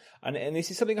 And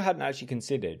this is something I hadn't actually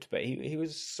considered, but he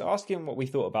was asking what we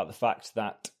thought about the fact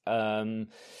that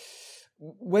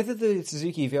whether the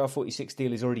Suzuki VR46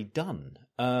 deal is already done,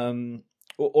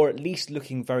 or at least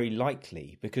looking very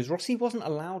likely, because Rossi wasn't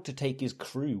allowed to take his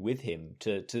crew with him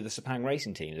to the Sepang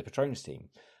Racing team, the Petronas team.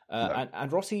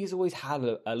 And Rossi has always had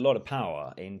a lot of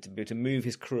power to move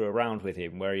his crew around with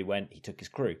him. Where he went, he took his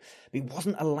crew. But he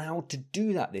wasn't allowed to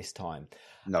do that this time.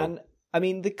 No. And I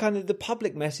mean, the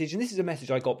public message, and this is a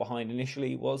message I got behind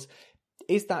initially, was,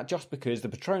 is that just because the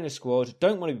Petronas squad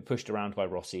don't want to be pushed around by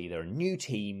Rossi? They're a new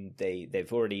team.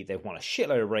 They've won a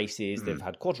shitload of races. They've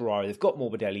had Quartararo. They've got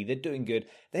Morbidelli. They're doing good.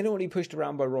 They don't want to be pushed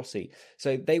around by Rossi.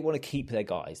 So they want to keep their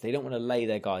guys. They don't want to lay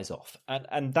their guys off.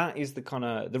 And that is the kind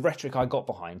of the rhetoric I got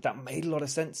behind. That made a lot of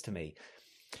sense to me.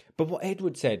 But what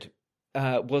Edward said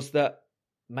was that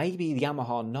maybe the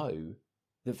Yamaha know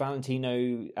that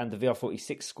Valentino and the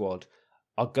VR46 squad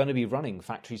are going to be running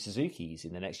factory Suzukis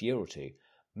in the next year or two.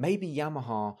 Maybe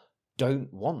Yamaha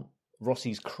don't want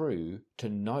Rossi's crew to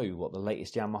know what the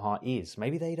latest Yamaha is.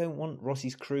 Maybe they don't want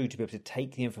Rossi's crew to be able to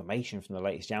take the information from the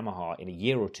latest Yamaha in a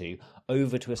year or two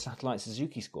over to a satellite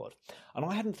Suzuki squad. And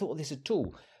I hadn't thought of this at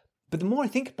all. But the more I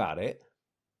think about it,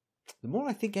 the more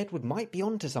I think Edward might be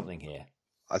onto something here.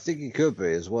 I think he could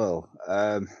be as well.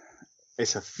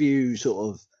 It's a few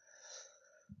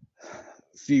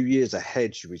years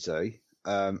ahead, should we say,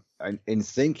 and in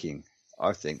thinking.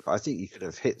 I think you could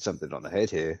have hit something on the head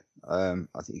here. I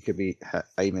think you could be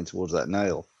aiming towards that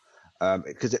nail,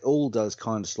 because it all does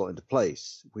kind of slot into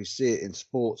place. We see it in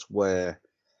sports where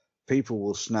people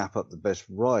will snap up the best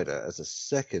rider as a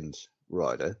second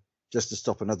rider just to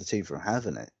stop another team from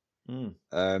having it.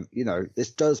 This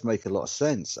does make a lot of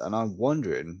sense, and I'm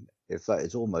wondering if that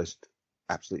is almost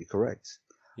absolutely correct.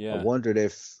 Yeah. I'm wondering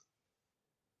if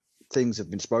things have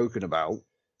been spoken about,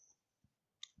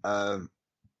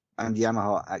 and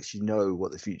Yamaha actually know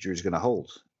what the future is going to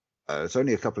hold. It's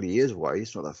only a couple of years away.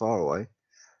 It's not that far away.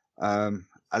 And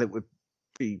it would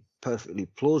be perfectly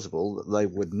plausible that they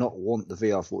would not want the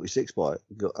VR46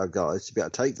 guys to be able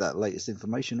to take that latest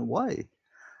information away.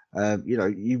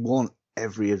 You want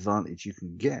every advantage you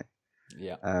can get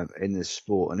in this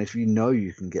sport. And if you know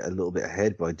you can get a little bit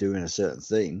ahead by doing a certain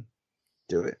thing,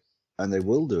 do it. And they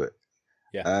will do it.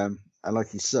 Yeah. And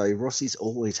like you say, Rossi's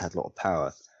always had a lot of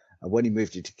power. And when he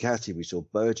moved to Ducati, we saw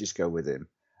Burgess go with him.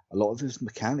 A lot of his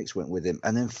mechanics went with him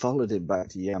and then followed him back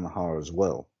to Yamaha as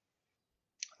well.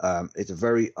 It's a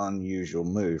very unusual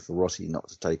move for Rossi not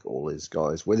to take all his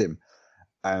guys with him.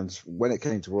 And when it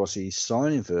came to Rossi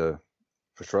signing for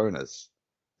Petronas,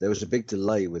 there was a big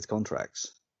delay with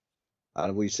contracts.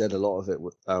 And we said a lot of it,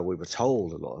 we were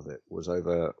told a lot of it was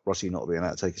over Rossi not being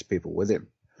able to take his people with him,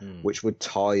 which would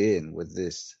tie in with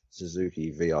this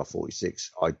Suzuki VR46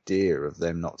 idea of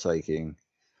them not taking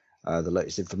the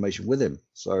latest information with him.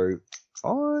 So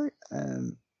I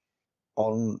am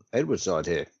on Edward's side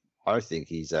here. I think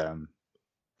he's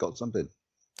got something.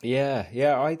 Yeah.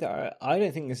 I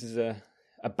don't think this is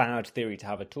a bad theory to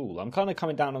have at all. I'm kind of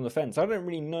coming down on the fence. I don't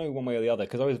really know one way or the other,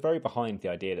 because I was very behind the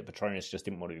idea that Petronas just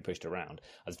didn't want to be pushed around.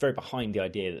 I was very behind the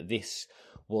idea that this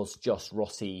was just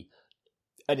Rossi,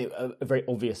 and a very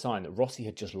obvious sign that Rossi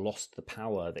had just lost the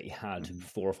power that he had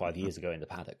 4 or 5 years ago in the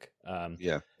paddock.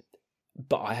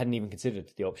 But I hadn't even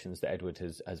considered the options that Edward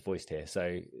has voiced here.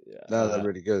 So no, they're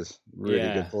really good.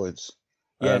 Really good points.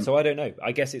 Yeah, so I don't know.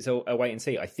 I guess it's a wait and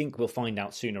see. I think we'll find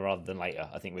out sooner rather than later.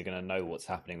 I think we're going to know what's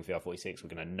happening with VR46.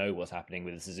 We're going to know what's happening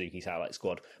with the Suzuki Satellite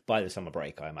Squad by the summer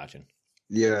break, I imagine.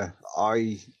 Yeah,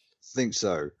 I think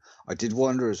so. I did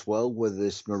wonder as well whether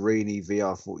this Marini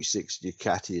VR46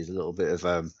 Ducati is a little bit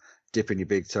of dipping your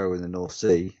big toe in the North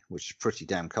Sea, which is pretty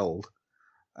damn cold,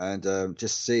 and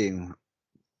just seeing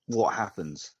what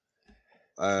happens.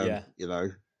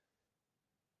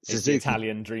 It's the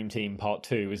Italian Dream Team Part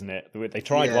 2, isn't it? They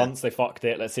tried once, they fucked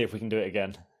it. Let's see if we can do it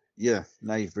again. Yeah,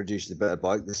 now you've produced a better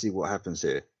bike. Let's see what happens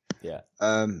here. Yeah.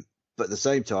 But at the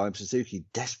same time, Suzuki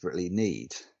desperately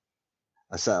need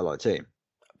a satellite team.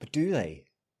 But do they?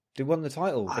 They won the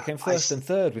title. They came first and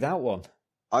third without one.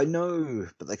 I know,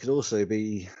 but they could also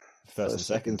be first and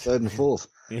second, third and fourth.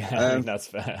 Yeah, I think that's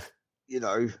fair.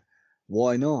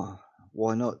 Why not?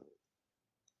 Why not?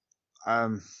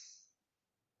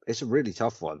 It's a really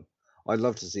tough one. I'd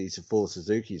love to see some 4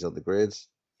 Suzukis on the grids.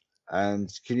 And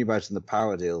can you imagine the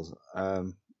power deals?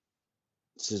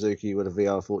 Suzuki with a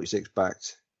VR46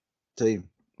 backed team.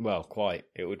 Well, quite.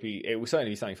 It will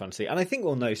certainly be something fun to see. And I think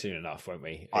we'll know soon enough, won't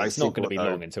we? It's not going to be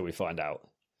long until we find out.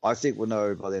 I think we'll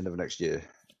know by the end of next year.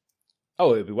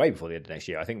 Oh, it'll be way before the end of next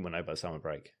year. I think we'll know by the summer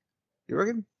break. You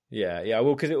reckon? Yeah.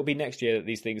 Well, because it will be next year that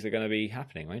these things are going to be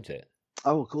happening, won't it?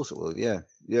 Oh, of course it will. Yeah.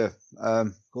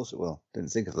 Of course it will.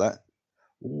 Didn't think of that.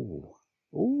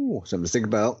 Ooh, something to think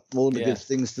about. All the good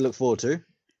things to look forward to.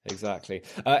 Exactly.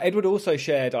 Edward also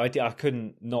shared, I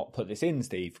couldn't not put this in,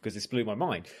 Steve, because this blew my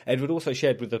mind. Edward also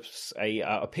shared with us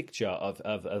a picture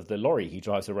of the lorry he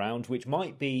drives around, which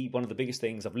might be one of the biggest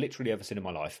things I've literally ever seen in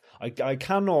my life. I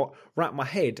cannot wrap my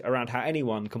head around how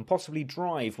anyone can possibly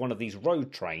drive one of these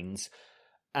road trains.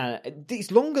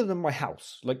 It's longer than my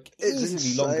house, like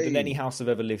easily longer than any house I've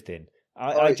ever lived in.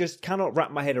 I just cannot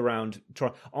wrap my head around.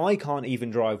 I can't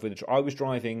even drive with. I was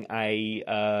driving a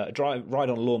ride on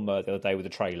a lawnmower the other day with a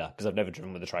trailer, because I've never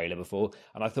driven with a trailer before,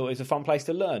 and I thought it was a fun place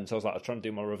to learn. So I was trying to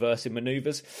do my reversing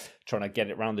manoeuvres, trying to get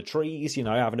it around the trees,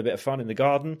 having a bit of fun in the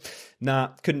garden. Nah,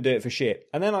 couldn't do it for shit.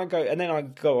 And then I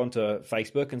go onto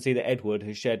Facebook and see that Edward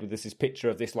has shared with us this picture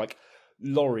of this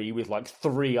lorry with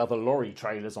 3 other lorry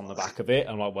trailers on the back of it.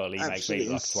 I'm like, well, he makes me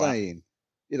look insane.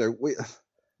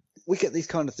 We get these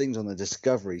kind of things on the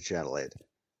Discovery Channel, Ed.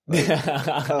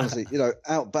 Honestly,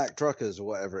 Outback Truckers or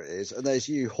whatever it is, and there's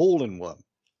you hauling one.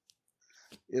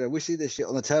 We see this shit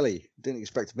on the telly. Didn't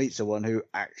expect to meet someone who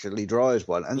actually drives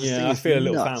one. And I feel a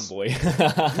little fanboy.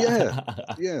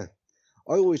 Yeah.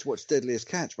 I always watch Deadliest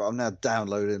Catch, but I'm now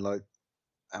downloading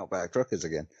Outback Truckers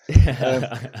again.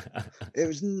 It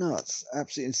was nuts,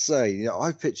 absolutely insane.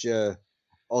 I picture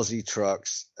Aussie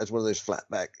trucks as one of those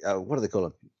flatback. What do they call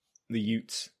them? The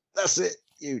Utes. That's it,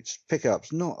 Utes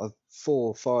pickups, not a 4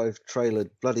 or 5 trailered,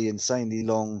 bloody insanely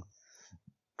long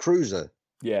cruiser.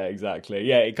 Yeah, exactly.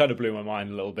 Yeah, it kind of blew my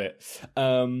mind a little bit.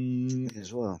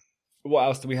 As well. What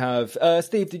else do we have?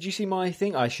 Steve, did you see my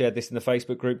thing? I shared this in the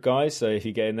Facebook group, guys, so if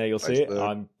you get in there, you'll see it.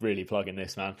 I'm really plugging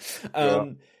this, man.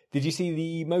 Did you see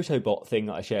the Motobot thing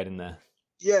that I shared in there?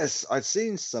 Yes, I'd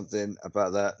seen something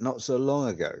about that not so long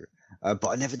ago, but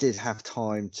I never did have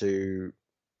time to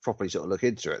properly sort of look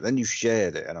into it. Then you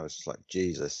shared it, and I was just like,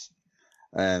 Jesus.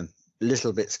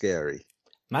 Little bit scary.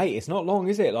 Mate, it's not long,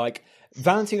 is it? Like,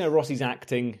 Valentino Rossi's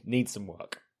acting needs some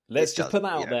work. Let's just put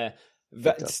that out there.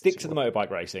 Stick to the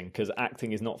motorbike racing, because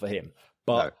acting is not for him.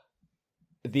 But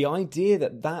the idea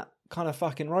that kind of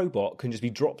fucking robot can just be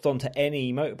dropped onto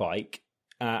any motorbike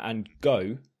and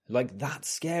go, like, that's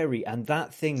scary. And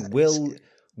that thing will,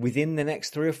 within the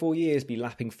next 3 or 4 years, be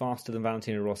lapping faster than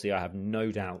Valentino Rossi. I have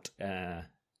no doubt.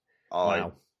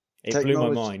 Wow. It blew my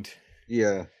mind.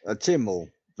 Yeah. Tim will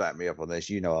back me up on this.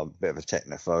 You know, I'm a bit of a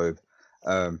technophobe.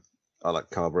 I like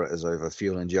carburetors over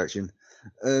fuel injection.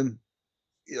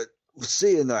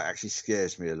 Seeing that actually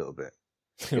scares me a little bit.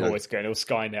 It's going all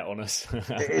Skynet on us.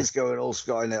 It is going all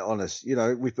Skynet on us. You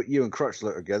know, we put you and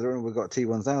Crutchlow together and we've got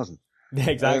T1000.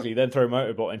 Exactly. Then throw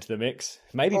Motorbot into the mix.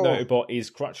 Maybe Motorbot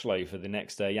is Crutchlow for the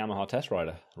next Yamaha test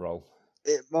rider role.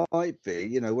 It might be.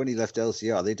 You know, when he left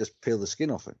LCR, they just peeled the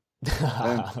skin off him.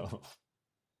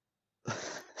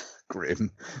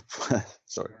 Grim.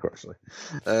 Sorry, Crutchlow.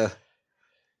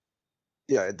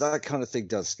 Yeah, that kind of thing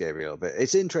does scare me a little bit.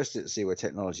 It's interesting to see where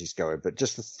technology's going, but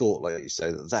just the thought, like you say,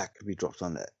 that could be dropped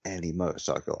on any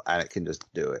motorcycle and it can just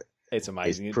do it. It's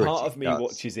amazing. Part of me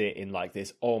watches it in like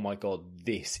this, oh my God,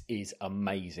 this is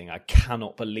amazing. I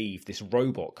cannot believe this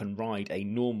robot can ride a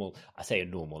normal, I say a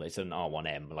normal, it's an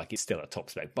R1M, like it's still a top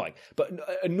spec bike, but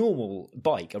a normal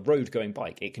bike, a road going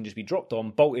bike, it can just be dropped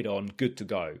on, bolted on, good to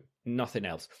go, nothing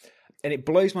else. And it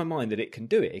blows my mind that it can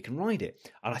do it. It can ride it.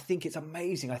 And I think it's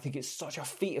amazing. I think it's such a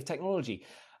feat of technology.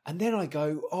 And then I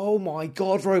go, oh my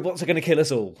God, robots are going to kill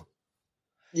us all.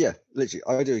 Yeah, literally.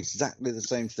 I do exactly the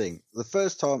same thing. The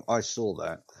first time I saw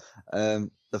that,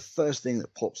 the first thing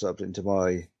that pops up into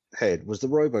my head was the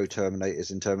Robo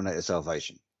Terminators in Terminator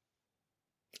Salvation.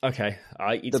 Okay.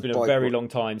 It's been a very long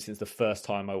time since the first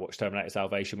time I watched Terminator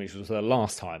Salvation, which was the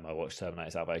last time I watched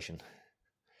Terminator Salvation.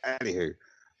 Anywho.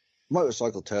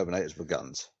 Motorcycle Terminators with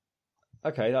guns.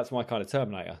 Okay, that's my kind of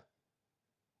Terminator.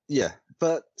 Yeah,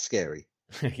 but scary.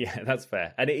 Yeah, that's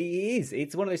fair. And it is.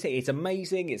 It's one of those things. It's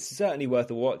amazing. It's certainly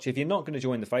worth a watch. If you're not going to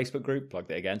join the Facebook group,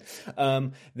 plug it again,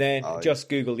 then just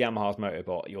Google Yamaha's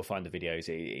Motorbot. You'll find the videos.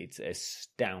 It's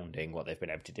astounding what they've been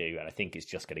able to do, and I think it's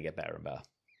just going to get better and better.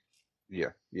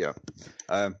 Yeah.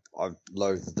 I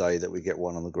loathe the day that we get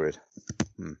one on the grid.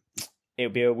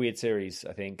 It'll be a weird series,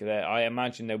 I think. I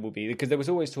imagine there will be, because there was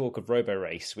always talk of Robo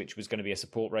Race, which was going to be a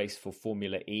support race for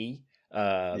Formula E,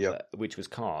 which was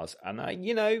cars. And,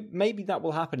 maybe that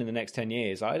will happen in the next 10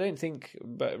 years. I don't think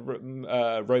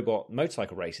robot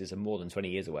motorcycle races are more than 20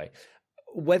 years away.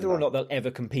 Whether or not they'll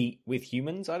ever compete with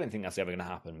humans, I don't think that's ever going to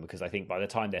happen, because I think by the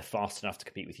time they're fast enough to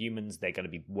compete with humans, they're going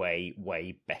to be way,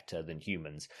 way better than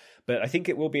humans. But I think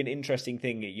it will be an interesting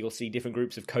thing. You'll see different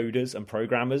groups of coders and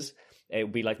programmers. It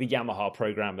will be like the Yamaha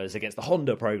programmers against the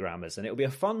Honda programmers, and it'll be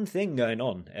a fun thing going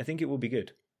on. I think it will be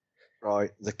good.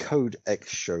 Right, the Code X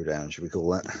Showdown, should we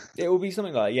call that? It will be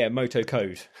something like, Moto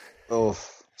Code. Oh,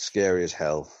 scary as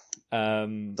hell.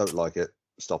 Don't like it.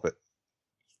 Stop it.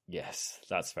 Yes,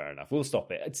 that's fair enough. We'll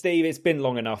stop it. Steve, it's been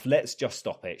long enough. Let's just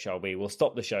stop it, shall we? We'll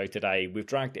stop the show today. We've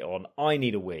dragged it on. I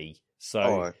need a wee.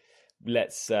 So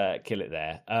let's kill it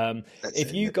there.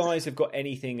 If you guys have got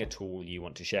anything at all you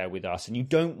want to share with us and you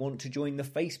don't want to join the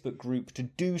Facebook group to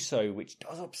do so, which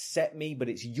does upset me, but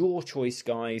it's your choice,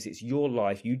 guys. It's your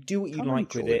life. You do what you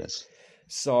like with it.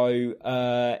 So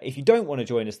if you don't want to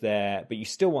join us there, but you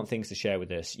still want things to share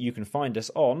with us, you can find us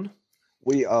on...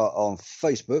 We are on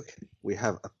Facebook. We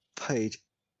have a page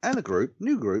and a group,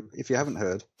 new group, if you haven't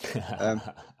heard.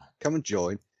 Come and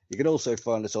join. You can also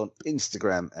find us on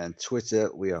Instagram and Twitter.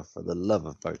 We are For the Love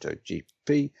of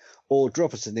MotoGP, or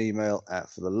drop us an email at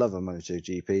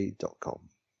fortheloveofmotogp.com.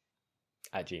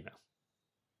 At Gmail.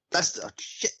 That's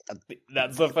shit.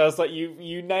 That's the first time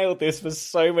you nailed this for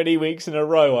so many weeks in a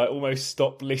row. I almost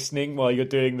stopped listening while you're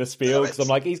doing the spiel because I'm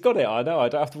like, he's got it. I know. I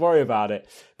don't have to worry about it.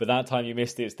 But that time you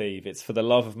missed it, Steve. It's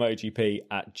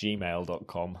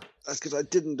fortheloveofmotogp@gmail.com. That's because I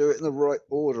didn't do it in the right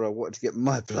order. I wanted to get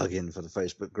my plug in for the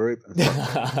Facebook group.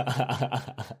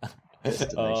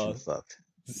 Destination fucked.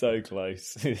 So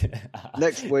close.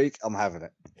 Next week, I'm having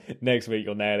it. Next week,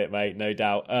 you'll nail it, mate, no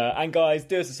doubt. And guys,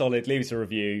 do us a solid, leave us a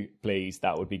review, please.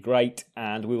 That would be great.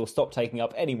 And we will stop taking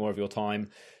up any more of your time.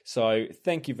 So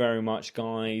thank you very much,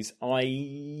 guys.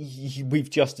 We've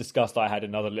just discussed I had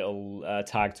another little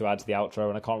tag to add to the outro,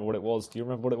 and I can't remember what it was. Do you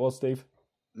remember what it was, Steve?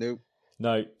 Nope.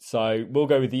 No. So we'll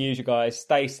go with the usual, guys.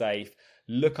 Stay safe.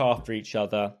 Look after each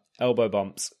other. Elbow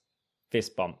bumps.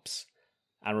 Fist bumps.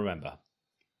 And remember...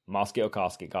 mask it or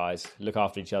casket, guys. Look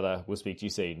after each other. We'll speak to you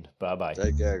soon. Bye-bye.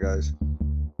 Take care, guys.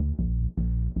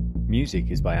 Music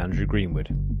is by Andrew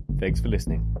Greenwood. Thanks for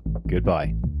listening.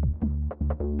 Goodbye.